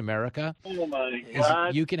Across America. Oh my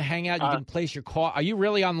God! You can hang out. You can place your call. Are you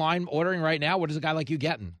really online ordering right now? What is a guy like you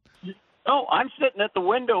getting? No, I'm sitting at the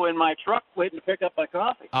window in my truck waiting to pick up my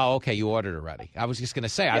coffee. Oh, okay. You ordered already. I was just going to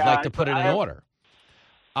say, I'd like to put it in order.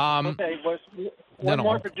 Okay, one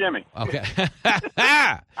more for Jimmy. Okay.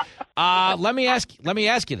 Let me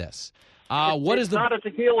ask you this. It's not a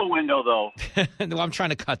tequila window, though. No, I'm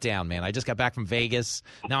trying to cut down, man. I just got back from Vegas.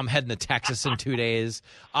 Now I'm heading to Texas in 2 days.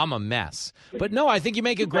 I'm a mess. But no, I think you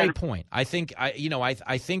make a great point. I think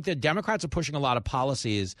the Democrats are pushing a lot of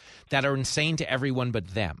policies that are insane to everyone but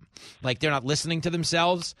them. Like they're not listening to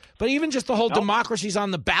themselves. But even just the whole democracy's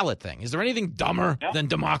on the ballot thing. Is there anything dumber than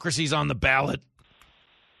democracy's on the ballot?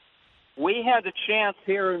 We had the chance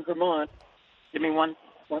here in Vermont. Give me one.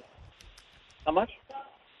 What? How much?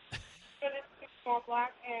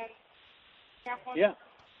 Black and yeah.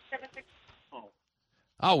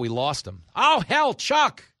 Oh, we lost him. Oh, hell,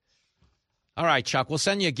 Chuck. All right, Chuck, we'll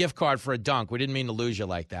send you a gift card for a dunk. We didn't mean to lose you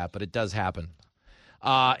like that, but it does happen.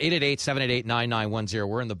 888-788-9910.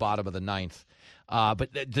 We're in the bottom of the ninth.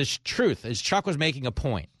 But the truth is Chuck was making a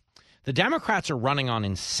point. The Democrats are running on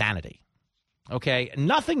insanity. Okay?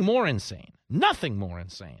 Nothing more insane than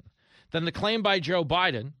the claim by Joe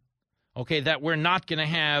Biden, okay, that we're not going to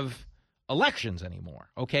have elections anymore,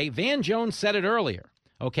 okay? Van Jones said it earlier,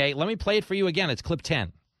 okay? Let me play it for you again. It's clip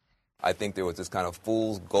 10. I think there was this kind of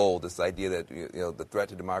fool's gold, this idea that the threat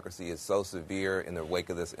to democracy is so severe in the wake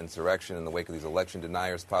of this insurrection, in the wake of these election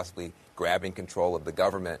deniers possibly grabbing control of the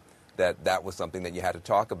government, that was something that you had to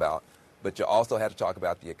talk about. But you also had to talk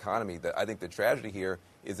about the economy. I think the tragedy here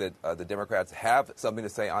is that the Democrats have something to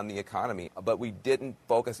say on the economy, but we didn't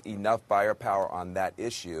focus enough buyer power on that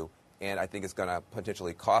issue, and I think it's going to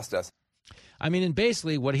potentially cost us. I mean, and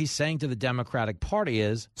basically what he's saying to the Democratic Party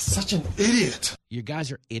is, such an idiot. You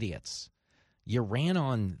guys are idiots. You ran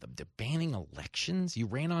on the banning elections. You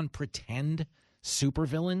ran on pretend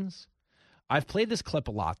supervillains. I've played this clip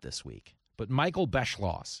a lot this week, but Michael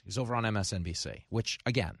Beschloss, he's over on MSNBC, which,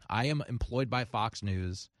 again, I am employed by Fox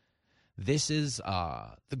News. This is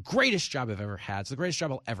the greatest job I've ever had. It's the greatest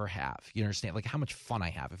job I'll ever have. You understand, like, how much fun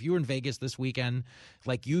I have. If you were in Vegas this weekend,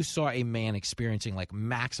 like, you saw a man experiencing, like,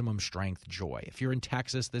 maximum strength joy. If you're in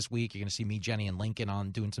Texas this week, you're going to see me, Jenny, and Lincoln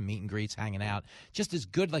on doing some meet and greets, hanging out. Just as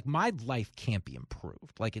good. Like, my life can't be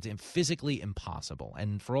improved. Like, it's physically impossible.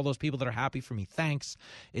 And for all those people that are happy for me, thanks.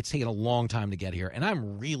 It's taken a long time to get here, and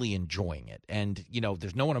I'm really enjoying it. And,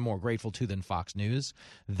 there's no one I'm more grateful to than Fox News.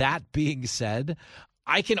 That being said,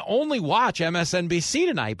 I can only watch MSNBC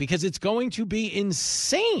tonight because it's going to be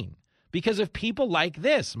insane because of people like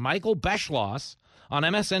this. Michael Beschloss on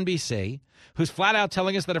MSNBC, who's flat out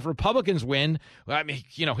telling us that if Republicans win, I mean,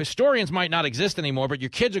 historians might not exist anymore, but your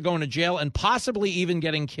kids are going to jail and possibly even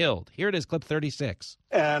getting killed. Here it is, clip 36.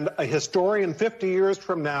 And a historian 50 years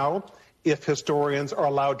from now, if historians are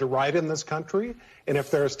allowed to write in this country, and if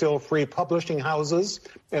there are still free publishing houses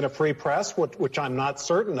and a free press, which I'm not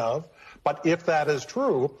certain of, but if that is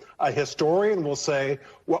true, a historian will say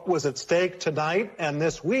what was at stake tonight and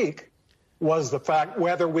this week was the fact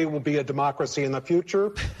whether we will be a democracy in the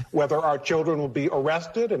future, whether our children will be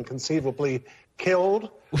arrested and conceivably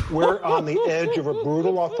killed. We're on the edge of a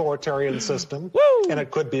brutal authoritarian system, and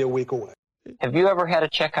it could be a week away. Have you ever had a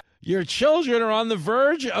checkup? Your children are on the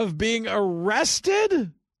verge of being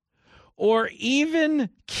arrested or even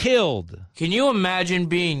killed. Can you imagine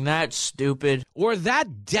being that stupid? Or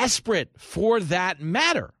that desperate for that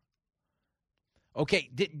matter? Okay,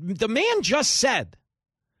 the man just said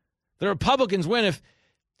the Republicans win if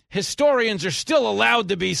historians are still allowed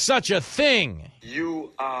to be such a thing.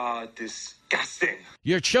 You are disgusting.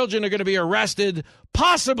 Your children are going to be arrested,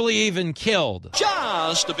 possibly even killed.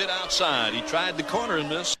 Just a bit outside. He tried the corner and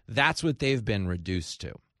missed. That's what they've been reduced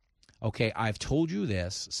to. Okay, I've told you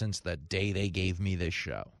this since the day they gave me this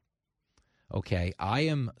show. Okay, I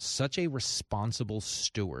am such a responsible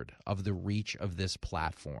steward of the reach of this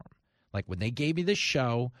platform. Like, when they gave me this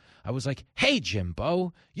show, I was like, hey,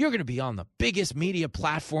 Jimbo, you're going to be on the biggest media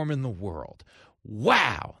platform in the world.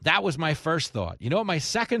 Wow. That was my first thought. You know what my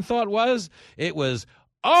second thought was? It was,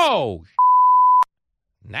 oh,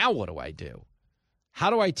 now what do I do? How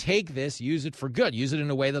do I take this, use it for good, use it in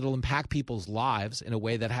a way that will impact people's lives, in a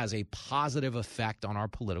way that has a positive effect on our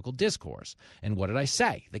political discourse? And what did I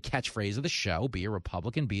say? The catchphrase of the show, be a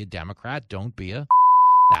Republican, be a Democrat, don't be a...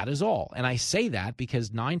 That is all. And I say that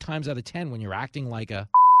because 9 times out of 10, when you're acting like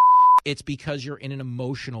it's because you're in an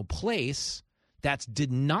emotional place that's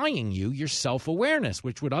denying you your self-awareness,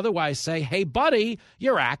 which would otherwise say, hey, buddy,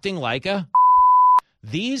 you're acting like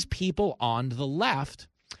These people on the left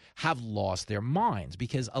have lost their minds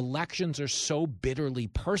because elections are so bitterly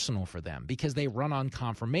personal for them because they run on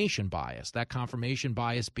confirmation bias. That confirmation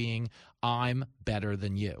bias being, I'm better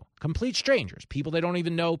than you. Complete strangers, people they don't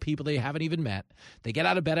even know, people they haven't even met. They get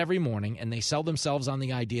out of bed every morning and they sell themselves on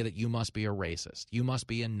the idea that you must be a racist. You must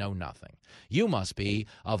be a know-nothing. You must be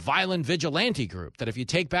a violent vigilante group that if you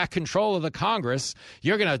take back control of the Congress,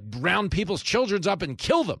 you're going to round people's children up and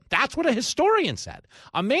kill them. That's what a historian said.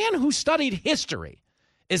 A man who studied history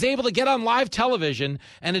is able to get on live television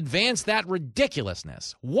and advance that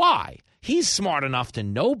ridiculousness. Why? He's smart enough to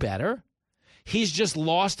know better. He's just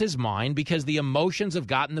lost his mind because the emotions have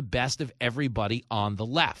gotten the best of everybody on the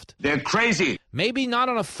left. They're crazy. Maybe not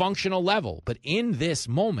on a functional level, but in this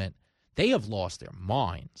moment, they have lost their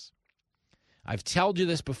minds. I've told you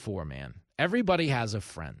this before, man. Everybody has a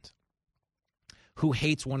friend who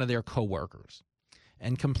hates one of their coworkers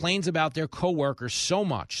and complains about their coworkers so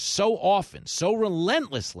much, so often, so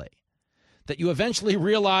relentlessly that you eventually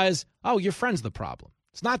realize, oh, your friend's the problem.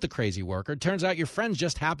 It's not the crazy worker. It turns out your friend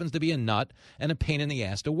just happens to be a nut and a pain in the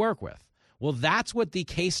ass to work with. Well, that's what the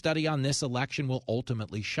case study on this election will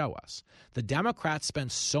ultimately show us. The Democrats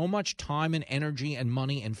spent so much time and energy and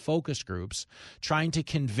money in focus groups trying to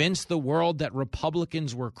convince the world that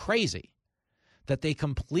Republicans were crazy, that they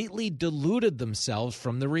completely deluded themselves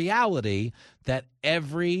from the reality that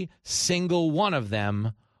every single one of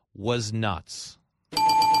them was nuts.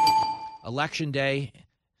 Election day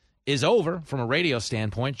is over from a radio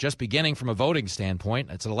standpoint, just beginning from a voting standpoint.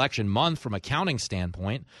 It's an election month from a counting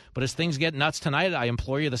standpoint. But as things get nuts tonight, I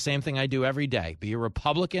implore you the same thing I do every day. Be a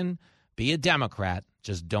Republican, be a Democrat,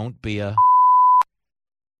 just don't be a...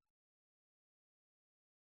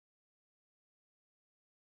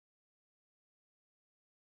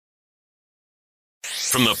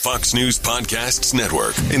 From the Fox News Podcasts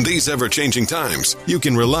Network. In these ever-changing times, you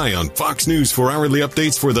can rely on Fox News for hourly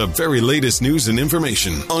updates for the very latest news and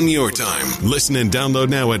information on your time. Listen and download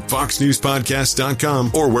now at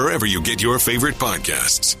foxnewspodcast.com or wherever you get your favorite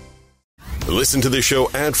podcasts. Listen to the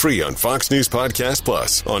show ad-free on Fox News Podcast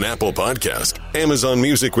Plus, on Apple Podcast, Amazon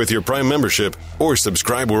Music with your Prime membership, or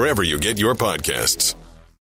subscribe wherever you get your podcasts.